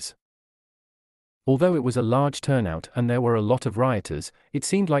entrances. Although it was a large turnout and there were a lot of rioters, it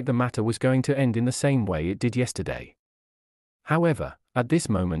seemed like the matter was going to end in the same way it did yesterday. However, at this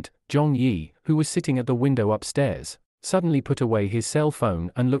moment, Zhong Yi, who was sitting at the window upstairs, suddenly put away his cell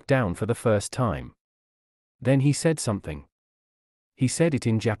phone and looked down for the first time. Then he said something. He said it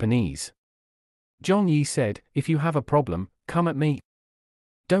in Japanese. Zhong Yi said, "If you have a problem, come at me.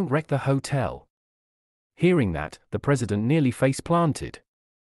 Don't wreck the hotel." Hearing that, the president nearly face-planted.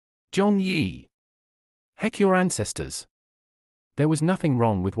 Zhong Yi! Heck your ancestors! There was nothing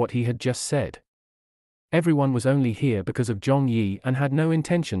wrong with what he had just said. Everyone was only here because of Zhong Yi and had no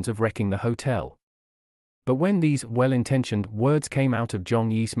intentions of wrecking the hotel. But when these well-intentioned words came out of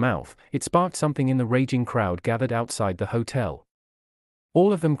Zhong Yi's mouth, it sparked something in the raging crowd gathered outside the hotel.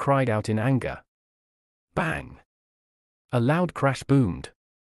 All of them cried out in anger. Bang! A loud crash boomed.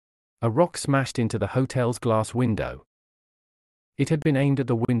 A rock smashed into the hotel's glass window. It had been aimed at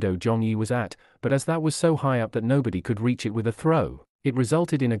the window Zhong Yi was at, but as that was so high up that nobody could reach it with a throw, it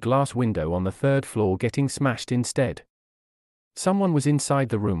resulted in a glass window on the 3rd floor getting smashed instead. Someone was inside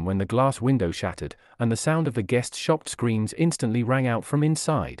the room when the glass window shattered, and the sound of the guests' shocked screams instantly rang out from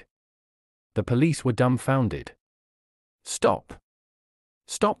inside. The police were dumbfounded. Stop!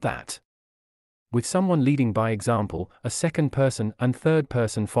 Stop that! With someone leading by example, a second person and third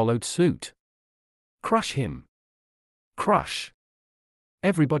person followed suit. Crush him! Crush!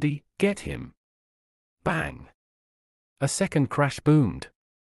 Everybody, get him! Bang! A second crash boomed.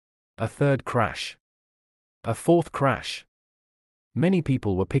 A third crash. A fourth crash. Many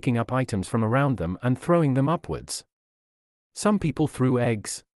people were picking up items from around them and throwing them upwards. Some people threw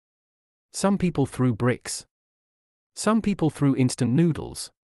eggs. Some people threw bricks. Some people threw instant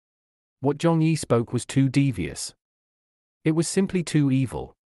noodles. What Zhong Yi spoke was too devious. It was simply too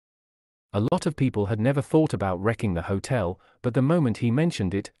evil. A lot of people had never thought about wrecking the hotel, but the moment he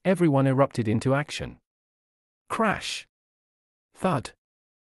mentioned it, everyone erupted into action. Crash. Thud.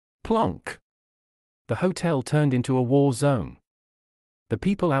 Plonk. The hotel turned into a war zone. The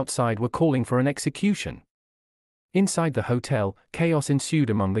people outside were calling for an execution. Inside the hotel, chaos ensued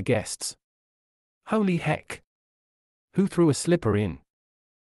among the guests. Holy heck! Who threw a slipper in?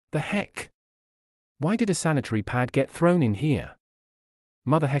 The heck? Why did a sanitary pad get thrown in here?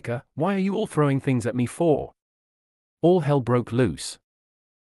 Mother hecker, why are you all throwing things at me for? All hell broke loose.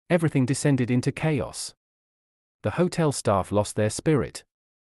 Everything descended into chaos. The hotel staff lost their spirit.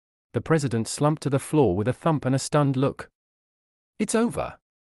 The president slumped to the floor with a thump and a stunned look. It's over.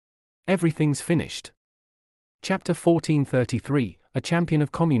 Everything's finished. Chapter 1433, A Champion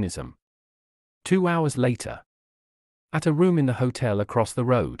of Communism. 2 hours later. At a room in the hotel across the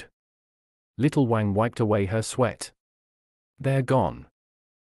road. Little Wang wiped away her sweat. They're gone.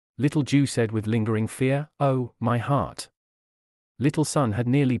 Little Ju said with lingering fear, oh, my heart. Little Son had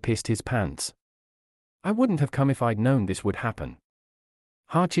nearly pissed his pants. I wouldn't have come if I'd known this would happen.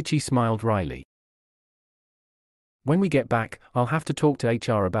 Hachichi smiled wryly. When we get back, I'll have to talk to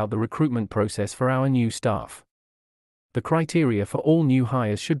HR about the recruitment process for our new staff. The criteria for all new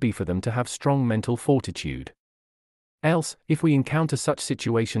hires should be for them to have strong mental fortitude. Else, if we encounter such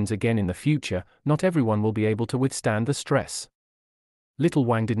situations again in the future, not everyone will be able to withstand the stress. Little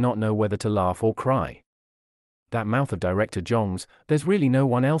Wang did not know whether to laugh or cry. That mouth of Director Zhong's, there's really no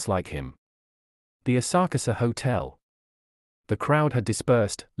one else like him. The Asakasa Hotel. The crowd had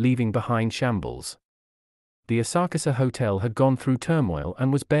dispersed, leaving behind shambles. The Asakasa Hotel had gone through turmoil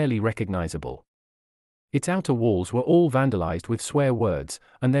and was barely recognizable. Its outer walls were all vandalized with swear words,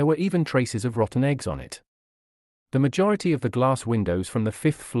 and there were even traces of rotten eggs on it. The majority of the glass windows from the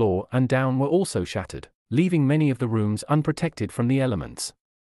 5th floor and down were also shattered, leaving many of the rooms unprotected from the elements.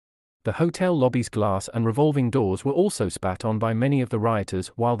 The hotel lobby's glass and revolving doors were also spat on by many of the rioters,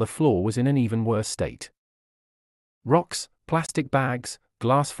 while the floor was in an even worse state. Rocks, plastic bags,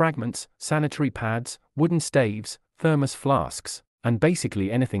 glass fragments, sanitary pads, wooden staves, thermos flasks, and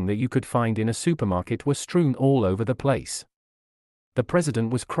basically anything that you could find in a supermarket were strewn all over the place. The president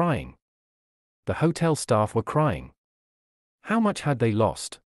was crying. The hotel staff were crying. How much had they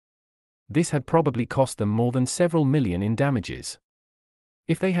lost? This had probably cost them more than several million in damages.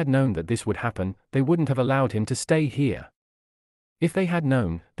 If they had known that this would happen, they wouldn't have allowed him to stay here. If they had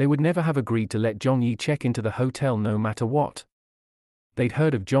known, they would never have agreed to let Zhong Yi check into the hotel no matter what. They'd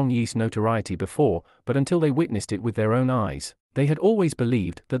heard of Zhong Yi's notoriety before, but until they witnessed it with their own eyes, they had always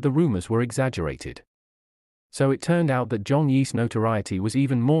believed that the rumors were exaggerated. So it turned out that Zhong Yi's notoriety was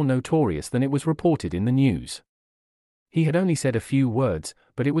even more notorious than it was reported in the news. He had only said a few words,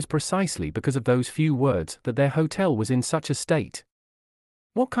 but it was precisely because of those few words that their hotel was in such a state.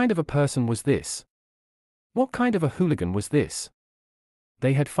 What kind of a person was this? What kind of a hooligan was this?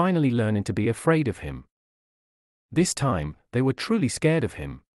 They had finally learned to be afraid of him. This time, they were truly scared of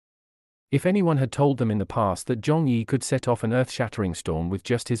him. If anyone had told them in the past that Zhong Yi could set off an earth-shattering storm with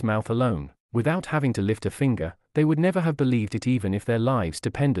just his mouth alone, without having to lift a finger, they would never have believed it even if their lives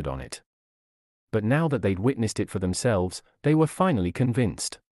depended on it. But now that they'd witnessed it for themselves, they were finally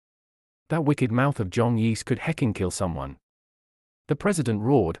convinced. That wicked mouth of Zhong Yi's could heckin' kill someone. The president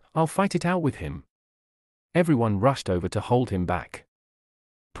roared, I'll fight it out with him. Everyone rushed over to hold him back.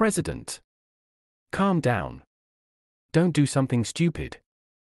 President! Calm down. Don't do something stupid.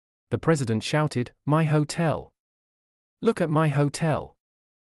 The president shouted, my hotel. Look at my hotel.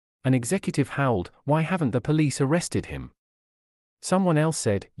 An executive howled, why haven't the police arrested him? Someone else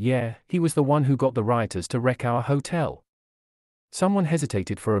said, yeah, he was the one who got the rioters to wreck our hotel. Someone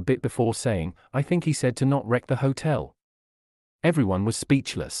hesitated for a bit before saying, I think he said to not wreck the hotel. Everyone was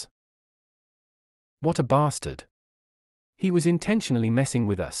speechless. What a bastard. He was intentionally messing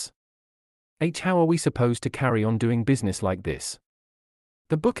with us. How are we supposed to carry on doing business like this?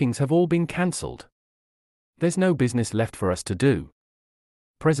 The bookings have all been cancelled. There's no business left for us to do.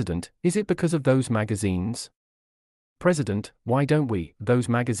 President, is it because of those magazines? President, why don't we, those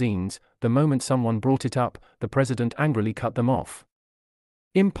magazines? The moment someone brought it up, the president angrily cut them off.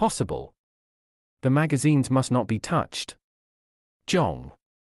 Impossible. The magazines must not be touched. Zhong.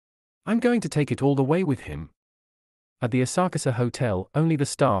 I'm going to take it all the way with him. At the Asakasa Hotel, only the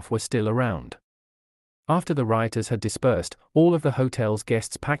staff were still around. After the rioters had dispersed, all of the hotel's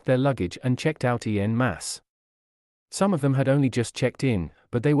guests packed their luggage and checked out en masse. Some of them had only just checked in,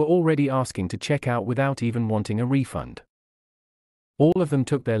 but they were already asking to check out without even wanting a refund. All of them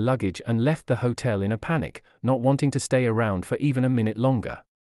took their luggage and left the hotel in a panic, not wanting to stay around for even a minute longer.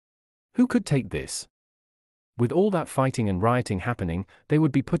 Who could take this? With all that fighting and rioting happening, they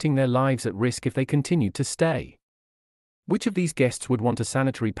would be putting their lives at risk if they continued to stay. Which of these guests would want a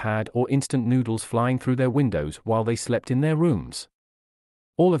sanitary pad or instant noodles flying through their windows while they slept in their rooms?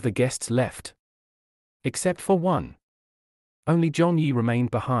 All of the guests left. Except for one. Only John Yi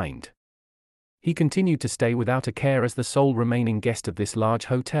remained behind. He continued to stay without a care as the sole remaining guest of this large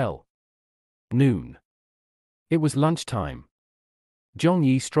hotel. Noon. It was lunchtime. John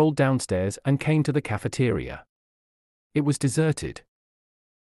Yi strolled downstairs and came to the cafeteria. It was deserted.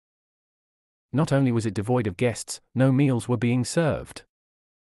 Not only was it devoid of guests, no meals were being served.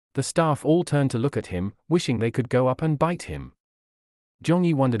 The staff all turned to look at him, wishing they could go up and bite him. John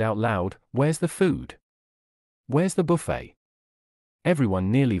Yi wondered out loud, "Where's the food? Where's the buffet?"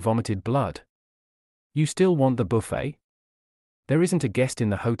 Everyone nearly vomited blood. "You still want the buffet? There isn't a guest in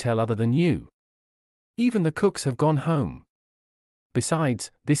the hotel other than you. Even the cooks have gone home.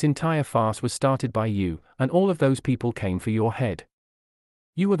 Besides, this entire farce was started by you, and all of those people came for your head.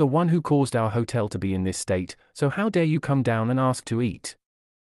 You were the one who caused our hotel to be in this state, so how dare you come down and ask to eat?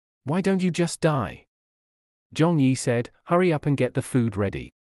 Why don't you just die?" John Yi said, "Hurry up and get the food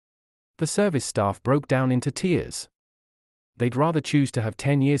ready." The service staff broke down into tears. They'd rather choose to have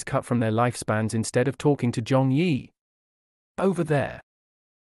 10 years cut from their lifespans instead of talking to John Yi. "Over there."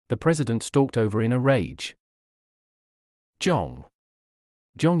 The president stalked over in a rage. John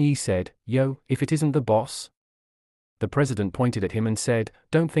Yi said, "Yo, if it isn't the boss?" The president pointed at him and said,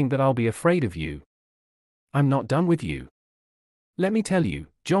 "Don't think that I'll be afraid of you. I'm not done with you. Let me tell you,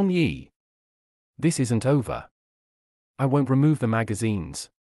 John Yi. This isn't over. I won't remove the magazines.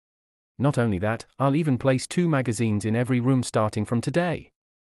 Not only that, I'll even place 2 magazines in every room starting from today.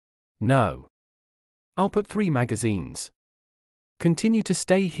 No. I'll put 3 magazines. Continue to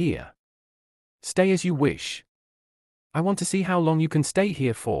stay here. Stay as you wish. I want to see how long you can stay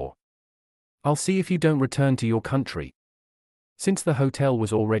here for. I'll see if you don't return to your country." Since the hotel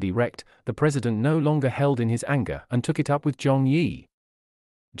was already wrecked, the president no longer held in his anger and took it up with John Yi.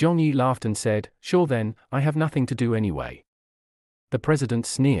 John Yi laughed and said, "Sure then, I have nothing to do anyway." The president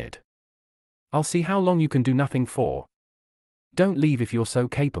sneered. "I'll see how long you can do nothing for. Don't leave if you're so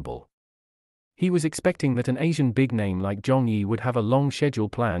capable." He was expecting that an Asian big name like John Yi would have a long schedule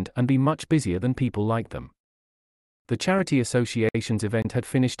planned and be much busier than people like them. The Charity Association's event had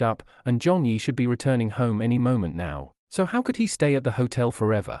finished up, and John Yi should be returning home any moment now, so how could he stay at the hotel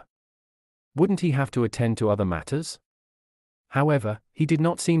forever? Wouldn't he have to attend to other matters? However, he did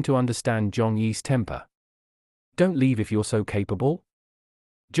not seem to understand John Yi's temper. "Don't leave if you're so capable?"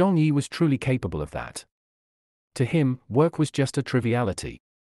 John Yi was truly capable of that. To him, work was just a triviality.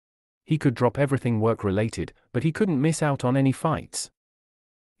 He could drop everything work-related, but he couldn't miss out on any fights.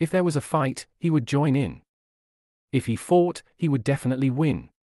 If there was a fight, he would join in. If he fought, he would definitely win.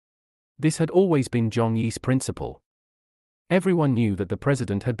 This had always been John Yi's principle. Everyone knew that the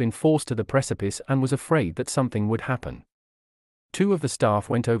president had been forced to the precipice and was afraid that something would happen. 2 of the staff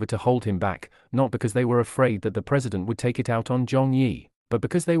went over to hold him back, not because they were afraid that the president would take it out on John Yi, but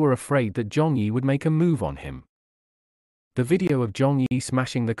because they were afraid that John Yi would make a move on him. The video of John Yi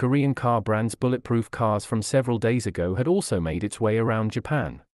smashing the Korean car brand's bulletproof cars from several days ago had also made its way around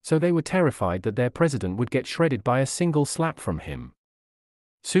Japan, so they were terrified that their president would get shredded by a single slap from him.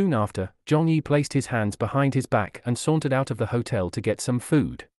 Soon after, John Yi placed his hands behind his back and sauntered out of the hotel to get some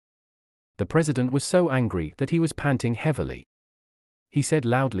food. The president was so angry that he was panting heavily. He said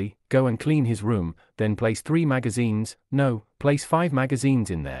loudly, "Go and clean his room, then place 3 magazines, no, place 5 magazines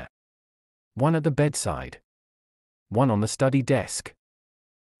in there. 1 at the bedside. 1 on the study desk.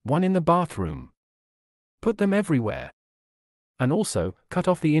 1 in the bathroom. Put them everywhere. And also, cut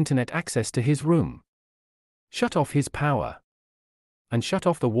off the internet access to his room. Shut off his power. And shut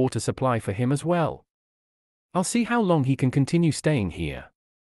off the water supply for him as well. I'll see how long he can continue staying here."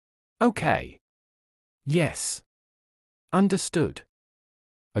 "Okay. Yes. Understood."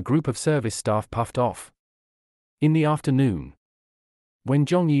 A group of service staff puffed off. In the afternoon, when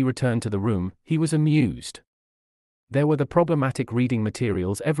John Yi returned to the room, he was amused. There were the problematic reading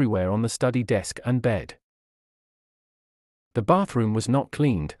materials everywhere on the study desk and bed. The bathroom was not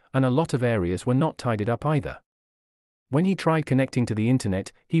cleaned, and a lot of areas were not tidied up either. When he tried connecting to the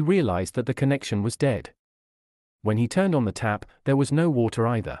internet, he realized that the connection was dead. When he turned on the tap, there was no water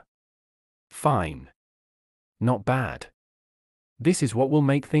either. Fine. Not bad. This is what will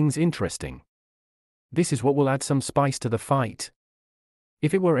make things interesting. This is what will add some spice to the fight.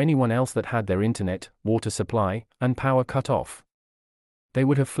 If it were anyone else that had their internet, water supply, and power cut off, they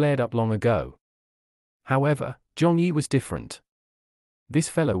would have flared up long ago. However, John Yi was different. This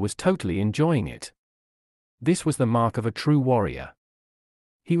fellow was totally enjoying it. This was the mark of a true warrior.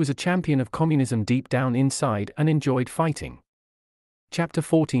 He was a champion of communism deep down inside and enjoyed fighting. Chapter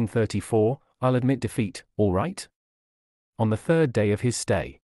 1434, I'll admit defeat, all right? on the third day of his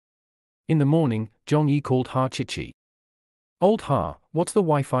stay. In the morning, Zhong Yi called Ha Chichi. "Old Ha, what's the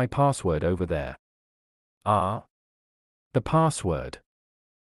Wi-Fi password over there?" "Ah. The password.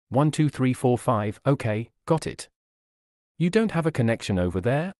 12345, okay, got it. You don't have a connection over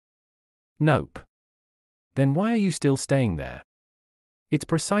there?" "Nope." "Then why are you still staying there?" "It's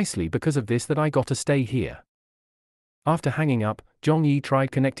precisely because of this that I gotta stay here." After hanging up, Zhong Yi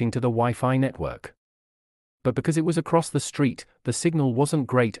tried connecting to the Wi-Fi network. But because it was across the street, the signal wasn't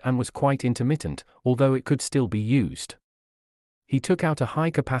great and was quite intermittent, although it could still be used. He took out a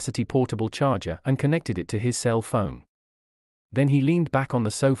high-capacity portable charger and connected it to his cell phone. Then he leaned back on the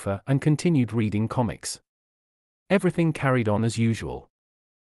sofa and continued reading comics. Everything carried on as usual.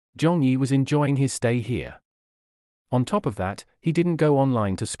 Zhong Yi was enjoying his stay here. On top of that, he didn't go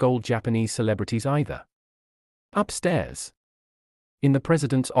online to scold Japanese celebrities either. Upstairs, in the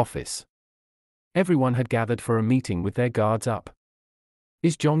president's office, everyone had gathered for a meeting with their guards up.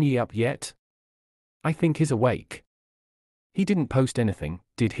 "Is Zhong Yi up yet? I think he's awake. He didn't post anything,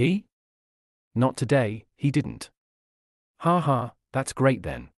 did he?" "Not today, he didn't." "Ha ha, that's great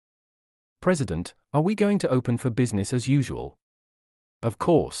then. President, are we going to open for business as usual?" "Of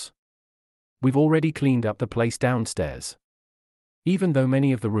course. We've already cleaned up the place downstairs. Even though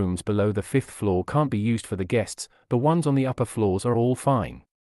many of the rooms below the 5th floor can't be used for the guests, the ones on the upper floors are all fine.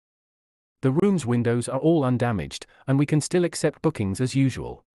 The room's windows are all undamaged, and we can still accept bookings as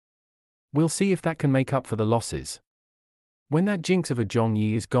usual. We'll see if that can make up for the losses. When that jinx of a Zhong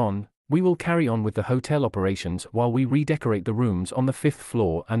Yi is gone, we will carry on with the hotel operations while we redecorate the rooms on the 5th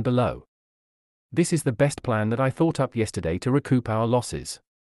floor and below. This is the best plan that I thought up yesterday to recoup our losses."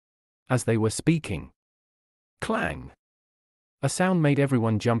 As they were speaking, clang! A sound made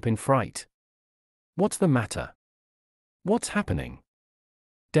everyone jump in fright. "What's the matter? What's happening?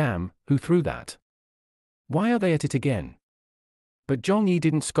 Damn, who threw that? Why are they at it again?" But Zhong Yi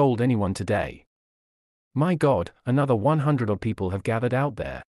didn't scold anyone today. "My God, another 100 odd people have gathered out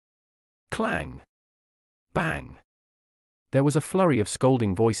there." Clang! Bang! There was a flurry of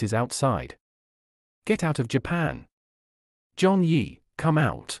scolding voices outside. "Get out of Japan! Zhong Yi, come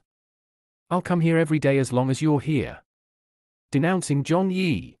out! I'll come here every day as long as you're here. Denouncing Zhong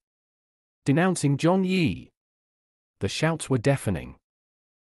Yi! Denouncing Zhong Yi!" The shouts were deafening.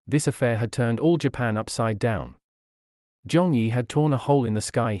 This affair had turned all Japan upside down. Zhong Yi had torn a hole in the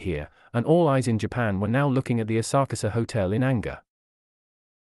sky here, and all eyes in Japan were now looking at the Asakusa Hotel in anger.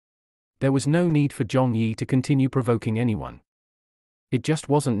 There was no need for Zhong Yi to continue provoking anyone. It just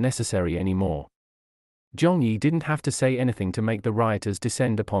wasn't necessary anymore. Zhong Yi didn't have to say anything to make the rioters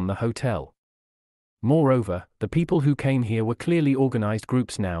descend upon the hotel. Moreover, the people who came here were clearly organized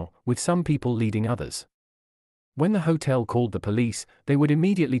groups now, with some people leading others. When the hotel called the police, they would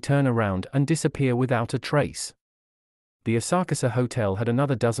immediately turn around and disappear without a trace. The Asakusa Hotel had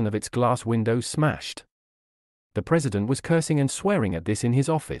another dozen of its glass windows smashed. The president was cursing and swearing at this in his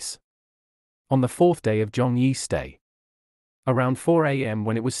office. On the 4th day of Zhong Yi's stay, around 4 a.m.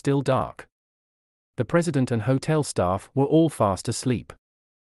 when it was still dark, the president and hotel staff were all fast asleep.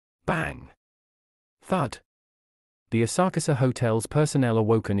 Bang! Thud! The Asakusa Hotel's personnel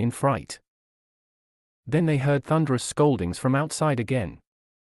awoken in fright. Then they heard thunderous scoldings from outside again.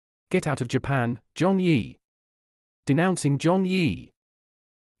 "Get out of Japan, Zhong Yi! Denouncing Zhong Yi!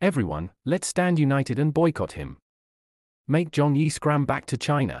 Everyone, let's stand united and boycott him. Make Zhong Yi scram back to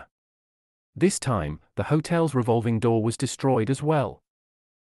China." This time, the hotel's revolving door was destroyed as well.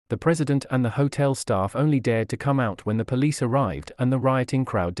 The president and the hotel staff only dared to come out when the police arrived and the rioting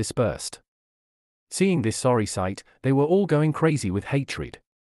crowd dispersed. Seeing this sorry sight, they were all going crazy with hatred.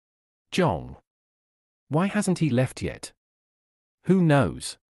 Zhong! Why hasn't he left yet? Who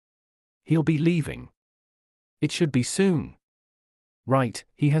knows? He'll be leaving. It should be soon. Right,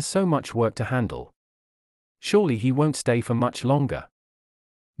 he has so much work to handle. Surely he won't stay for much longer.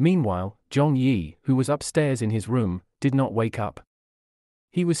 Meanwhile, Zhong Yi, who was upstairs in his room, did not wake up.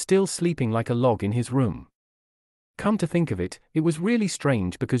 He was still sleeping like a log in his room. Come to think of it, it was really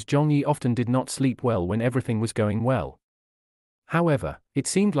strange because Zhong Yi often did not sleep well when everything was going well. However, it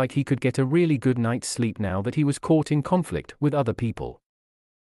seemed like he could get a really good night's sleep now that he was caught in conflict with other people.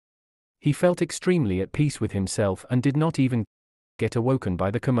 He felt extremely at peace with himself and did not even get awoken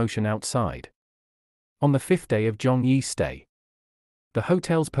by the commotion outside. On the 5th day of Zhong Yi's stay, the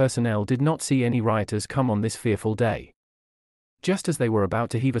hotel's personnel did not see any rioters come on this fearful day. Just as they were about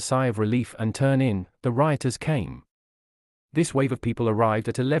to heave a sigh of relief and turn in, the rioters came. This wave of people arrived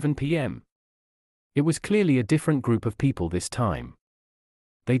at 11 p.m. It was clearly a different group of people this time.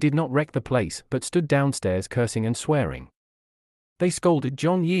 They did not wreck the place but stood downstairs cursing and swearing. They scolded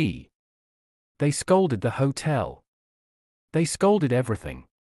Zhong Yi. They scolded the hotel. They scolded everything.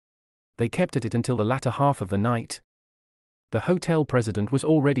 They kept at it until the latter half of the night. The hotel president was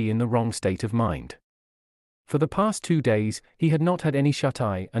already in the wrong state of mind. For the past 2 days, he had not had any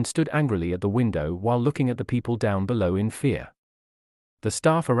shut-eye and stood angrily at the window while looking at the people down below in fear. The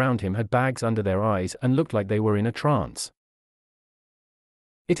staff around him had bags under their eyes and looked like they were in a trance.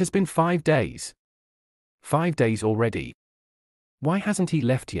 It has been 5 days. 5 days already. Why hasn't he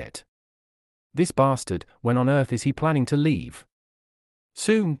left yet? This bastard, when on earth is he planning to leave?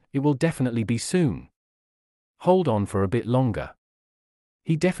 Soon, it will definitely be soon. Hold on for a bit longer.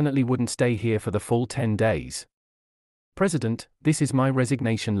 He definitely wouldn't stay here for the full 10 days. President, this is my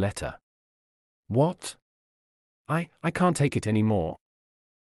resignation letter. What? I can't take it anymore.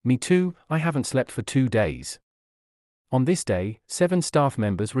 Me too, I haven't slept for 2 days. On this day, 7 staff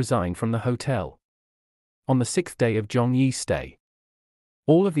members resigned from the hotel. On the 6th day of John Yee's stay,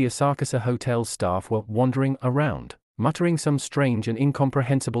 all of the Asakusa Hotel's staff were wandering around, muttering some strange and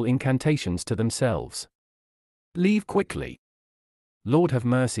incomprehensible incantations to themselves. Leave quickly. Lord have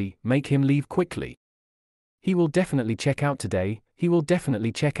mercy, make him leave quickly. He will definitely check out today, he will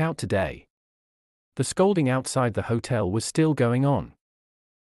definitely check out today. The scolding outside the hotel was still going on.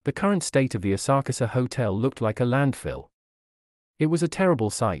 The current state of the Asakusa Hotel looked like a landfill. It was a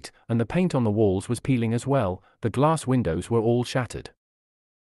terrible sight, and the paint on the walls was peeling as well, the glass windows were all shattered.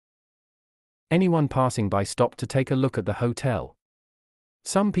 Anyone passing by stopped to take a look at the hotel.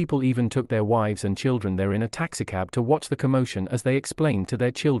 Some people even took their wives and children there in a taxicab to watch the commotion as they explained to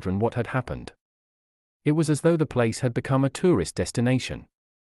their children what had happened. It was as though the place had become a tourist destination.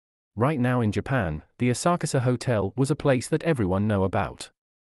 Right now in Japan, the Asakusa Hotel was a place that everyone knew about.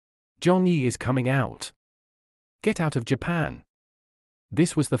 John Yee is coming out. Get out of Japan.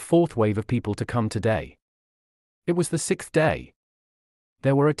 This was the 4th wave of people to come today. It was the 6th day.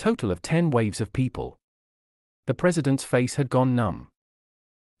 There were a total of 10 waves of people. The president's face had gone numb.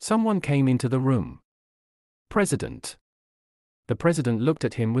 Someone came into the room. President. The president looked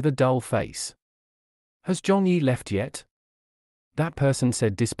at him with a dull face. Has John Yee left yet? That person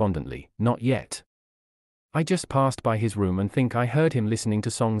said despondently, not yet. I just passed by his room and think I heard him listening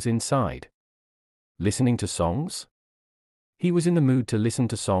to songs inside. Listening to songs? He was in the mood to listen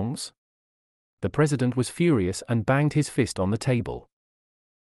to songs? The president was furious and banged his fist on the table.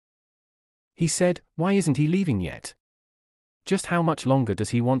 He said, why isn't he leaving yet? Just how much longer does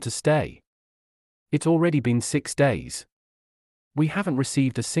he want to stay? It's already been 6 days. We haven't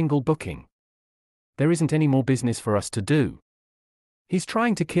received a single booking. There isn't any more business for us to do. He's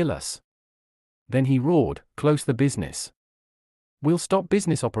trying to kill us. Then he roared, close the business. We'll stop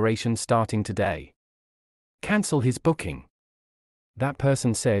business operations starting today. Cancel his booking. That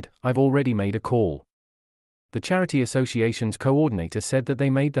person said, I've already made a call. The Charity Association's coordinator said that they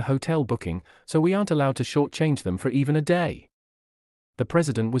made the hotel booking, so we aren't allowed to shortchange them for even a day. The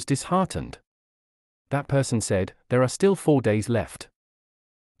president was disheartened. That person said, there are still 4 days left.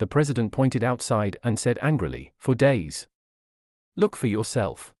 The president pointed outside and said angrily, 4 days? Look for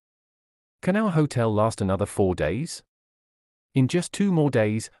yourself. Can our hotel last another 4 days? In just 2 more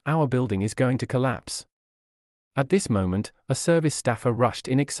days, our building is going to collapse. At this moment, a service staffer rushed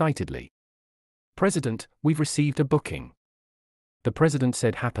in excitedly. President, we've received a booking. The president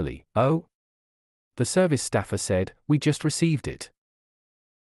said happily, oh? The service staffer said, we just received it.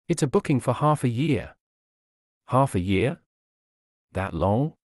 It's a booking for half a year. Half a year? That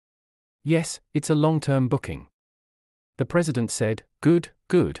long? Yes, it's a long-term booking. The president said, good,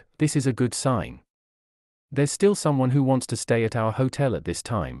 good, this is a good sign. There's still someone who wants to stay at our hotel at this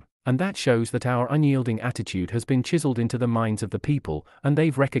time, and that shows that our unyielding attitude has been chiseled into the minds of the people, and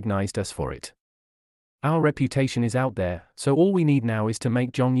they've recognized us for it. Our reputation is out there, so all we need now is to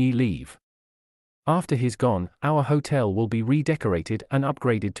make John Yee leave. After he's gone, our hotel will be redecorated and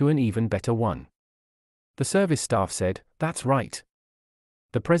upgraded to an even better one. The service staff said, that's right.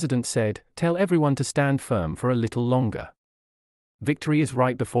 The president said, tell everyone to stand firm for a little longer. Victory is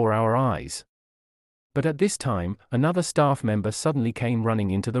right before our eyes. But at this time, another staff member suddenly came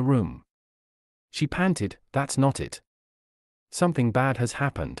running into the room. She panted, that's not it. Something bad has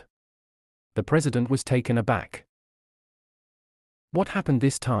happened. The president was taken aback. What happened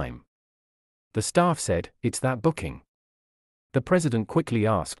this time? The staff said, it's that booking. The president quickly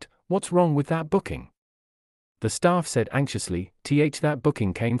asked, what's wrong with that booking? The staff said anxiously, that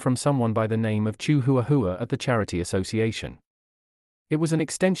booking came from someone by the name of Chu Huahua at the Charity Association. It was an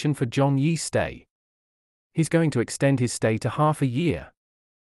extension for John Yee's stay. He's going to extend his stay to half a year.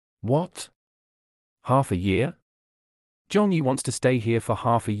 What? Half a year? John Yee wants to stay here for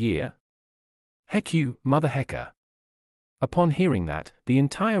half a year? Heck you, mother hecker. Upon hearing that, the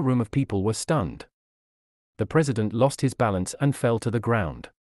entire room of people were stunned. The president lost his balance and fell to the ground.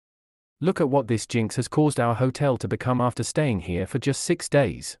 Look at what this jinx has caused our hotel to become after staying here for just 6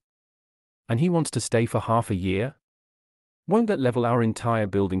 days. And he wants to stay for half a year? Won't that level our entire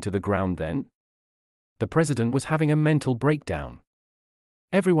building to the ground then? The president was having a mental breakdown.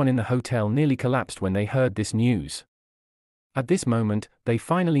 Everyone in the hotel nearly collapsed when they heard this news. At this moment, they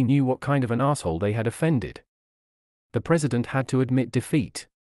finally knew what kind of an asshole they had offended. The president had to admit defeat.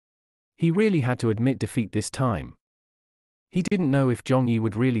 He really had to admit defeat this time. He didn't know if Zhong Yi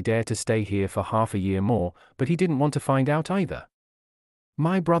would really dare to stay here for half a year more, but he didn't want to find out either.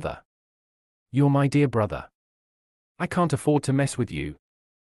 My brother. You're my dear brother. I can't afford to mess with you.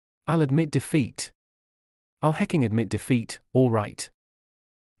 I'll admit defeat. I'll hecking admit defeat, all right.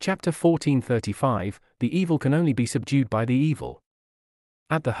 Chapter 1435, The evil can only be subdued by the evil.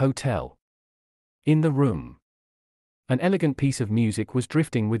 At the hotel. In the room. An elegant piece of music was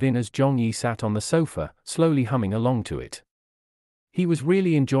drifting within as Zhong Yi sat on the sofa, slowly humming along to it. He was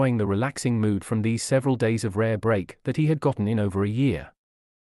really enjoying the relaxing mood from these several days of rare break that he had gotten in over a year.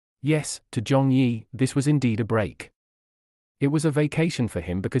 Yes, to Zhong Yi, this was indeed a break. It was a vacation for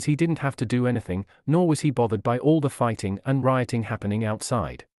him because he didn't have to do anything, nor was he bothered by all the fighting and rioting happening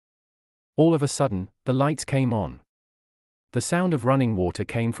outside. All of a sudden, the lights came on. The sound of running water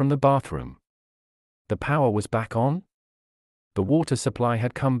came from the bathroom. The power was back on? The water supply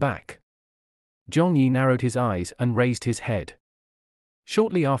had come back. Zhong Yi narrowed his eyes and raised his head.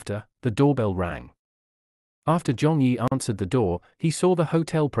 Shortly after, the doorbell rang. After Zhong Yi answered the door, he saw the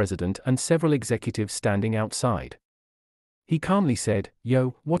hotel president and several executives standing outside. He calmly said,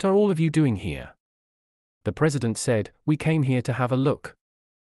 "Yo, what are all of you doing here?" The president said, "We came here to have a look.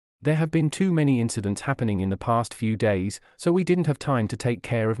 There have been too many incidents happening in the past few days, so we didn't have time to take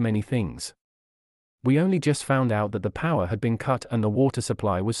care of many things. We only just found out that the power had been cut and the water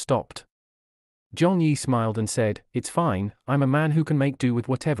supply was stopped." Zhong Yi smiled and said, "It's fine, I'm a man who can make do with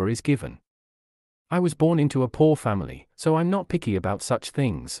whatever is given. I was born into a poor family, so I'm not picky about such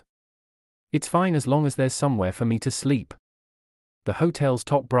things. It's fine as long as there's somewhere for me to sleep." The hotel's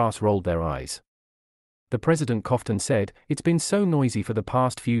top brass rolled their eyes. The president coughed and said, "It's been so noisy for the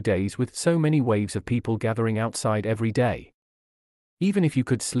past few days with so many waves of people gathering outside every day. Even if you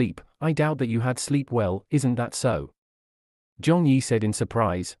could sleep, I doubt that you had sleep well, isn't that so?" Zhong Yi said in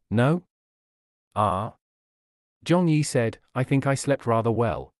surprise, "No?" "Ah." Zhong Yi said, "I think I slept rather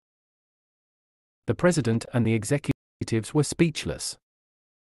well." The president and the executives were speechless.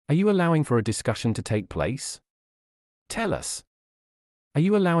 "Are you allowing for a discussion to take place? Tell us. Are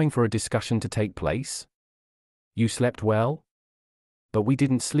you allowing for a discussion to take place? You slept well? But we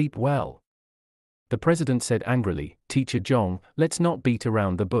didn't sleep well." The president said angrily, "Teacher Zhong, let's not beat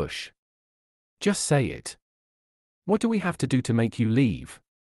around the bush. Just say it. What do we have to do to make you leave?"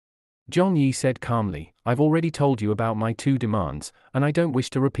 Zhong Yi said calmly, "I've already told you about my 2 demands, and I don't wish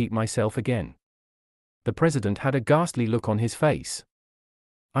to repeat myself again." The president had a ghastly look on his face.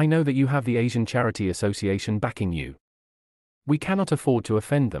 "I know that you have the Asian Charity Association backing you. We cannot afford to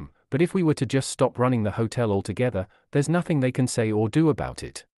offend them, but if we were to just stop running the hotel altogether, there's nothing they can say or do about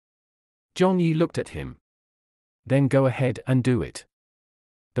it." Zhong Yi looked at him. "Then go ahead and do it."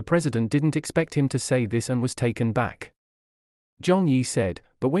 The president didn't expect him to say this and was taken back. Zhong Yi said,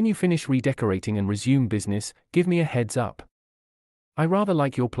 "But when you finish redecorating and resume business, give me a heads up. I rather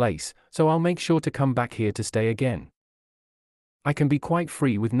like your place, so I'll make sure to come back here to stay again. I can be quite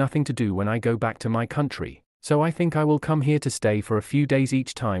free with nothing to do when I go back to my country, so I think I will come here to stay for a few days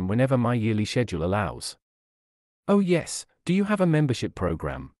each time whenever my yearly schedule allows. Oh yes, do you have a membership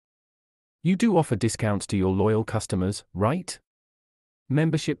program? You do offer discounts to your loyal customers, right?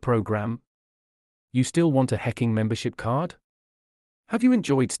 Membership program? You still want a hecking membership card? Have you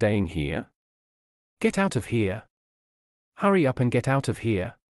enjoyed staying here? Get out of here. Hurry up and get out of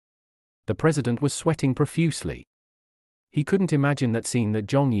here." The president was sweating profusely. He couldn't imagine that scene that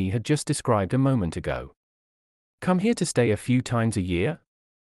Zhong Yi had just described a moment ago. Come here to stay a few times a year?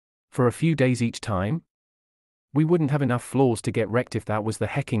 For a few days each time? We wouldn't have enough floors to get wrecked if that was the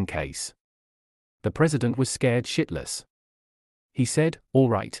hecking case. The president was scared shitless. He said, "All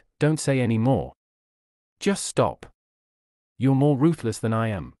right, don't say any more. Just stop. You're more ruthless than I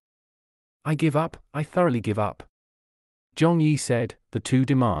am. I give up, I thoroughly give up." Zhong Yi said, "The 2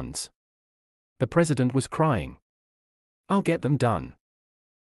 demands." The president was crying. "I'll get them done.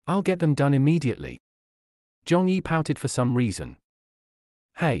 I'll get them done immediately." Zhong Yi pouted for some reason.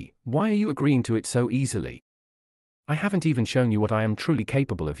 "Hey, why are you agreeing to it so easily? I haven't even shown you what I am truly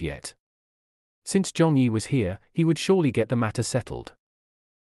capable of yet." Since Zhong Yi was here, he would surely get the matter settled.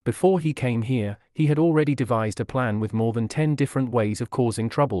 Before he came here, he had already devised a plan with more than 10 different ways of causing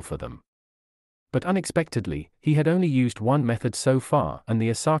trouble for them. But unexpectedly, he had only used one method so far, and the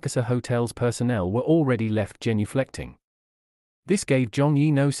Asakusa Hotel's personnel were already left genuflecting. This gave Zhong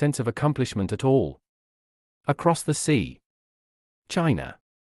Yi no sense of accomplishment at all. Across the sea. China.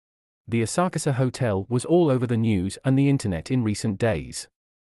 The Asakusa Hotel was all over the news and the internet in recent days.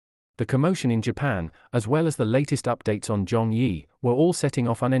 The commotion in Japan, as well as the latest updates on Zhong Yi, were all setting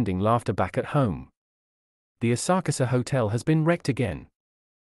off unending laughter back at home. The Asakusa Hotel has been wrecked again.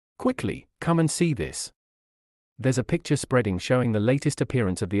 Quickly, come and see this. There's a picture spreading showing the latest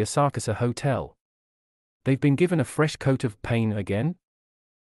appearance of the Asakusa Hotel. They've been given a fresh coat of paint again?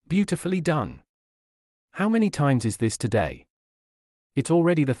 Beautifully done. How many times is this today? It's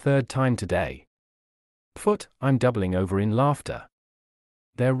already the third time today. I'm doubling over in laughter.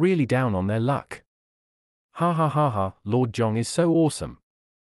 They're really down on their luck. Ha ha ha ha, Lord Zhong is so awesome.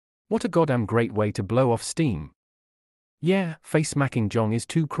 What a goddamn great way to blow off steam. Yeah, face-smacking Zhong is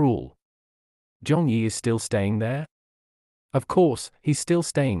too cruel. Zhong Yi is still staying there? Of course, he's still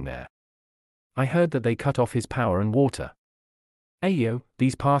staying there. I heard that they cut off his power and water. Ayo,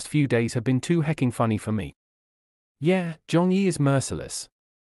 these past few days have been too hecking funny for me. Yeah, Zhong Yi is merciless.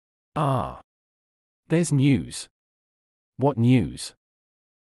 Ah. There's news. What news?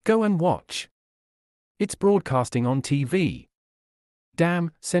 Go and watch. It's broadcasting on TV.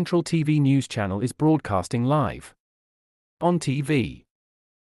 Damn, Central TV News Channel is broadcasting live. On TV.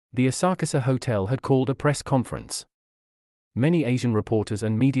 The Asakusa Hotel had called a press conference. Many Asian reporters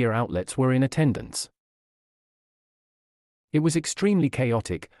and media outlets were in attendance. It was extremely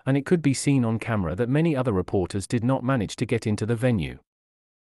chaotic, and it could be seen on camera that many other reporters did not manage to get into the venue.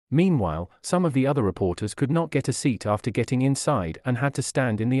 Meanwhile, some of the other reporters could not get a seat after getting inside and had to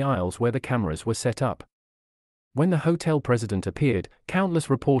stand in the aisles where the cameras were set up. When the hotel president appeared, countless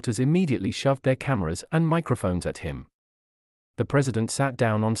reporters immediately shoved their cameras and microphones at him. The president sat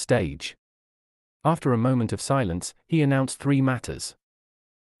down on stage. After a moment of silence, he announced 3 matters.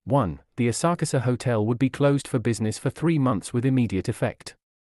 1. The Asakusa Hotel would be closed for business for 3 months with immediate effect.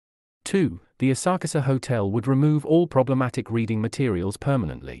 2. The Asakusa Hotel would remove all problematic reading materials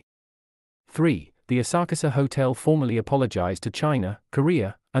permanently. 3. The Asakusa Hotel formally apologized to China,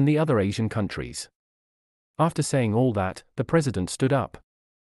 Korea, and the other Asian countries. After saying all that, the president stood up.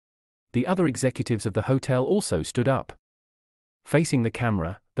 The other executives of the hotel also stood up. Facing the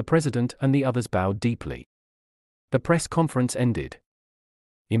camera, the president and the others bowed deeply. The press conference ended.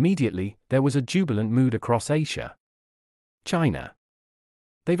 Immediately, there was a jubilant mood across Asia. China.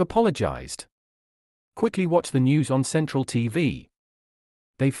 They've apologized. Quickly watch the news on Central TV.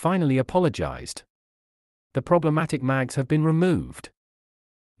 They've finally apologized. The problematic mags have been removed.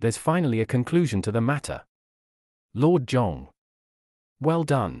 There's finally a conclusion to the matter. Lord Zhong. Well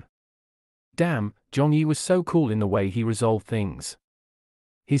done. Damn, Zhong Yi was so cool in the way he resolved things.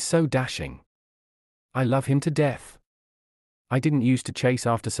 He's so dashing. I love him to death. I didn't used to chase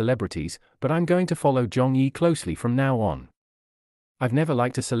after celebrities, but I'm going to follow Zhong Yi closely from now on. I've never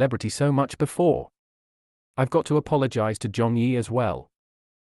liked a celebrity so much before. I've got to apologize to Zhong Yi as well.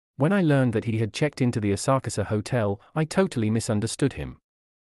 When I learned that he had checked into the Asakusa Hotel, I totally misunderstood him.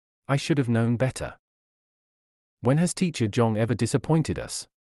 I should have known better. When has Teacher Zhong ever disappointed us?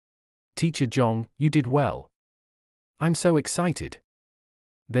 Teacher Zhong, you did well. I'm so excited.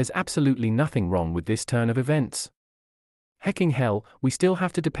 There's absolutely nothing wrong with this turn of events. Hecking hell, we still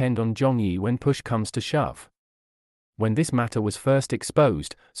have to depend on Zhong Yi when push comes to shove. When this matter was first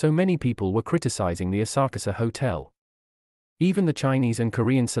exposed, so many people were criticizing the Asakusa Hotel. Even the Chinese and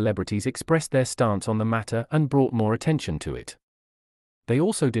Korean celebrities expressed their stance on the matter and brought more attention to it. They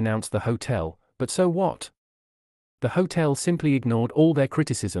also denounced the hotel, but so what? The hotel simply ignored all their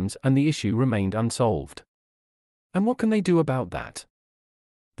criticisms and the issue remained unsolved. And what can they do about that?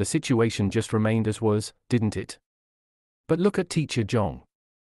 The situation just remained as was, didn't it? But look at Teacher Zhong.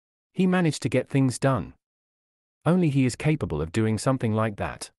 He managed to get things done. Only he is capable of doing something like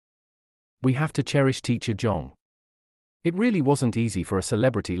that. We have to cherish Teacher Zhong. It really wasn't easy for a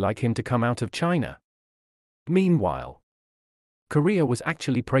celebrity like him to come out of China. Meanwhile, Korea was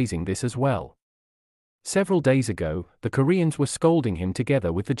actually praising this as well. Several days ago, the Koreans were scolding him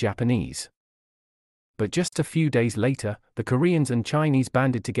together with the Japanese. But just a few days later, the Koreans and Chinese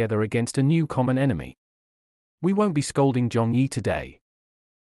banded together against a new common enemy. We won't be scolding Zhong Yi today.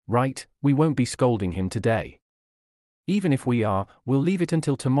 Right, we won't be scolding him today. Even if we are, we'll leave it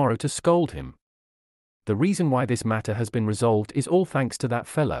until tomorrow to scold him. The reason why this matter has been resolved is all thanks to that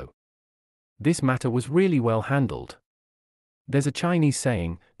fellow. This matter was really well handled. There's a Chinese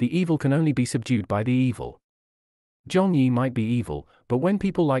saying, the evil can only be subdued by the evil. Zhong Yi might be evil, but when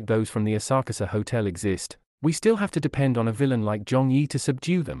people like those from the Asakusa Hotel exist, we still have to depend on a villain like Zhong Yi to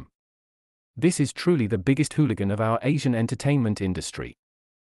subdue them. This is truly the biggest hooligan of our Asian entertainment industry.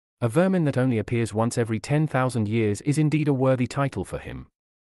 A vermin that only appears once every 10,000 years is indeed a worthy title for him.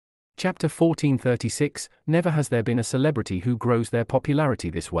 Chapter 1436, Never has there been a celebrity who grows their popularity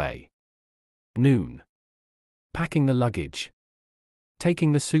this way. Noon. Packing the luggage.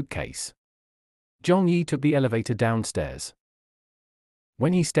 Taking the suitcase. Zhong Yi took the elevator downstairs.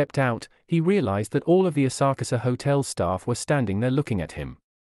 When he stepped out, he realized that all of the Asakasa Hotel's staff were standing there looking at him.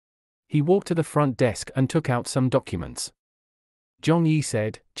 He walked to the front desk and took out some documents. Zhong Yi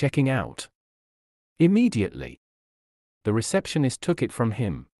said, "Checking out." Immediately. The receptionist took it from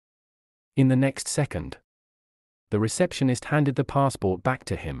him. In the next second, the receptionist handed the passport back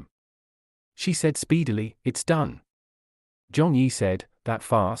to him. She said speedily, "It's done." Zhong Yi said, "That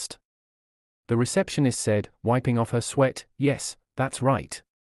fast?" The receptionist said, wiping off her sweat, "Yes, that's right."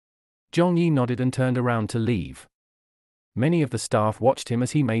 Zhong Yi nodded and turned around to leave. Many of the staff watched him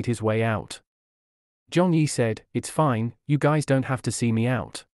as he made his way out. Zhong Yi said, "It's fine, you guys don't have to see me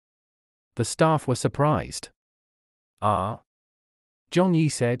out." The staff were surprised. "Ah?" Zhong Yi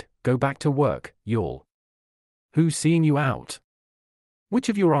said, "Go back to work, y'all. Who's seeing you out? Which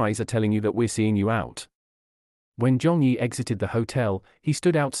of your eyes are telling you that we're seeing you out?" When Zhong Yi exited the hotel, he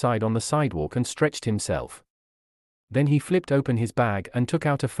stood outside on the sidewalk and stretched himself. Then he flipped open his bag and took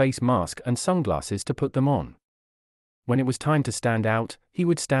out a face mask and sunglasses to put them on. When it was time to stand out, he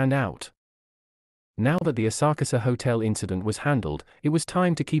would stand out. Now that the Asakasa Hotel incident was handled, it was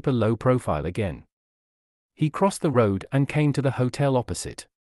time to keep a low profile again. He crossed the road and came to the hotel opposite.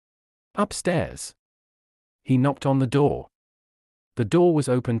 Upstairs. He knocked on the door. The door was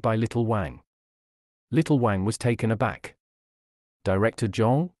opened by Little Wang. Little Wang was taken aback. "Director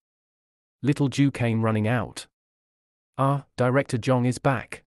Zhong?" Little Ju came running out. "Ah, Director Zhong is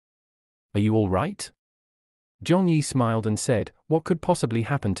back. Are you all right?" Zhong Yi smiled and said, "What could possibly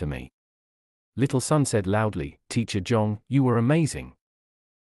happen to me?" Little Sun said loudly, "Teacher Zhong, you were amazing."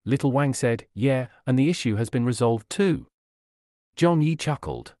 Little Wang said, "Yeah, and the issue has been resolved too." Zhong Yi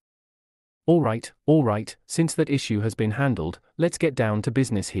chuckled. All right, since that issue has been handled, let's get down to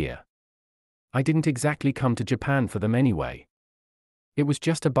business here. I didn't exactly come to Japan for them anyway. It was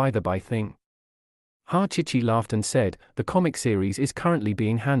just a by-the-by thing." Ha Chichi laughed and said, "The comic series is currently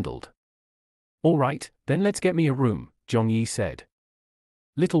being handled." "All right, then let's get me a room," Zhong Yi said.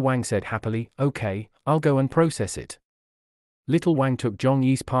 Little Wang said happily, "Okay, I'll go and process it." Little Wang took Zhong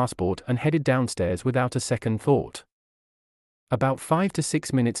Yi's passport and headed downstairs without a second thought. About 5 to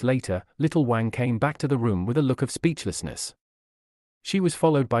 6 minutes later, Little Wang came back to the room with a look of speechlessness. She was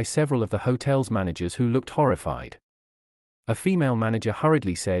followed by several of the hotel's managers who looked horrified. A female manager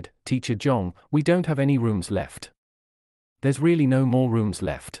hurriedly said, "Teacher Zhong, we don't have any rooms left. There's really no more rooms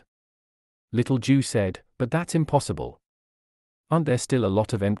left." Little Ju said, "But that's impossible. Aren't there still a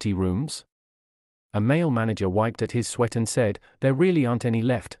lot of empty rooms?" A male manager wiped at his sweat and said, "There really aren't any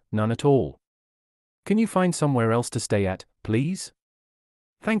left, none at all. Can you find somewhere else to stay at, please?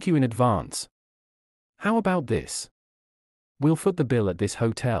 Thank you in advance. How about this? We'll foot the bill at this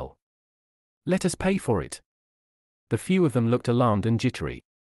hotel. Let us pay for it." The few of them looked alarmed and jittery.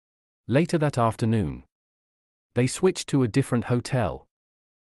 Later that afternoon, they switched to a different hotel.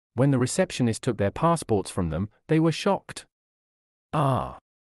 When the receptionist took their passports from them, they were shocked. "Ah.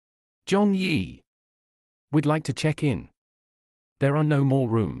 Zhong Yi. We'd like to check in. There are no more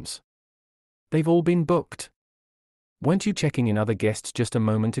rooms. They've all been booked. Weren't you checking in other guests just a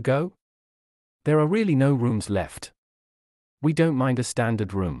moment ago? There are really no rooms left. We don't mind a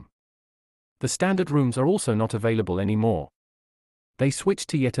standard room. The standard rooms are also not available anymore." They switched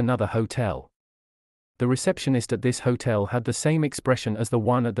to yet another hotel. The receptionist at this hotel had the same expression as the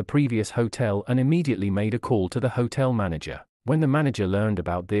one at the previous hotel and immediately made a call to the hotel manager. When the manager learned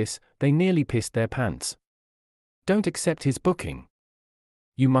about this, they nearly pissed their pants. "Don't accept his booking.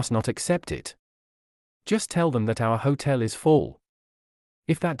 You must not accept it. Just tell them that our hotel is full.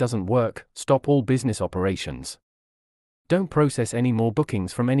 If that doesn't work, stop all business operations. Don't process any more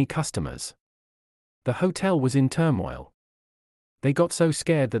bookings from any customers." The hotel was in turmoil. They got so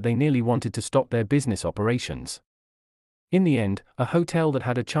scared that they nearly wanted to stop their business operations. In the end, a hotel that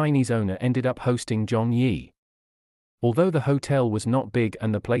had a Chinese owner ended up hosting Zhong Yi. Although the hotel was not big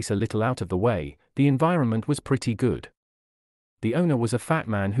and the place a little out of the way, the environment was pretty good. The owner was a fat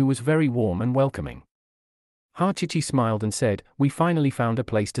man who was very warm and welcoming. Ha Chichi smiled and said, "We finally found a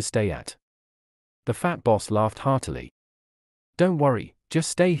place to stay at." The fat boss laughed heartily. "Don't worry, just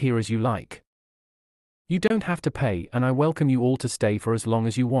stay here as you like. You don't have to pay and I welcome you all to stay for as long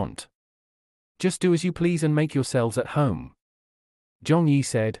as you want. Just do as you please and make yourselves at home." Zhong Yi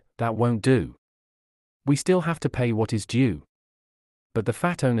said, "That won't do. We still have to pay what is due." But the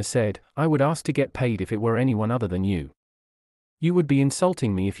fat owner said, "I would ask to get paid if it were anyone other than you. You would be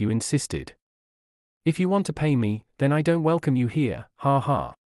insulting me if you insisted. If you want to pay me, then I don't welcome you here, ha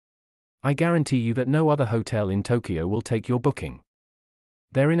ha. I guarantee you that no other hotel in Tokyo will take your booking.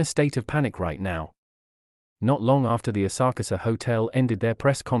 They're in a state of panic right now." Not long after the Asakusa Hotel ended their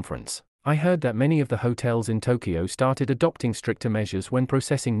press conference, I heard that many of the hotels in Tokyo started adopting stricter measures when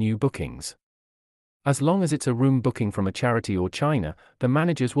processing new bookings. As long as it's a room booking from a charity or China, the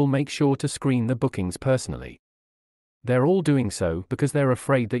managers will make sure to screen the bookings personally. They're all doing so because they're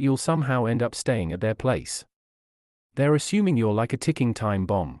afraid that you'll somehow end up staying at their place. They're assuming you're like a ticking time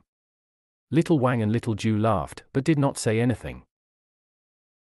bomb. Little Wang and Little Ju laughed, but did not say anything.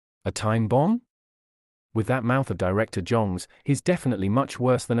 A time bomb? With that mouth of Director Zhong's, he's definitely much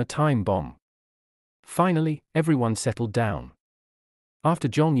worse than a time bomb. Finally, everyone settled down. After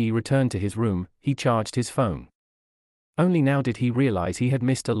Zhong Yi returned to his room, he charged his phone. Only now did he realize he had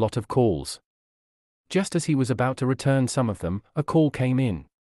missed a lot of calls. Just as he was about to return some of them, a call came in.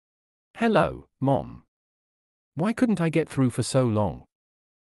 "Hello, Mom. Why couldn't I get through for so long?"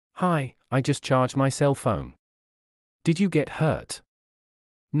 "Hi, I just charged my cell phone." "Did you get hurt?"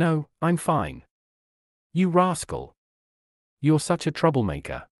 "No, I'm fine." "You rascal. You're such a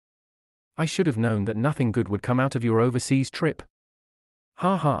troublemaker. I should have known that nothing good would come out of your overseas trip."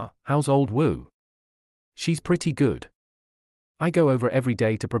 "Ha ha, how's old Wu?" "She's pretty good. I go over every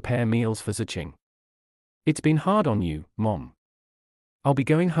day to prepare meals for Ziqing. It's been hard on you, Mom. I'll be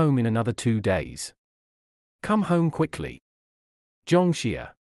going home in another 2 days. Come home quickly.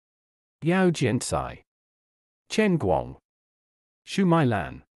 Zhongxia. Yao Jiancai. Chen Guang. Shu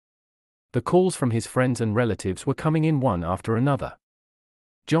Mailan." The calls from his friends and relatives were coming in one after another.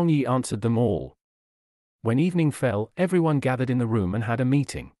 Zhong Yi answered them all. When evening fell, everyone gathered in the room and had a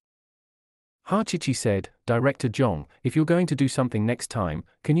meeting. Ha Chichi said, "Director Zhong, if you're going to do something next time,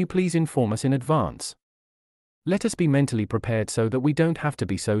 can you please inform us in advance? Let us be mentally prepared so that we don't have to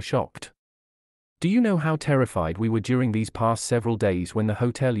be so shocked. Do you know how terrified we were during these past several days when the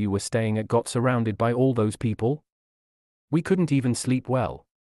hotel you were staying at got surrounded by all those people? We couldn't even sleep well."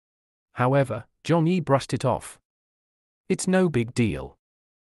 However, Zhong Yi brushed it off. "It's no big deal."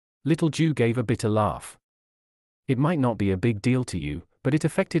 Little Ju gave a bitter laugh. "It might not be a big deal to you, but it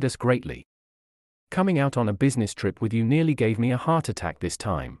affected us greatly. Coming out on a business trip with you nearly gave me a heart attack this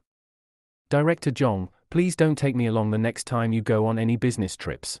time. Director Zhong, please don't take me along the next time you go on any business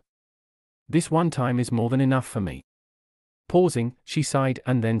trips. This one time is more than enough for me." Pausing, she sighed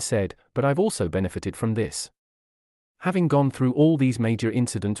and then said, "But I've also benefited from this. Having gone through all these major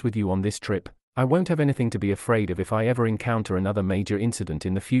incidents with you on this trip, I won't have anything to be afraid of if I ever encounter another major incident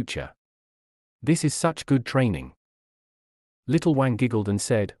in the future. This is such good training." Little Wang giggled and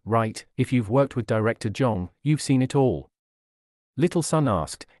said, "Right, if you've worked with Director Zhong, you've seen it all." Little Sun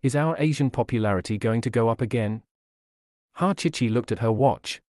asked, "Is our Asian popularity going to go up again?" Ha Chichi looked at her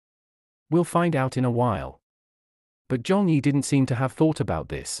watch. "We'll find out in a while." But Zhong Yi didn't seem to have thought about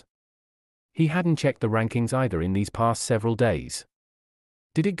this. He hadn't checked the rankings either in these past several days.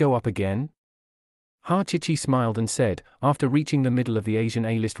 Did it go up again? Ha Chichi smiled and said, "After reaching the middle of the Asian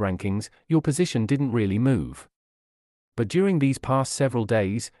A-list rankings, your position didn't really move. But during these past several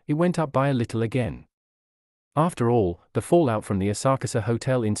days, it went up by a little again. After all, the fallout from the Asakusa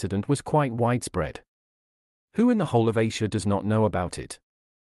Hotel incident was quite widespread. Who in the whole of Asia does not know about it?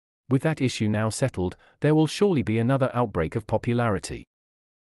 With that issue now settled, there will surely be another outbreak of popularity.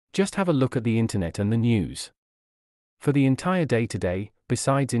 Just have a look at the internet and the news. For the entire day today,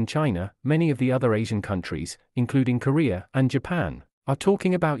 besides in China, many of the other Asian countries, including Korea and Japan, are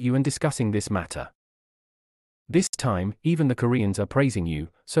talking about you and discussing this matter. This time, even the Koreans are praising you,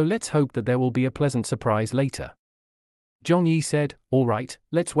 so let's hope that there will be a pleasant surprise later." Zhong Yi said, "All right,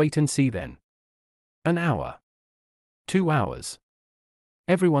 let's wait and see then." An hour. 2 hours.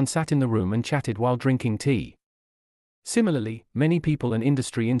 Everyone sat in the room and chatted while drinking tea. Similarly, many people and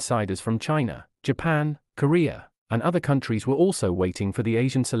industry insiders from China, Japan, Korea, and other countries were also waiting for the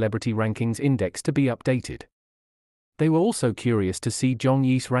Asian Celebrity Rankings Index to be updated. They were also curious to see Zhong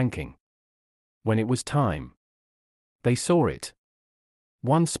Yi's ranking. When it was time, they saw it.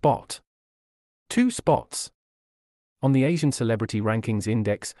 1 spot. 2 spots. On the Asian Celebrity Rankings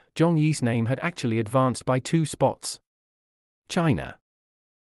Index, Zhong Yi's name had actually advanced by 2 spots. China.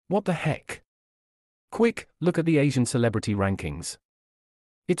 What the heck? Quick, look at the Asian Celebrity Rankings.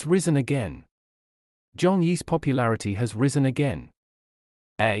 It's risen again. Zhong Yi's popularity has risen again.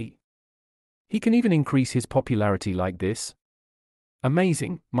 He can even increase his popularity like this?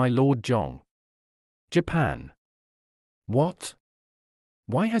 Amazing, my Lord Zhong. Japan. What?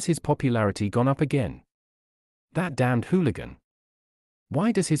 Why has his popularity gone up again? That damned hooligan.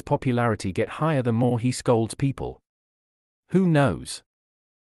 Why does his popularity get higher the more he scolds people? Who knows?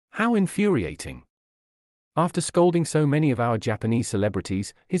 How infuriating. After scolding so many of our Japanese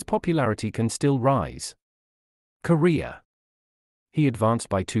celebrities, his popularity can still rise. Korea. He advanced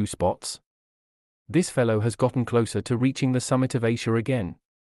by 2 spots. This fellow has gotten closer to reaching the summit of Asia again.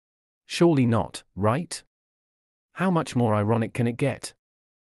 Surely not, right? How much more ironic can it get?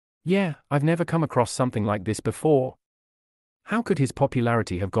 Yeah, I've never come across something like this before. How could his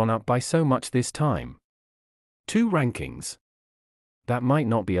popularity have gone up by so much this time? 2 rankings. That might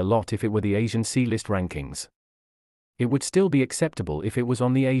not be a lot if it were the Asian C-list rankings. It would still be acceptable if it was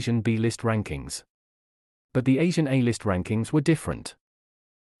on the Asian B-list rankings. But the Asian A-list rankings were different.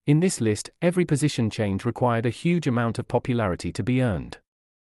 In this list, every position change required a huge amount of popularity to be earned.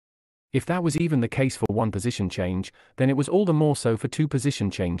 If that was even the case for 1 position change, then it was all the more so for 2 position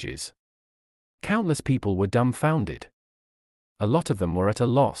changes. Countless people were dumbfounded. A lot of them were at a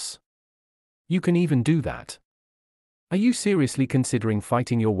loss. You can even do that. Are you seriously considering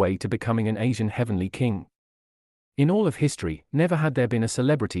fighting your way to becoming an Asian heavenly king? In all of history, never had there been a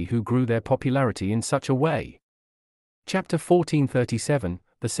celebrity who grew their popularity in such a way. Chapter 1437,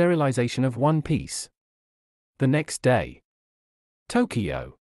 The Serialization of One Piece. The next day.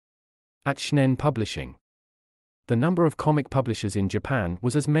 Tokyo. At Shonen Publishing. The number of comic publishers in Japan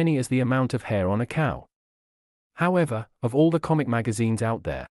was as many as the amount of hair on a cow. However, of all the comic magazines out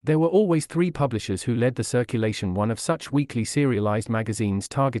there, there were always 3 publishers who led the circulation one of such weekly serialized magazines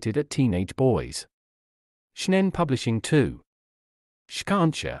targeted at teenage boys. Shonen Publishing 2.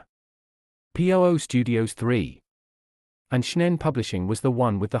 Shukansha. POO Studios 3. And Shonen Publishing was the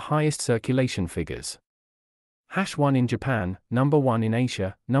one with the highest circulation figures. #1 in Japan, #1 in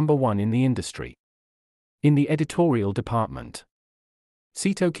Asia, #1 in the industry. In the editorial department.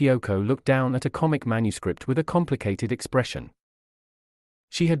 Sito Kyoko looked down at a comic manuscript with a complicated expression.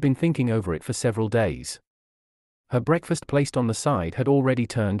 She had been thinking over it for several days. Her breakfast placed on the side had already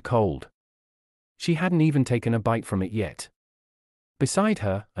turned cold. She hadn't even taken a bite from it yet. Beside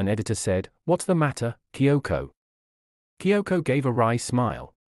her, an editor said, "What's the matter, Kyoko?" Kyoko gave a wry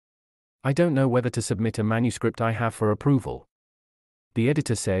smile. "I don't know whether to submit a manuscript I have for approval." The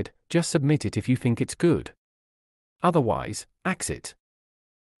editor said, "Just submit it if you think it's good. Otherwise, axe it."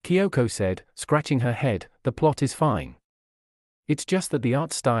 Kyoko said, scratching her head, "The plot is fine. It's just that the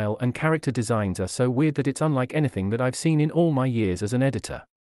art style and character designs are so weird that it's unlike anything that I've seen in all my years as an editor."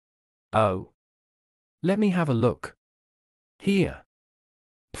 "Oh. Let me have a look. Here.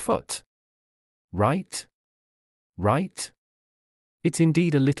 Pfft. Right? Right? It's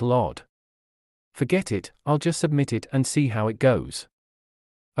indeed a little odd. Forget it, I'll just submit it and see how it goes."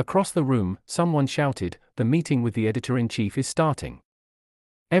 Across the room, someone shouted, "The meeting with the editor-in-chief is starting."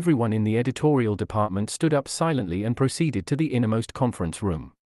 Everyone in the editorial department stood up silently and proceeded to the innermost conference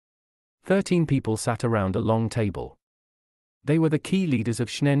room. 13 people sat around a long table. They were the key leaders of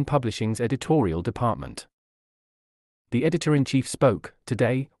Shonen Publishing's editorial department. The editor-in-chief spoke.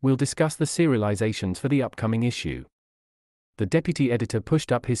 "Today, we'll discuss the serializations for the upcoming issue." The deputy editor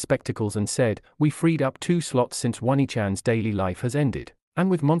pushed up his spectacles and said, "We freed up 2 slots since Wani-chan's daily life has ended, and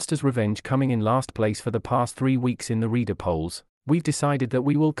with Monster's Revenge coming in last place for the past 3 weeks in the reader polls, we've decided that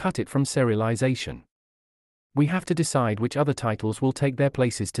we will cut it from serialization. We have to decide which other titles will take their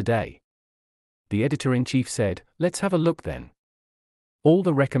places today." The editor-in-chief said, "Let's have a look then." All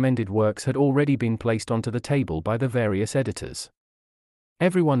the recommended works had already been placed onto the table by the various editors.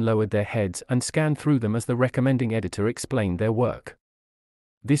 Everyone lowered their heads and scanned through them as the recommending editor explained their work.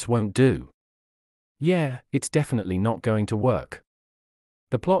 "This won't do." "Yeah, it's definitely not going to work.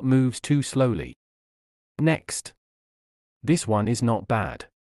 The plot moves too slowly." "Next. This one is not bad.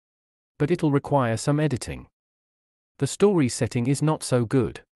 But it'll require some editing. The story setting is not so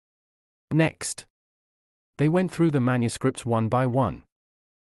good." "Next." They went through the manuscripts one by one.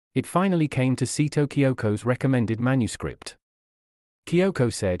 It finally came to Sito Kyoko's recommended manuscript.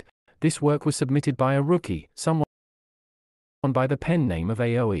 Kyoko said, "This work was submitted by a rookie, someone by the pen name of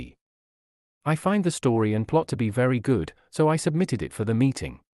Aoi. I find the story and plot to be very good, so I submitted it for the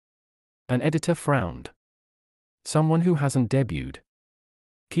meeting." An editor frowned. "Someone who hasn't debuted."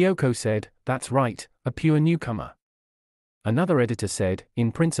 Kyoko said, "That's right, a pure newcomer." Another editor said,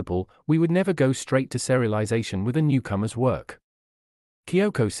 "In principle, we would never go straight to serialization with a newcomer's work."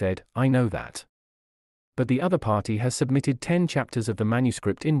 Kyoko said, "I know that. But the other party has submitted 10 chapters of the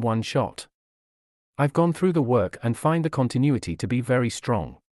manuscript in one shot. I've gone through the work and find the continuity to be very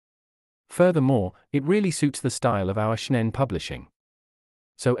strong. Furthermore, it really suits the style of our Shonen Publishing."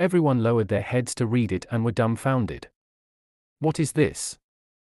 So everyone lowered their heads to read it and were dumbfounded. "What is this?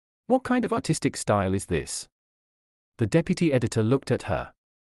 What kind of artistic style is this?" The deputy editor looked at her.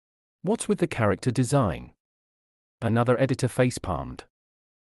 What's with the character design? Another editor facepalmed.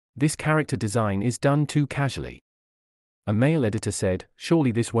 This character design is done too casually. A male editor said,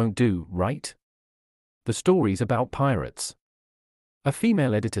 surely this won't do, right? The story's about pirates. A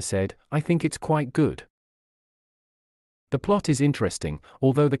female editor said, I think it's quite good. The plot is interesting,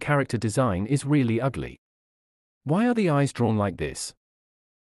 although the character design is really ugly. Why are the eyes drawn like this?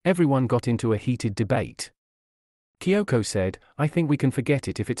 Everyone got into a heated debate. Kyoko said, I think we can forget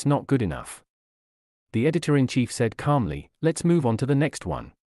it if it's not good enough. The editor-in-chief said calmly, let's move on to the next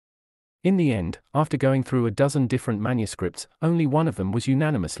one. In the end, after going through a dozen different manuscripts, only one of them was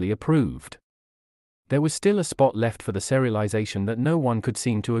unanimously approved. There was still a spot left for the serialization that no one could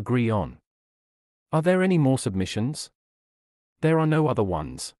seem to agree on. Are there any more submissions? There are no other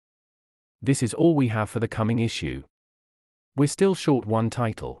ones. This is all we have for the coming issue. We're still short one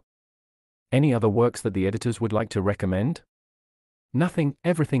title. Any other works that the editors would like to recommend? Nothing,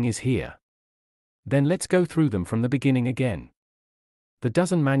 everything is here. Then let's go through them from the beginning again. The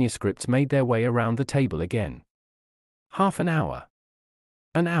dozen manuscripts made their way around the table again. Half an hour.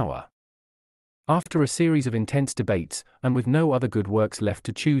 An hour. After a series of intense debates, and with no other good works left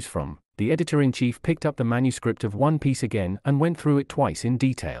to choose from, the editor-in-chief picked up the manuscript of One Piece again and went through it twice in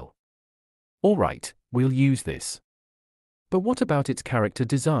detail. All right, we'll use this. But what about its character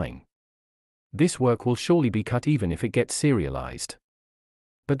design? This work will surely be cut even if it gets serialized.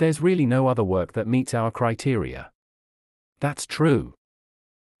 But there's really no other work that meets our criteria. That's true.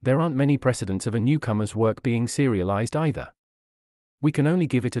 There aren't many precedents of a newcomer's work being serialized either. We can only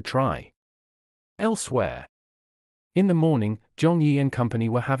give it a try. Elsewhere. In the morning, Zhong Yi and company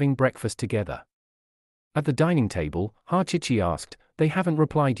were having breakfast together. At the dining table, Hachichi asked, they haven't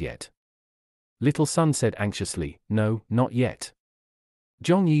replied yet. Little Sun said anxiously, no, not yet.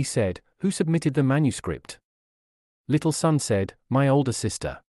 Zhong Yi said, who submitted the manuscript? Little Sun said, my older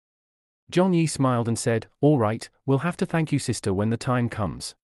sister. Zhong Yi smiled and said, all right, we'll have to thank you sister when the time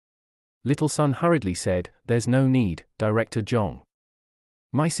comes. Little Sun hurriedly said, there's no need, Director Zhong.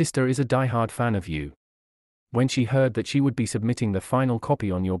 My sister is a die-hard fan of you. When she heard that she would be submitting the final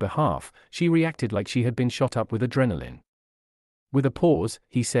copy on your behalf, she reacted like she had been shot up with adrenaline. With a pause,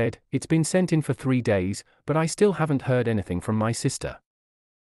 he said, it's been sent in for 3 days, but I still haven't heard anything from my sister.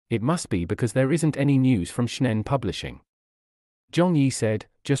 It must be because there isn't any news from Shinen Publishing. Zhong Yi said,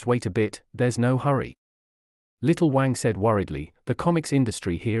 just wait a bit, there's no hurry. Little Wang said worriedly, the comics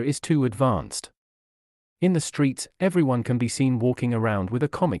industry here is too advanced. In the streets, everyone can be seen walking around with a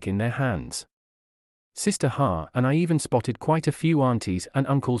comic in their hands. Sister Ha and I even spotted quite a few aunties and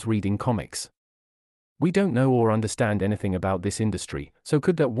uncles reading comics. We don't know or understand anything about this industry, so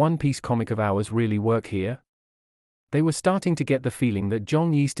could that One Piece comic of ours really work here? They were starting to get the feeling that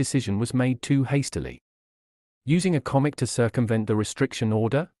Zhong Yi's decision was made too hastily. Using a comic to circumvent the restriction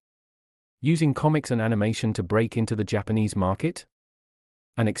order? Using comics and animation to break into the Japanese market?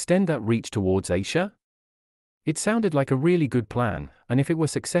 And extend that reach towards Asia? It sounded like a really good plan, and if it were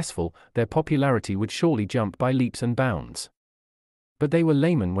successful, their popularity would surely jump by leaps and bounds. But they were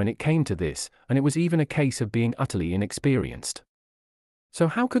laymen when it came to this, and it was even a case of being utterly inexperienced. So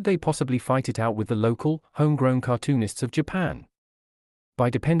how could they possibly fight it out with the local, homegrown cartoonists of Japan? By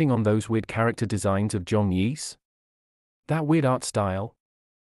depending on those weird character designs of Zhong Yi's? That weird art style?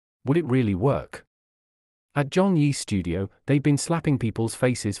 Would it really work? At Zhong Yi's studio, they'd been slapping people's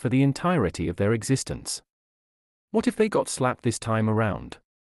faces for the entirety of their existence. What if they got slapped this time around?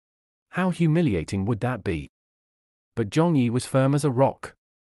 How humiliating would that be? But Zhong Yi was firm as a rock.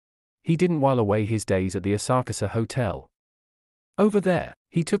 He didn't while away his days at the Asakusa Hotel. Over there,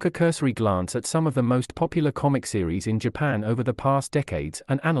 he took a cursory glance at some of the most popular comic series in Japan over the past decades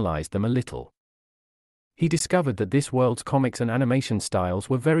and analyzed them a little. He discovered that this world's comics and animation styles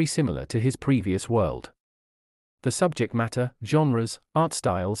were very similar to his previous world. The subject matter, genres, art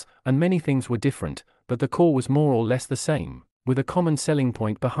styles, and many things were different, but the core was more or less the same, with a common selling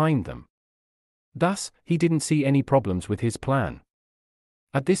point behind them. Thus, he didn't see any problems with his plan.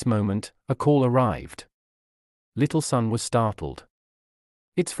 At this moment, a call arrived. Little Sun was startled.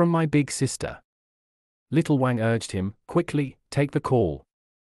 It's from my big sister. Little Wang urged him, quickly, take the call.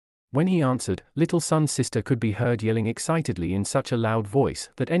 When he answered, Little Sun's sister could be heard yelling excitedly in such a loud voice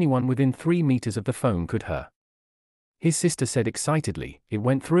that anyone within 3 meters of the phone could hear. His sister said excitedly, it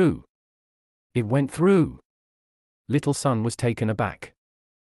went through. It went through. Little Sun was taken aback.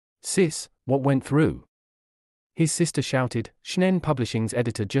 Sis, what went through? His sister shouted, Shinen Publishing's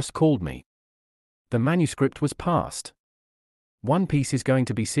editor just called me. The manuscript was passed. One Piece is going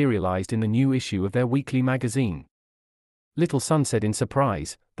to be serialized in the new issue of their weekly magazine. Little Sun said in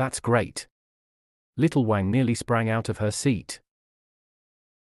surprise, that's great. Little Wang nearly sprang out of her seat.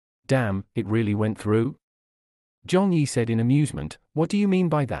 Damn, it really went through? Zhong Yi said in amusement, what do you mean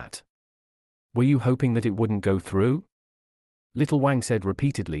by that? Were you hoping that it wouldn't go through? Little Wang said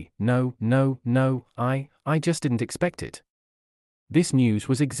repeatedly, no, I just didn't expect it. This news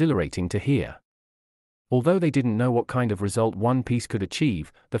was exhilarating to hear. Although they didn't know what kind of result One Piece could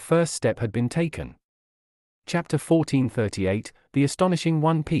achieve, the first step had been taken. Chapter 1438, The Astonishing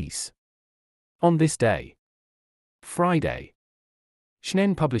One Piece. On this day, Friday,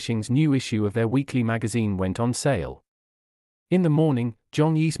 Shonen Publishing's new issue of their weekly magazine went on sale. In the morning,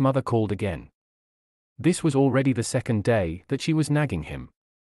 Zhong Yi's mother called again. This was already the second day that she was nagging him.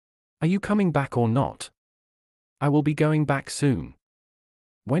 Are you coming back or not? I will be going back soon.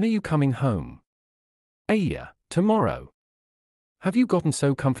 When are you coming home? Tomorrow. Have you gotten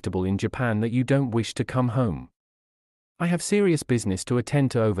so comfortable in Japan that you don't wish to come home? I have serious business to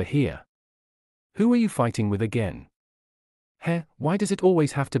attend to over here. Who are you fighting with again? Why does it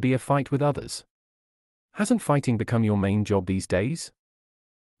always have to be a fight with others? Hasn't fighting become your main job these days?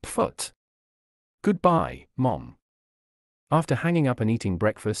 Pfft. Goodbye, Mom. After hanging up and eating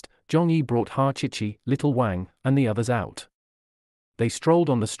breakfast, Zhong Yi brought Hachichi, Little Wang, and the others out. They strolled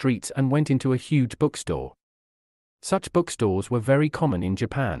on the streets and went into a huge bookstore. Such bookstores were very common in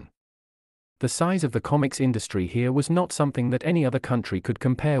Japan. The size of the comics industry here was not something that any other country could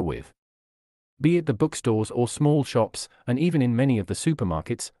compare with. Be it the bookstores or small shops, and even in many of the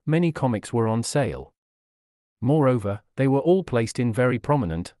supermarkets, many comics were on sale. Moreover, they were all placed in very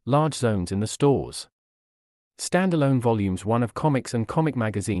prominent, large zones in the stores. Standalone volumes one of comics and comic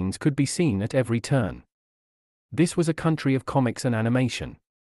magazines could be seen at every turn. This was a country of comics and animation.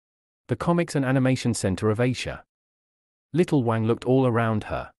 The Comics and Animation Center of Asia. Little Wang looked all around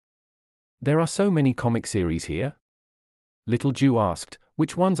her. There are so many comic series here? Little Ju asked,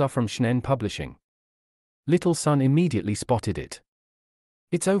 which ones are from Shonen Publishing? Little Sun immediately spotted it.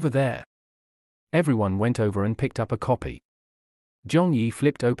 It's over there. Everyone went over and picked up a copy. Zhong Yi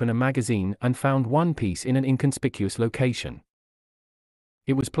flipped open a magazine and found One Piece in an inconspicuous location.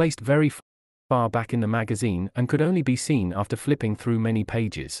 It was placed very far back in the magazine and could only be seen after flipping through many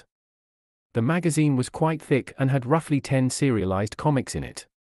pages. The magazine was quite thick and had roughly 10 serialized comics in it.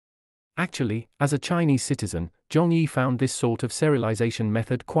 Actually, as a Chinese citizen, Zhong Yi found this sort of serialization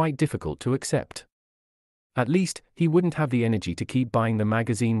method quite difficult to accept. At least, he wouldn't have the energy to keep buying the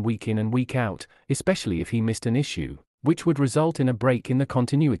magazine week in and week out, especially if he missed an issue, which would result in a break in the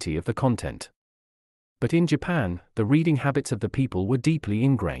continuity of the content. But in Japan, the reading habits of the people were deeply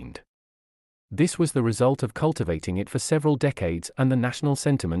ingrained. This was the result of cultivating it for several decades and the national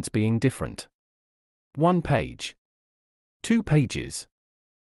sentiments being different. 1 page. 2 pages.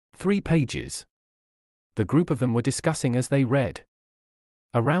 3 pages. The group of them were discussing as they read.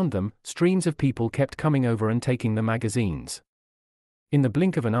 Around them, streams of people kept coming over and taking the magazines. In the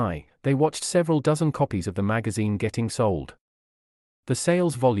blink of an eye, they watched several dozen copies of the magazine getting sold. The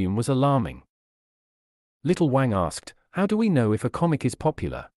sales volume was alarming. Little Wang asked, how do we know if a comic is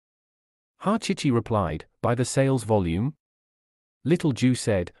popular? Hachichi replied, by the sales volume. Little Ju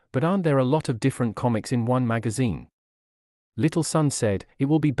said, but aren't there a lot of different comics in one magazine? Little Sun said, it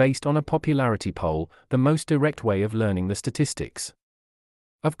will be based on a popularity poll, the most direct way of learning the statistics.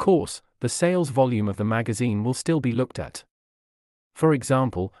 Of course, the sales volume of the magazine will still be looked at. For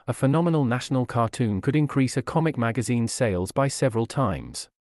example, a phenomenal national cartoon could increase a comic magazine's sales by several times.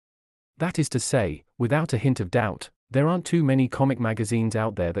 That is to say, without a hint of doubt, there aren't too many comic magazines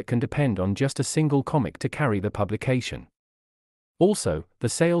out there that can depend on just a single comic to carry the publication. Also, the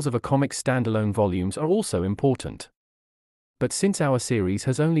sales of a comic's standalone volumes are also important. But since our series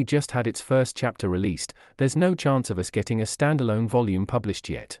has only just had its first chapter released, there's no chance of us getting a standalone volume published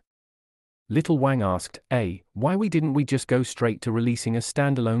yet. Little Wang asked, why didn't we just go straight to releasing a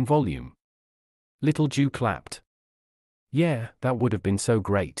standalone volume? Little Ju clapped. Yeah, that would have been so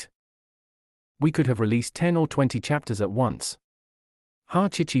great. We could have released 10 or 20 chapters at once.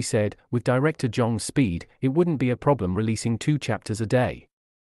 Hachichi said, with director Zhong's speed, it wouldn't be a problem releasing 2 chapters a day.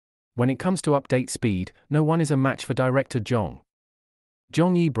 When it comes to update speed, no one is a match for director Zhong.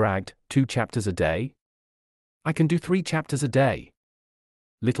 Zhong Yi bragged, 2 chapters a day? I can do 3 chapters a day.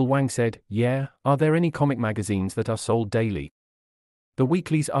 Little Wang said, yeah, are there any comic magazines that are sold daily? The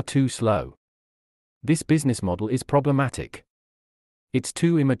weeklies are too slow. This business model is problematic. It's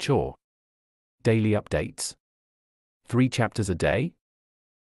too immature. Daily updates? 3 chapters a day?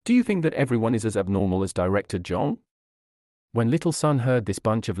 Do you think that everyone is as abnormal as director Zhong? When Little Sun heard this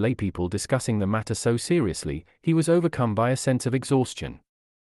bunch of laypeople discussing the matter so seriously, he was overcome by a sense of exhaustion.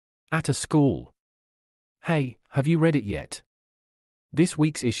 At a school. Hey, have you read it yet? This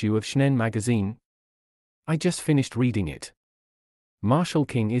week's issue of Shonen magazine? I just finished reading it. Marshall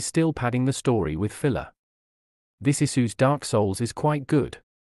King is still padding the story with filler. This issue's Dark Souls is quite good.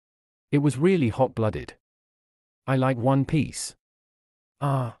 It was really hot-blooded. I like One Piece.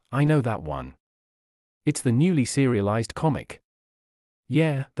 Ah, I know that one. It's the newly serialized comic.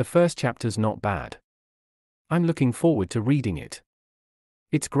 Yeah, the first chapter's not bad. I'm looking forward to reading it.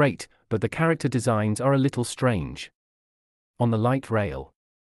 It's great, but the character designs are a little strange. On the light rail.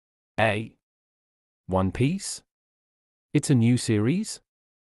 One Piece? It's a new series?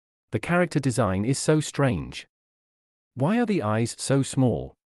 The character design is so strange. Why are the eyes so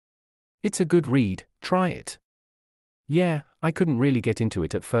small? It's a good read, try it. Yeah, I couldn't really get into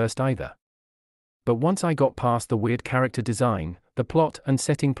it at first either. But once I got past the weird character design, the plot and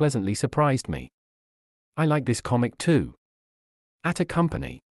setting pleasantly surprised me. I like this comic too. At a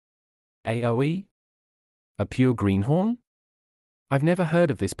company. AOE? A pure greenhorn? I've never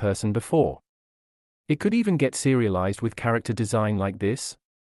heard of this person before. It could even get serialized with character design like this?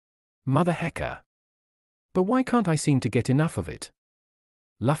 Mother hecker. But why can't I seem to get enough of it?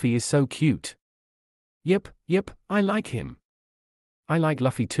 Luffy is so cute. Yep, I like him. I like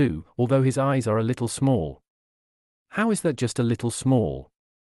Luffy too, although his eyes are a little small. How is that just a little small?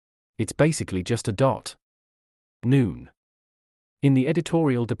 It's basically just a dot. Noon. In the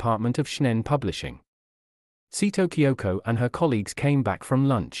editorial department of Shonen Publishing. Sito Kyoko and her colleagues came back from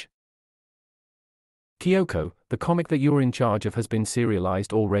lunch. Kyoko, the comic that you're in charge of has been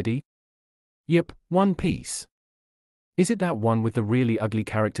serialized already? Yep, One Piece. Is it that one with the really ugly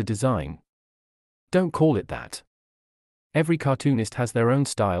character design? Don't call it that. Every cartoonist has their own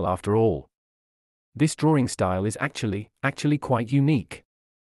style after all. This drawing style is actually quite unique.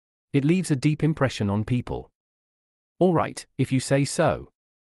 It leaves a deep impression on people. Alright, if you say so.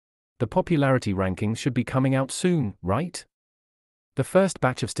 The popularity rankings should be coming out soon, right? The first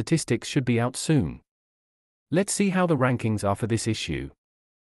batch of statistics should be out soon. Let's see how the rankings are for this issue.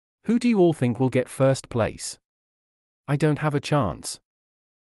 Who do you all think will get first place? I don't have a chance.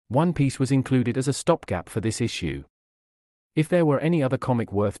 One Piece was included as a stopgap for this issue. If there were any other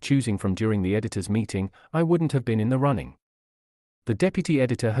comic worth choosing from during the editors' meeting, I wouldn't have been in the running. The deputy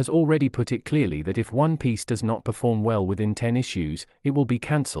editor has already put it clearly that if One Piece does not perform well within 10 issues, it will be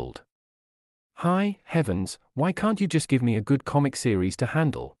cancelled. Hi, heavens, why can't you just give me a good comic series to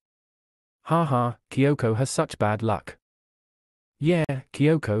handle? Haha, Kyoko has such bad luck. Yeah,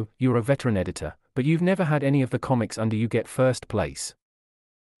 Kyoko, you're a veteran editor, but you've never had any of the comics under you get first place.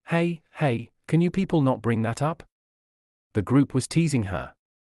 Hey, can you people not bring that up? The group was teasing her.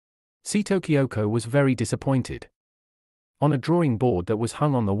 Sito Kyoko was very disappointed. On a drawing board that was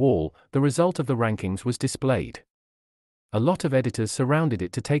hung on the wall, the result of the rankings was displayed. A lot of editors surrounded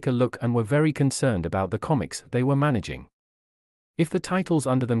it to take a look and were very concerned about the comics they were managing. If the titles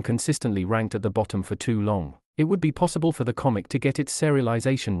under them consistently ranked at the bottom for too long, it would be possible for the comic to get its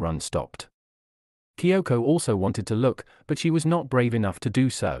serialization run stopped. Kyoko also wanted to look, but she was not brave enough to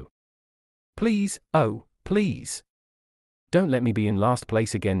do so. Please, oh, please. Don't let me be in last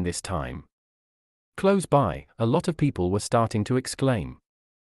place again this time. Close by, a lot of people were starting to exclaim.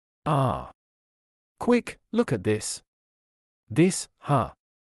 Ah! Quick, look at this. This, huh?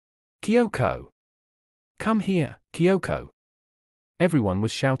 Kyoko! Come here, Kyoko! Everyone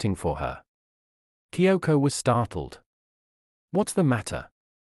was shouting for her. Kyoko was startled. What's the matter?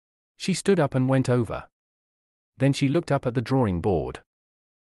 She stood up and went over. Then she looked up at the drawing board.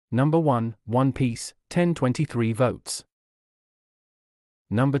 Number 1, One Piece, 1023 votes.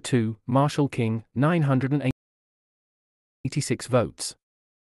 Number 2, Marshall King, 986 votes.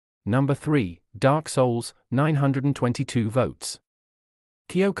 Number 3, Dark Souls, 922 votes.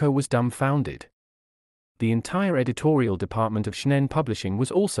 Kyoko was dumbfounded. The entire editorial department of Shonen Publishing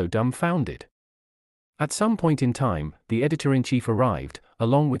was also dumbfounded. At some point in time, the editor-in-chief arrived,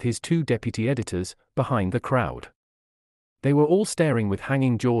 along with his 2 deputy editors, behind the crowd. They were all staring with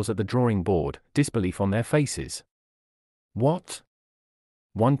hanging jaws at the drawing board, disbelief on their faces. What?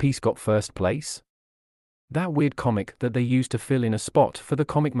 One Piece got first place? That weird comic that they used to fill in a spot for the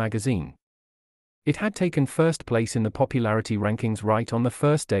comic magazine. It had taken first place in the popularity rankings right on the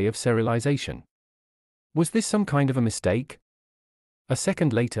first day of serialization. Was this some kind of a mistake? A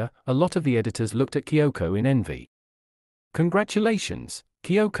second later, a lot of the editors looked at Kyoko in envy. Congratulations,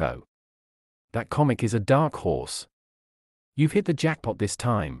 Kyoko! That comic is a dark horse. You've hit the jackpot this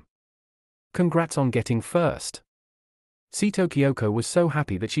time. Congrats on getting first. Sito Kyoko was so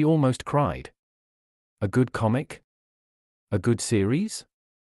happy that she almost cried. A good comic? A good series?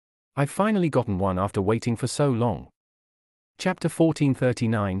 I've finally gotten one after waiting for so long. Chapter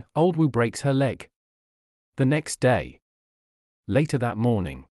 1439, Old Wu breaks her leg. The next day. Later that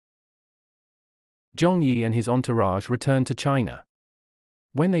morning. Zhong Yi and his entourage returned to China.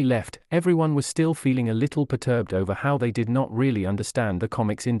 When they left, everyone was still feeling a little perturbed over how they did not really understand the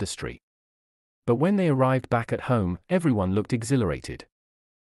comics industry. But when they arrived back at home, everyone looked exhilarated.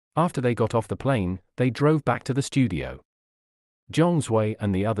 After they got off the plane, they drove back to the studio. Zhong Zhui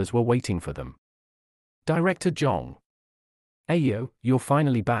and the others were waiting for them. Director Zhong. Ayo, you're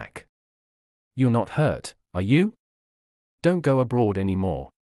finally back. You're not hurt, are you? Don't go abroad anymore.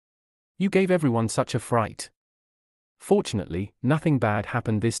 You gave everyone such a fright. Fortunately, nothing bad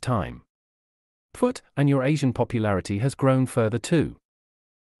happened this time. Put, and your Asian popularity has grown further too.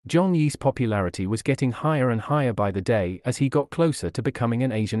 Zhong Yi's popularity was getting higher and higher by the day as he got closer to becoming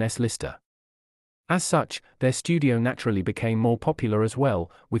an Asian S-lister. As such, their studio naturally became more popular as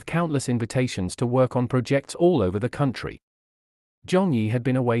well, with countless invitations to work on projects all over the country. Zhong Yi had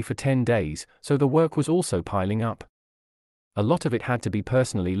been away for 10 days, so the work was also piling up. A lot of it had to be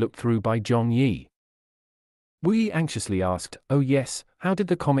personally looked through by Zhong Yi. Wu Yi anxiously asked, "Oh yes, how did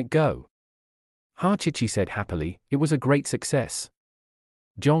the comic go?" Ha Chichi said happily, "It was a great success."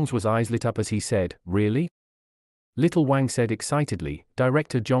 Zhong's eyes lit up as he said, "Really?" Little Wang said excitedly,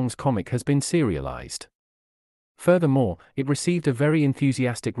 "Director Zhong's comic has been serialized. Furthermore, it received a very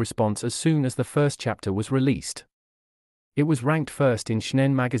enthusiastic response as soon as the first chapter was released. It was ranked first in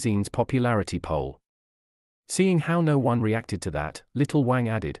Shenen magazine's popularity poll." Seeing how no one reacted to that, Little Wang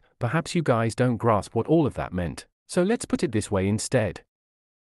added, "Perhaps you guys don't grasp what all of that meant, so let's put it this way instead.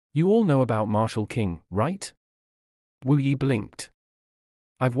 You all know about Marshall King, right?" Wu Yi blinked.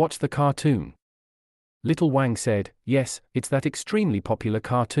 "I've watched the cartoon." Little Wang said, "Yes, it's that extremely popular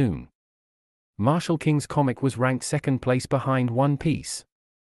cartoon. Marshall King's comic was ranked second place behind One Piece."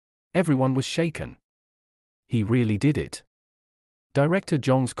 Everyone was shaken. He really did it. Director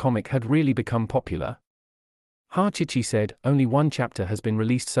Zhong's comic had really become popular. Ha Chichi said, "Only one chapter has been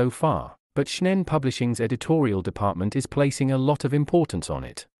released so far, but Shenen Publishing's editorial department is placing a lot of importance on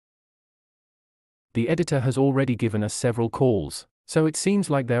it. The editor has already given us several calls, so it seems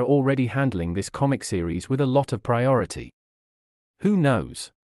like they're already handling this comic series with a lot of priority. Who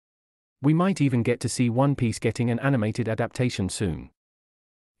knows? We might even get to see One Piece getting an animated adaptation soon.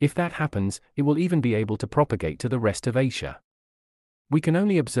 If that happens, it will even be able to propagate to the rest of Asia. We can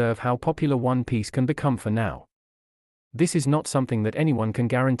only observe how popular One Piece can become for now. This is not something that anyone can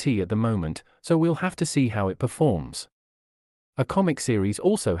guarantee at the moment, so we'll have to see how it performs." A comic series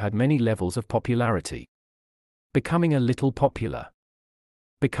also had many levels of popularity. Becoming a little popular.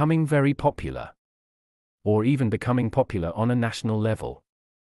 Becoming very popular. Or even becoming popular on a national level.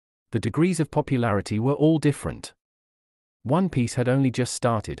 The degrees of popularity were all different. One Piece had only just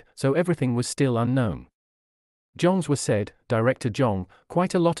started, so everything was still unknown. Zhong's was said, "Director Zhong,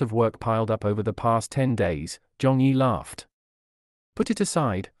 quite a lot of work piled up over the past 10 days, Zhong Yi laughed. "Put it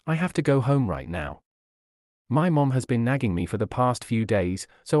aside, I have to go home right now. My mom has been nagging me for the past few days,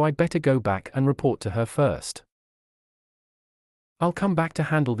 so I'd better go back and report to her first. I'll come back to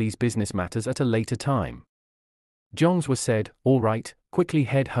handle these business matters at a later time." Zhong's was said, "All right, quickly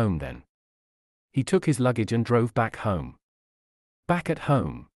head home then." He took his luggage and drove back home. Back at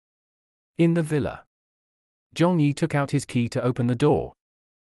home. In the villa. Zhong Yi took out his key to open the door.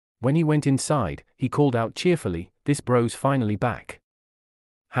 When he went inside, he called out cheerfully, "This bro's finally back."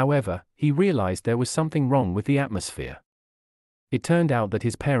 However, he realized there was something wrong with the atmosphere. It turned out that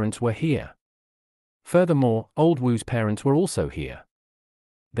his parents were here. Furthermore, old Wu's parents were also here.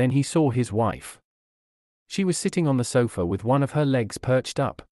 Then he saw his wife. She was sitting on the sofa with one of her legs perched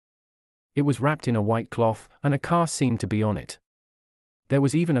up. It was wrapped in a white cloth, and a car seemed to be on it. There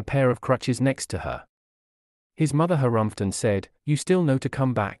was even a pair of crutches next to her. His mother harumphed and said, "You still know to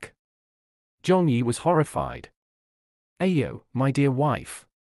come back." Zhong Yi was horrified. "Ayo, my dear wife.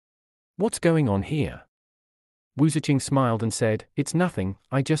 What's going on here?" Wu Ziqing smiled and said, "It's nothing,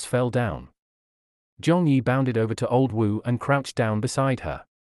 I just fell down." Zhong Yi bounded over to old Wu and crouched down beside her.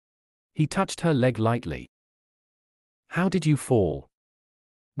 He touched her leg lightly. "How did you fall?"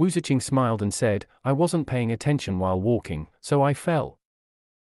 Wu Ziqing smiled and said, "I wasn't paying attention while walking, so I fell.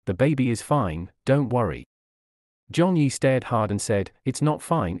 The baby is fine, don't worry." Zhong Yi stared hard and said, "It's not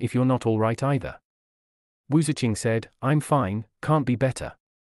fine if you're not all right either." Wu Ziqing said, "I'm fine, can't be better."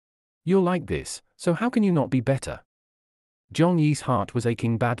 "You're like this, so how can you not be better?" Zhong Yi's heart was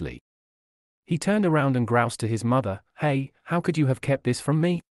aching badly. He turned around and groused to his mother, "Hey, how could you have kept this from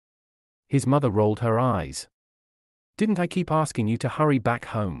me?" His mother rolled her eyes. "Didn't I keep asking you to hurry back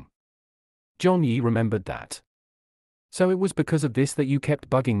home?" Zhong Yi remembered that. "So it was because of this that you kept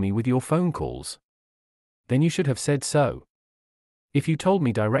bugging me with your phone calls? Then you should have said so. If you told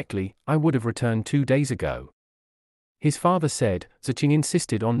me directly, I would have returned 2 days ago." His father said, "Ziqing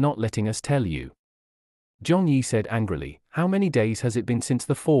insisted on not letting us tell you. Zhong Yi said angrily, "How many days has it been since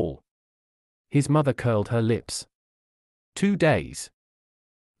the fall?" His mother curled her lips. 2 days.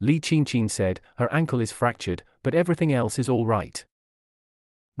 Li Qingqing said, "Her ankle is fractured, but everything else is all right."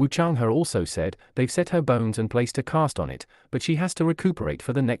 Wu Changhe also said, "They've set her bones and placed a cast on it, but she has to recuperate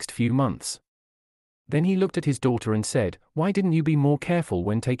for the next few months." Then he looked at his daughter and said, "Why didn't you be more careful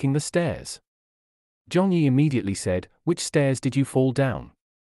when taking the stairs?" Zhong Yi immediately said, "Which stairs did you fall down?"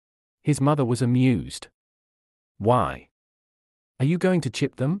 His mother was amused. "Why? Are you going to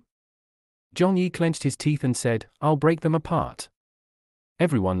chip them?" Zhong Yi clenched his teeth and said, "I'll break them apart."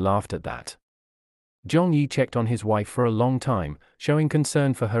 Everyone laughed at that. Zhong Yi checked on his wife for a long time, showing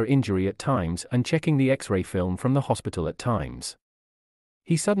concern for her injury at times and checking the X-ray film from the hospital at times.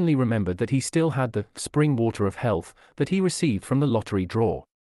 He suddenly remembered that he still had the spring water of health that he received from the lottery draw.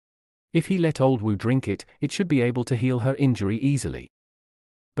 If he let old Wu drink it, it should be able to heal her injury easily.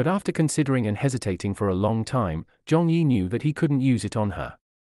 But after considering and hesitating for a long time, Zhong Yi knew that he couldn't use it on her.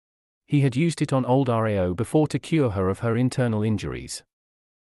 He had used it on old Rao before to cure her of her internal injuries.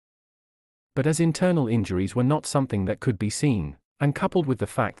 But as internal injuries were not something that could be seen, and coupled with the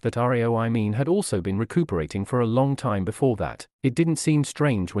fact that Rao had also been recuperating for a long time before that, it didn't seem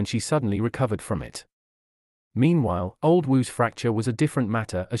strange when she suddenly recovered from it. Meanwhile, old Wu's fracture was a different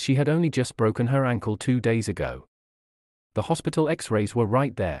matter as she had only just broken her ankle 2 days ago. The hospital X-rays were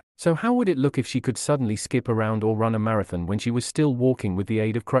right there, so how would it look if she could suddenly skip around or run a marathon when she was still walking with the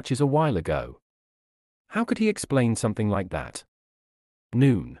aid of crutches a while ago? How could he explain something like that?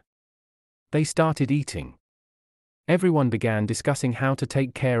 Noon. They started eating. Everyone began discussing how to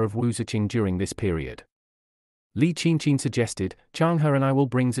take care of Wu Ziqing during this period. Li Qingqing suggested, "Changhe and I will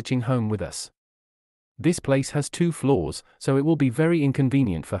bring Ziqing home with us. This place has 2 floors, so it will be very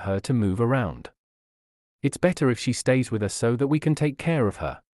inconvenient for her to move around. It's better if she stays with us so that we can take care of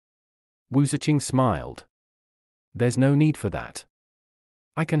her." Wu Ziqing smiled. "There's no need for that.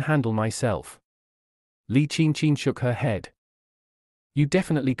 I can handle myself." Li Qingqing shook her head. "You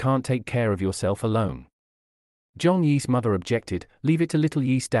definitely can't take care of yourself alone." Zhong Yi's mother objected, "Leave it to little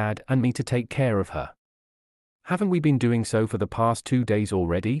Yi's dad and me to take care of her. Haven't we been doing so for the past 2 days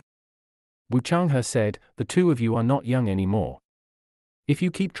already?" Wu Changhe said, "The 2 of you are not young anymore. If you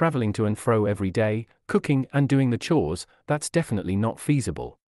keep traveling to and fro every day, cooking and doing the chores, that's definitely not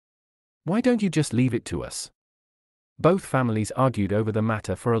feasible. Why don't you just leave it to us?" Both families argued over the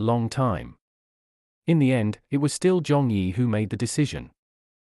matter for a long time. In the end, it was still Zhong Yi who made the decision.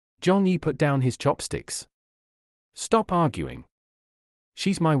 Zhong Yi put down his chopsticks. "Stop arguing.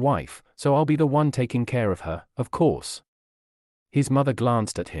 She's my wife, so I'll be the one taking care of her, of course." His mother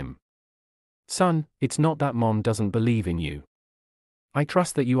glanced at him. "Son, it's not that Mom doesn't believe in you. I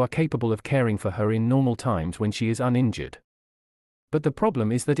trust that you are capable of caring for her in normal times when she is uninjured. But the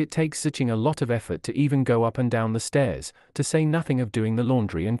problem is that it takes Ziqing a lot of effort to even go up and down the stairs, to say nothing of doing the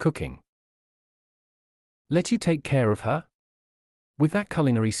laundry and cooking." "Let you take care of her? With that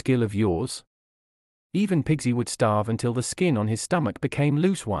culinary skill of yours? Even Pigsy would starve until the skin on his stomach became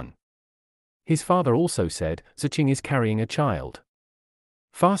loose one." His father also said, "Ziqing is carrying a child.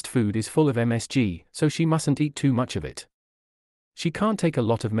 Fast food is full of MSG, so she mustn't eat too much of it. She can't take a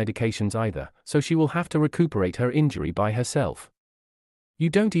lot of medications either, so she will have to recuperate her injury by herself. You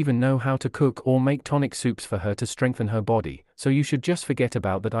don't even know how to cook or make tonic soups for her to strengthen her body, so you should just forget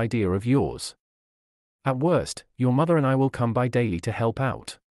about that idea of yours. At worst, your mother and I will come by daily to help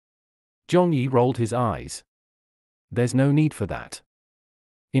out." Zhong Yi rolled his eyes. "There's no need for that.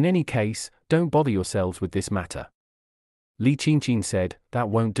 In any case, don't bother yourselves with this matter." Li Qingqing said, "That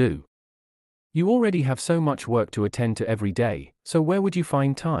won't do. You already have so much work to attend to every day, so where would you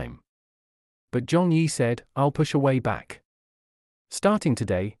find time?" But Zhong Yi said, "I'll push a way back. Starting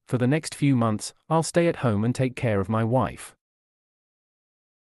today, for the next few months, I'll stay at home and take care of my wife.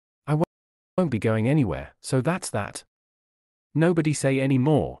 I won't be going anywhere, so that's that. Nobody say any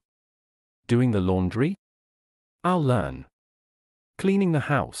more. Doing the laundry? I'll learn. Cleaning the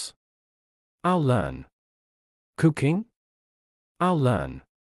house? I'll learn. Cooking? I'll learn.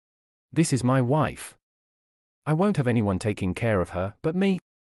 This is my wife. I won't have anyone taking care of her but me."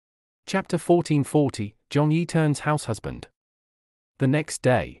 Chapter 1440, Zhong Yi turns house husband. The next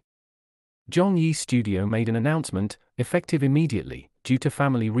day, Zhong Yi's studio made an announcement, effective immediately. Due to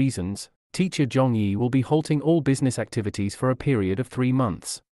family reasons, teacher Zhong Yi will be halting all business activities for a period of 3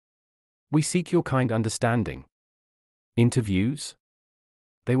 months. We seek your kind understanding. Interviews?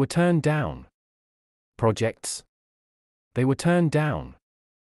 They were turned down. Projects? They were turned down.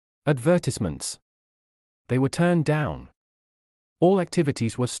 Advertisements? They were turned down. All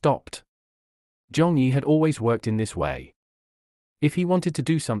activities were stopped. Zhong Yi had always worked in this way. If he wanted to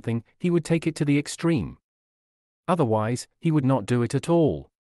do something, he would take it to the extreme. Otherwise, he would not do it at all.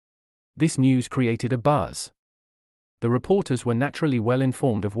 This news created a buzz. The reporters were naturally well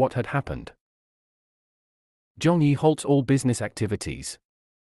informed of what had happened. Zhong Yi halts all business activities.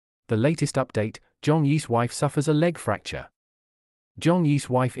 The latest update, Zhong Yi's wife suffers a leg fracture. Zhong Yi's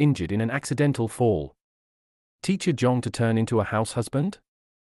wife injured in an accidental fall. Teacher Zhong to turn into a house husband?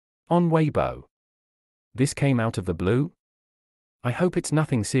 On Weibo. This came out of the blue? I hope it's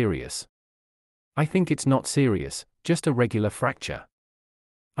nothing serious. I think it's not serious, just a regular fracture.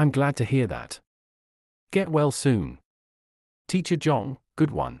 I'm glad to hear that. Get well soon. Teacher Zhong,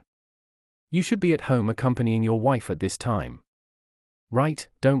 good one. You should be at home accompanying your wife at this time. Right,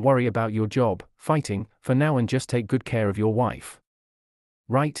 don't worry about your job, fighting, for now and just take good care of your wife.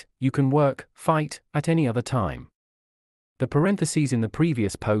 Right, you can work, fight, at any other time. The parentheses in the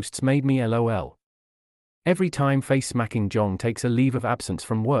previous posts made me LOL. Every time face-smacking Zhong takes a leave of absence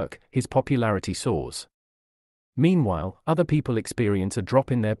from work, his popularity soars. Meanwhile, other people experience a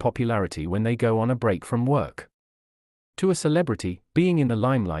drop in their popularity when they go on a break from work. To a celebrity, being in the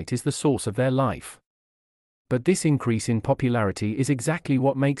limelight is the source of their life. But this increase in popularity is exactly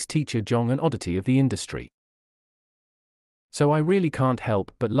what makes Teacher Zhong an oddity of the industry. So I really can't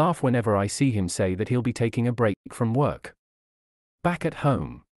help but laugh whenever I see him say that he'll be taking a break from work. Back at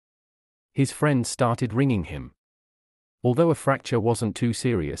home, his friends started ringing him. Although a fracture wasn't too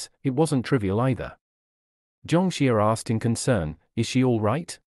serious, it wasn't trivial either. Zhong Xia asked in concern, "Is she all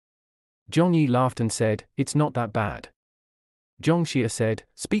right?" Zhong Yi laughed and said, "It's not that bad." Zhong Xia said,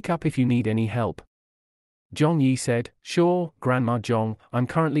 "Speak up if you need any help." Zhong Yi said, "Sure, Grandma Zhong, I'm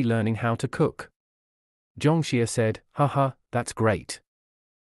currently learning how to cook." Zhong Xia said, "Haha, that's great.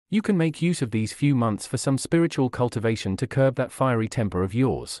 You can make use of these few months for some spiritual cultivation to curb that fiery temper of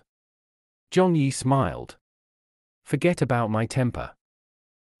yours." Zhong Yi smiled. "Forget about my temper.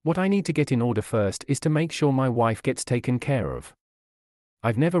 What I need to get in order first is to make sure my wife gets taken care of.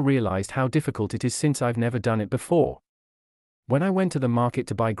 I've never realized how difficult it is since I've never done it before. When I went to the market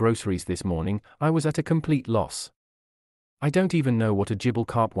to buy groceries this morning, I was at a complete loss. I don't even know what a jibble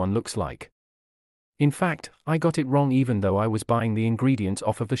carp one looks like. In fact, I got it wrong even though I was buying the ingredients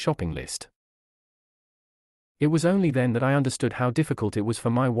off of the shopping list. It was only then that I understood how difficult it was for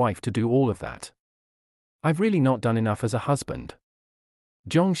my wife to do all of that. I've really not done enough as a husband."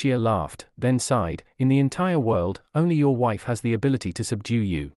 Zhong Xia laughed, then sighed, "In the entire world, only your wife has the ability to subdue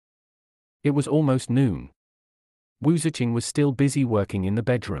you." It was almost noon. Wu Ziqing was still busy working in the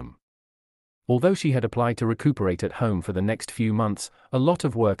bedroom. Although she had applied to recuperate at home for the next few months, a lot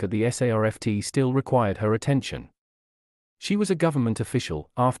of work at the SARFT still required her attention. She was a government official,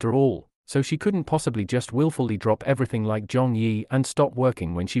 after all, so she couldn't possibly just willfully drop everything like Zhong Yi and stop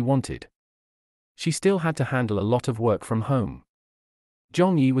working when she wanted. She still had to handle a lot of work from home.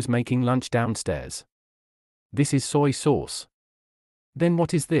 Zhong Yi was making lunch downstairs. "This is soy sauce." "Then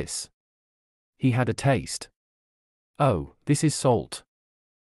what is this?" He had a taste. "Oh, this is salt."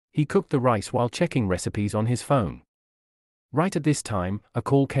 He cooked the rice while checking recipes on his phone. Right at this time, a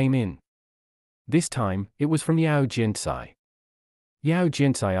call came in. This time, it was from Yao Jinsai. Yao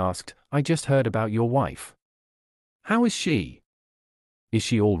Jinsai asked, "I just heard about your wife. How is she? Is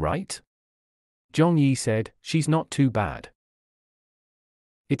she all right?" Zhong Yi said, "She's not too bad.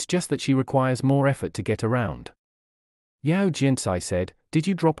 It's just that she requires more effort to get around." Yao Jinsai said, "Did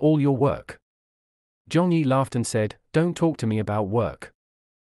you drop all your work?" Zhong Yi laughed and said, "Don't talk to me about work.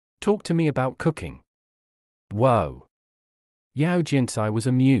 Talk to me about cooking." Whoa. Yao Jinsai was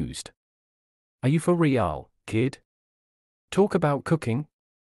amused. "Are you for real, kid? Talk about cooking?"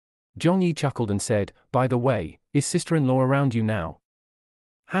 Zhong Yi chuckled and said, "By the way, is sister-in-law around you now?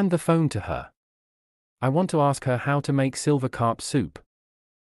 Hand the phone to her. I want to ask her how to make silver carp soup.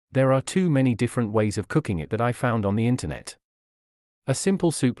 There are too many different ways of cooking it that I found on the internet. A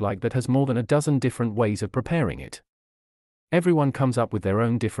simple soup like that has more than a dozen different ways of preparing it. Everyone comes up with their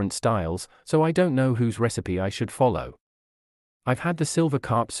own different styles, so I don't know whose recipe I should follow. I've had the silver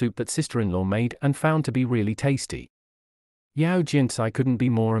carp soup that sister-in-law made and found to be really tasty." Yao Jinsai couldn't be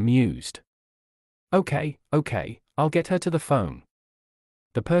more amused. Okay, I'll get her to the phone."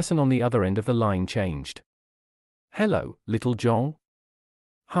 The person on the other end of the line changed. "Hello, little Zhong.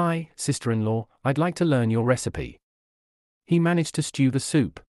 Hi, sister-in-law, I'd like to learn your recipe." He managed to stew the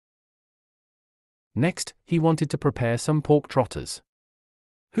soup. Next, he wanted to prepare some pork trotters.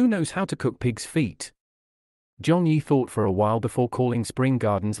 Who knows how to cook pig's feet? Zhong Yi thought for a while before calling Spring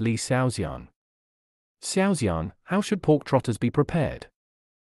Garden's Li Xiaoxian. "Xiaoxian, how should pork trotters be prepared?"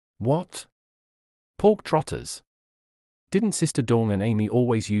 "What? Pork trotters? Didn't Sister Dong and Amy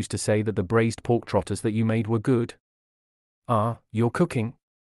always used to say that the braised pork trotters that you made were good?" "Ah, you're cooking?"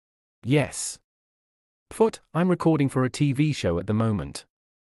 "Yes. Pfft, I'm recording for a TV show at the moment.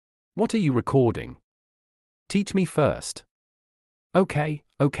 What are you recording? Teach me first. Okay,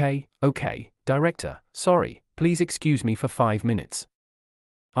 director, sorry, please excuse me for 5 minutes.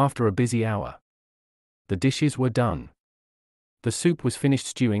 After a busy hour. The dishes were done. The soup was finished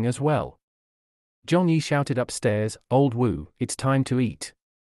stewing as well. John Yi shouted upstairs, "Old Wu, it's time to eat."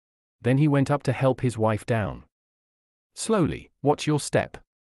 Then he went up to help his wife down. Slowly, watch your step.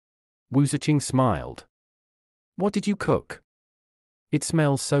 Wu Ziqing smiled. What did you cook? It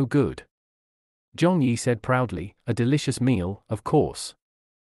smells so good. John Yi said proudly, a delicious meal, of course.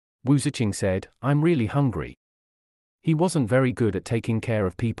 Wu Ziqing said, I'm really hungry. He wasn't very good at taking care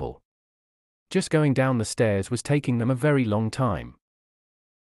of people. Just going down the stairs was taking them a very long time.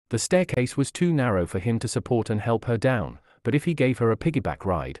 The staircase was too narrow for him to support and help her down, but if he gave her a piggyback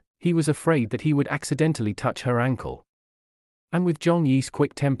ride, he was afraid that he would accidentally touch her ankle. And with John Yi's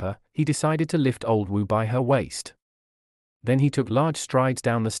quick temper, he decided to lift old Wu by her waist. Then he took large strides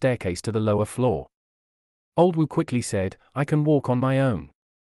down the staircase to the lower floor. Old Wu quickly said, I can walk on my own.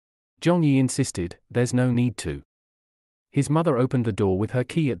 John Yi insisted, there's no need to. His mother opened the door with her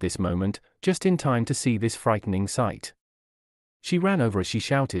key at this moment, just in time to see this frightening sight. She ran over as she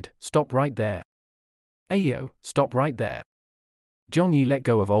shouted, stop right there. Ayo, stop right there. John Yi let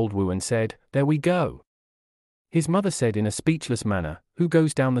go of old Wu and said, there we go. His mother said in a speechless manner, who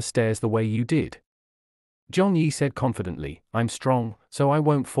goes down the stairs the way you did? John Yi said confidently, I'm strong, so I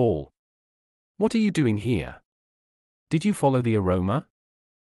won't fall. What are you doing here? Did you follow the aroma?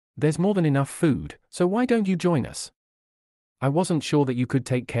 There's more than enough food, so why don't you join us? I wasn't sure that you could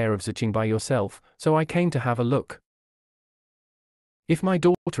take care of Ziqing by yourself, so I came to have a look. If my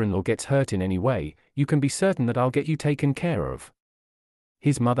daughter-in-law gets hurt in any way, you can be certain that I'll get you taken care of.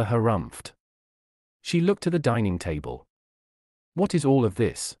 His mother harumphed. She looked to the dining table. What is all of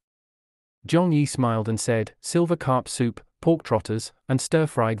this? John Yi smiled and said, silver carp soup, pork trotters, and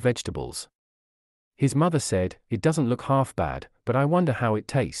stir-fried vegetables. His mother said, it doesn't look half bad, but I wonder how it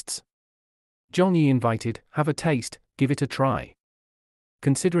tastes. John Yi invited, have a taste, give it a try.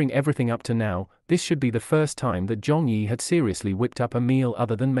 Considering everything up to now, this should be the first time that John Yi had seriously whipped up a meal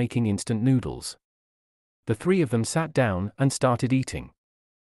other than making instant noodles. The three of them sat down and started eating.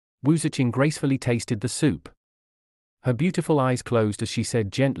 Wu Ziqing gracefully tasted the soup. Her beautiful eyes closed as she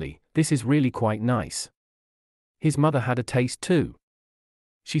said gently, this is really quite nice. His mother had a taste too.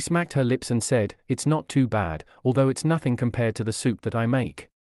 She smacked her lips and said, it's not too bad, although it's nothing compared to the soup that I make.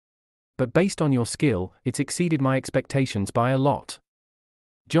 But based on your skill, it's exceeded my expectations by a lot.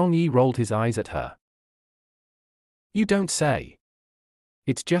 John Yi rolled his eyes at her. You don't say.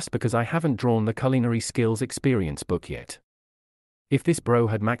 It's just because I haven't drawn the culinary skills experience book yet. If this bro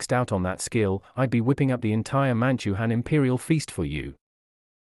had maxed out on that skill, I'd be whipping up the entire Manchuhan imperial feast for you.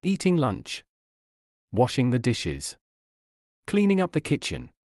 Eating lunch. Washing the dishes. Cleaning up the kitchen.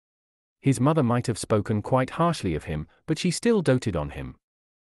 His mother might have spoken quite harshly of him, but she still doted on him.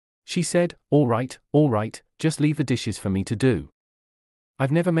 She said, all right, just leave the dishes for me to do.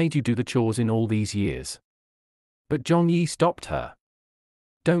 I've never made you do the chores in all these years. But John Yi stopped her.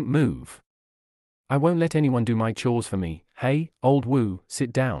 Don't move. I won't let anyone do my chores for me. Hey, old Wu,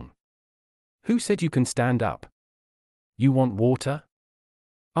 sit down. Who said you can stand up? You want water?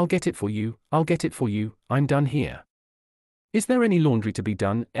 I'll get it for you, I'm done here. Is there any laundry to be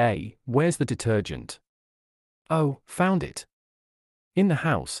done? Where's the detergent? Oh, found it. In the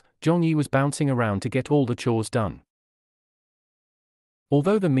house, John Yi was bouncing around to get all the chores done.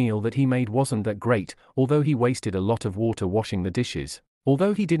 Although the meal that he made wasn't that great, although he wasted a lot of water washing the dishes,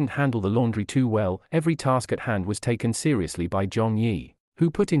 although he didn't handle the laundry too well, every task at hand was taken seriously by John Yi, who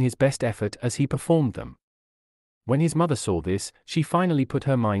put in his best effort as he performed them. When his mother saw this, she finally put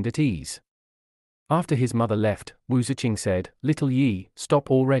her mind at ease. After his mother left, Wu Ziqing said, Little Yi, stop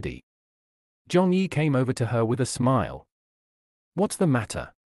already. John Yi came over to her with a smile. What's the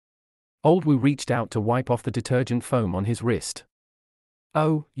matter? Old Wu reached out to wipe off the detergent foam on his wrist.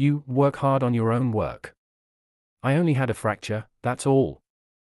 Oh, you work hard on your own work. I only had a fracture, that's all.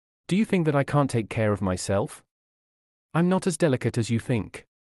 Do you think that I can't take care of myself? I'm not as delicate as you think.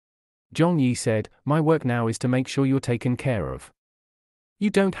 John Yi said, my work now is to make sure you're taken care of. You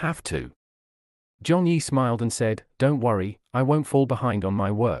don't have to. John Yi smiled and said, don't worry, I won't fall behind on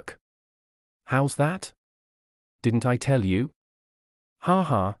my work. How's that? Didn't I tell you?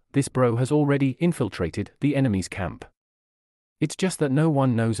 Ha, this bro has already infiltrated the enemy's camp. It's just that no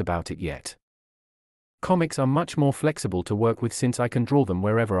one knows about it yet. Comics are much more flexible to work with since I can draw them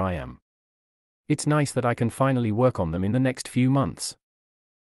wherever I am. It's nice that I can finally work on them in the next few months.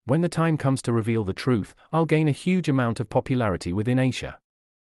 When the time comes to reveal the truth, I'll gain a huge amount of popularity within Asia.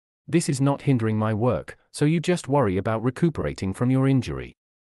 This is not hindering my work, so you just worry about recuperating from your injury.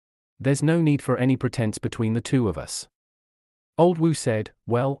 There's no need for any pretense between the two of us. Old Wu said,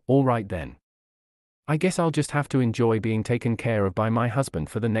 well, all right then. I guess I'll just have to enjoy being taken care of by my husband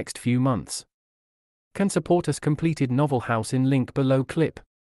for the next few months. Can support us completed novel house in link below clip.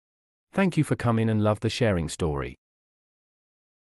 Thank you for coming and love the sharing story.